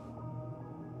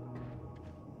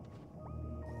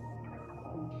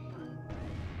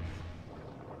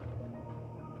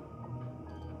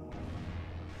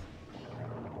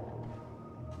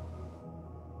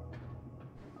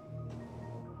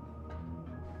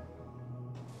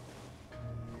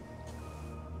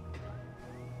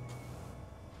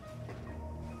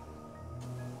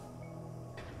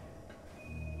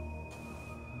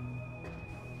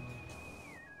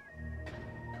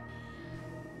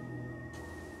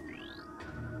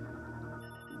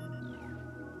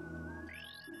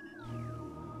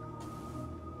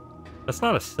 That's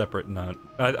not a separate nut.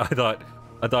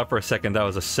 I thought for a second that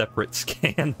was a separate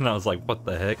scan, and I was like, what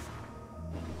the heck?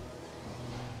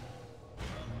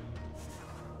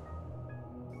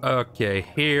 Okay,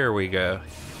 here we go.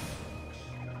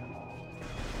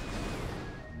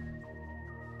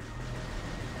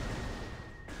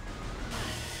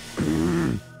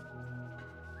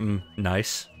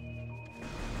 Nice.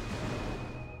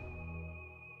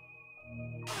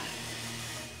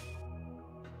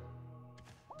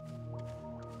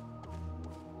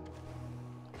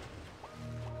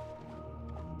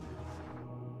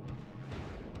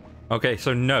 Okay,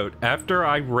 so note, after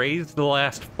I raise the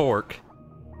last fork,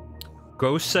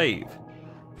 go save.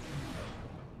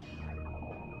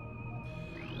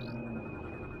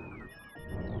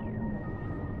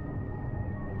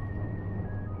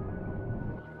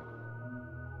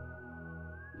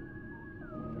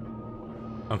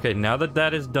 Okay, now that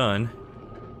that is done,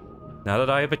 now that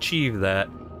I have achieved that...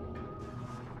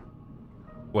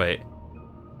 Wait.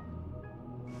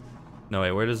 No,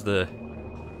 wait, where does the...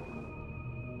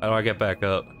 How do I get back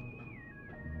up?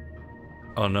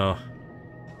 Oh no.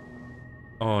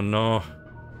 Oh no.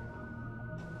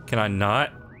 Can I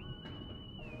not?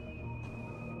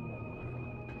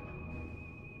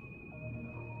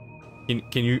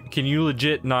 Can you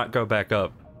legit not go back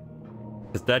up?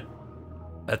 'Cause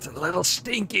that's a little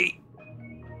stinky.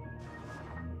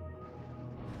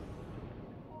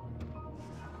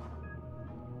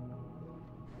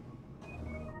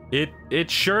 It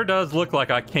sure does look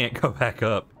like I can't go back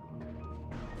up.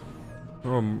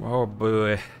 Oh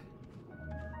boy.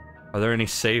 Are there any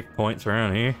save points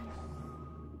around here?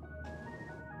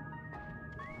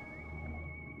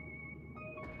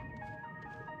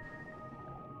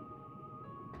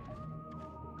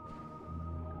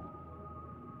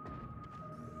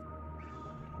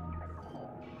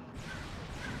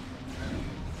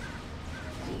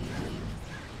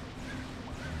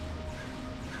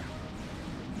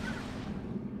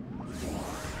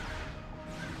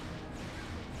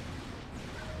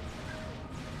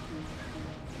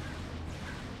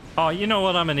 Oh, you know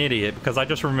what? I'm an idiot because I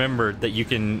just remembered that you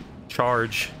can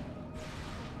charge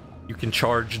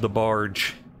the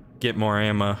barge, get more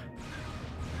ammo.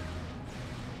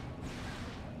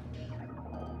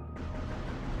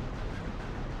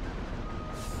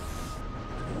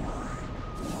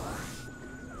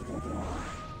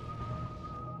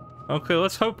 Okay,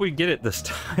 let's hope we get it this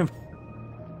time.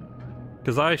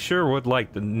 Because I sure would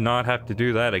like to not have to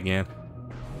do that again.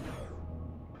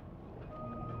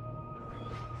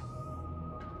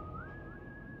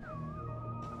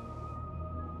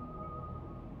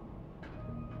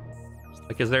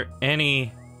 Like, is there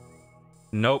any...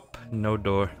 Nope, no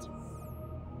door.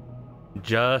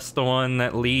 Just the one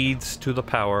that leads to the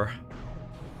power.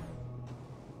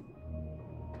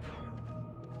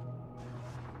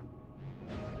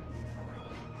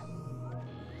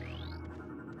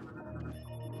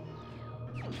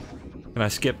 Can I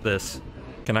skip this?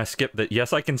 Can I skip that?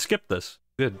 Yes, I can skip this.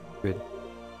 Good, good.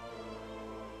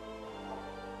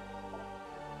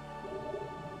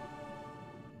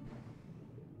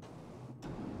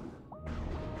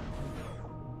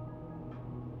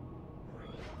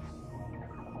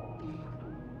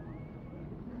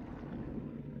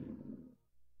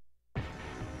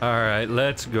 Alright,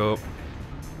 let's go.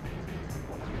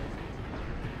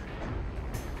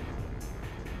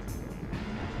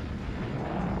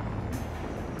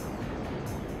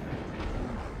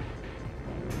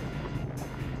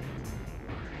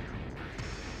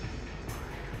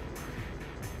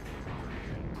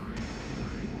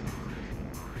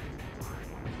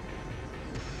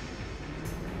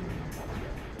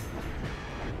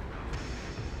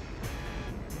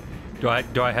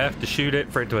 Do I have to shoot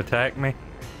it for it to attack me?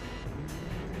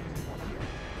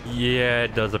 Yeah,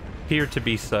 it does appear to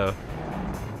be so.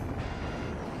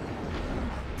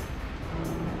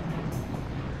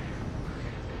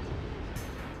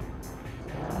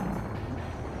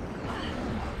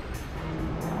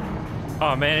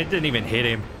 Oh man, it didn't even hit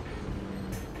him.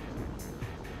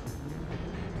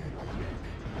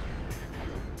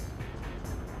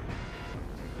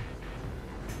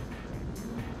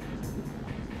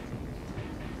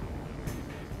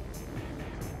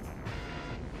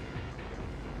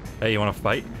 Hey, you wanna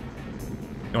fight?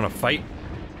 You wanna fight?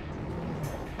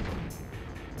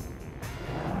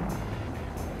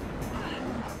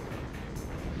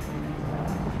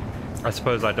 I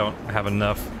suppose I don't have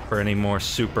enough for any more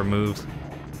super moves.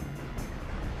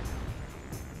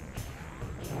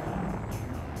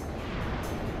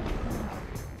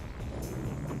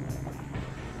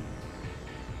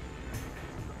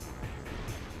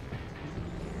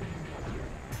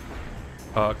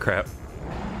 Oh crap.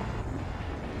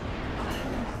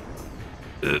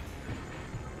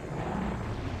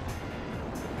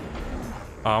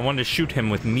 I wanted to shoot him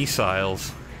with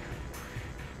missiles.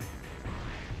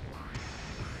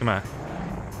 Come on.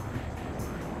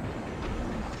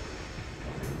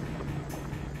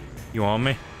 You on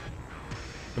me?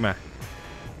 Come on.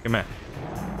 Come on.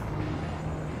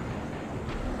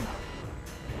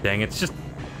 Dang, it's just...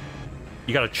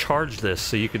 You gotta charge this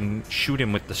so you can shoot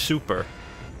him with the super.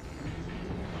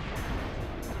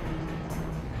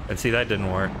 And see, that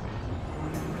didn't work.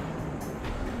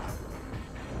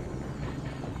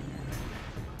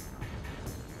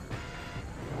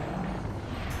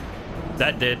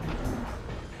 That did.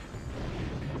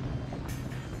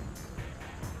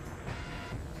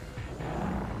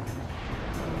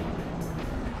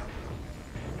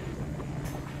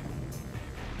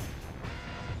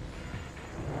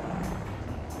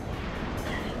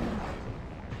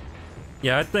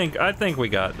 Yeah, I think we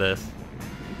got this.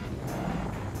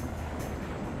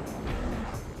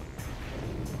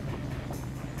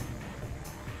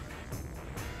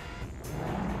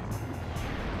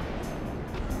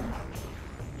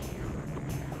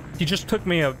 He just took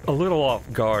me a little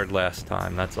off guard last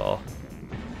time, that's all.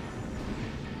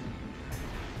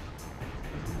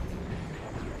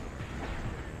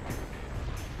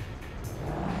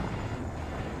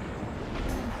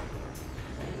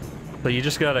 So you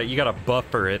just gotta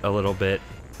buffer it a little bit.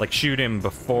 Like shoot him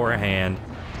beforehand,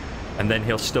 and then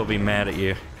he'll still be mad at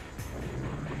you.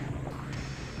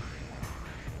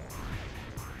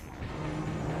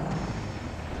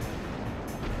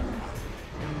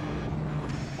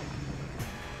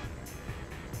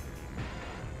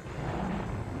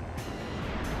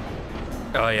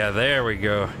 Oh yeah, there we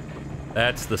go.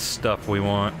 That's the stuff we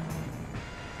want.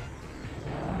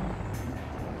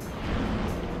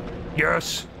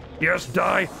 Yes! Yes,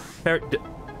 die!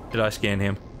 Did I scan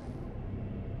him?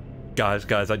 Guys,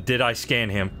 did I scan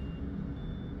him?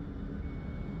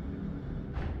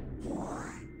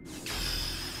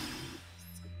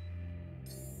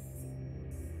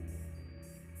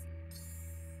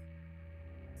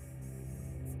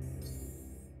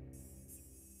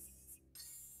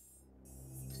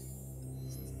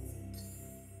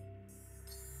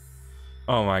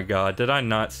 Oh my god, did I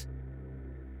not...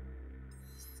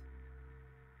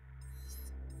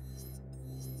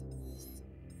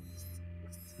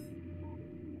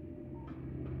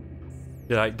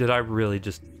 Did I really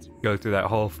just go through that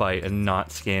whole fight and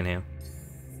not scan him?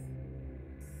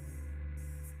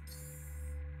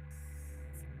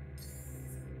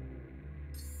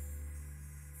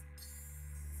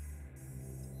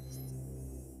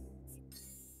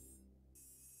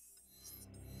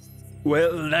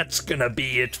 Well, that's gonna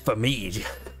be it for me.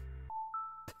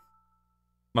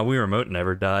 My Wii remote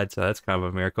never died, so that's kind of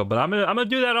a miracle. But I'm gonna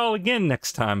do that all again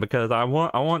next time because I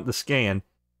want the scan.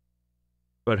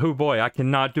 But oh boy, I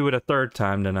cannot do it a third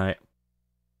time tonight.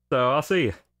 So I'll see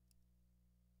you.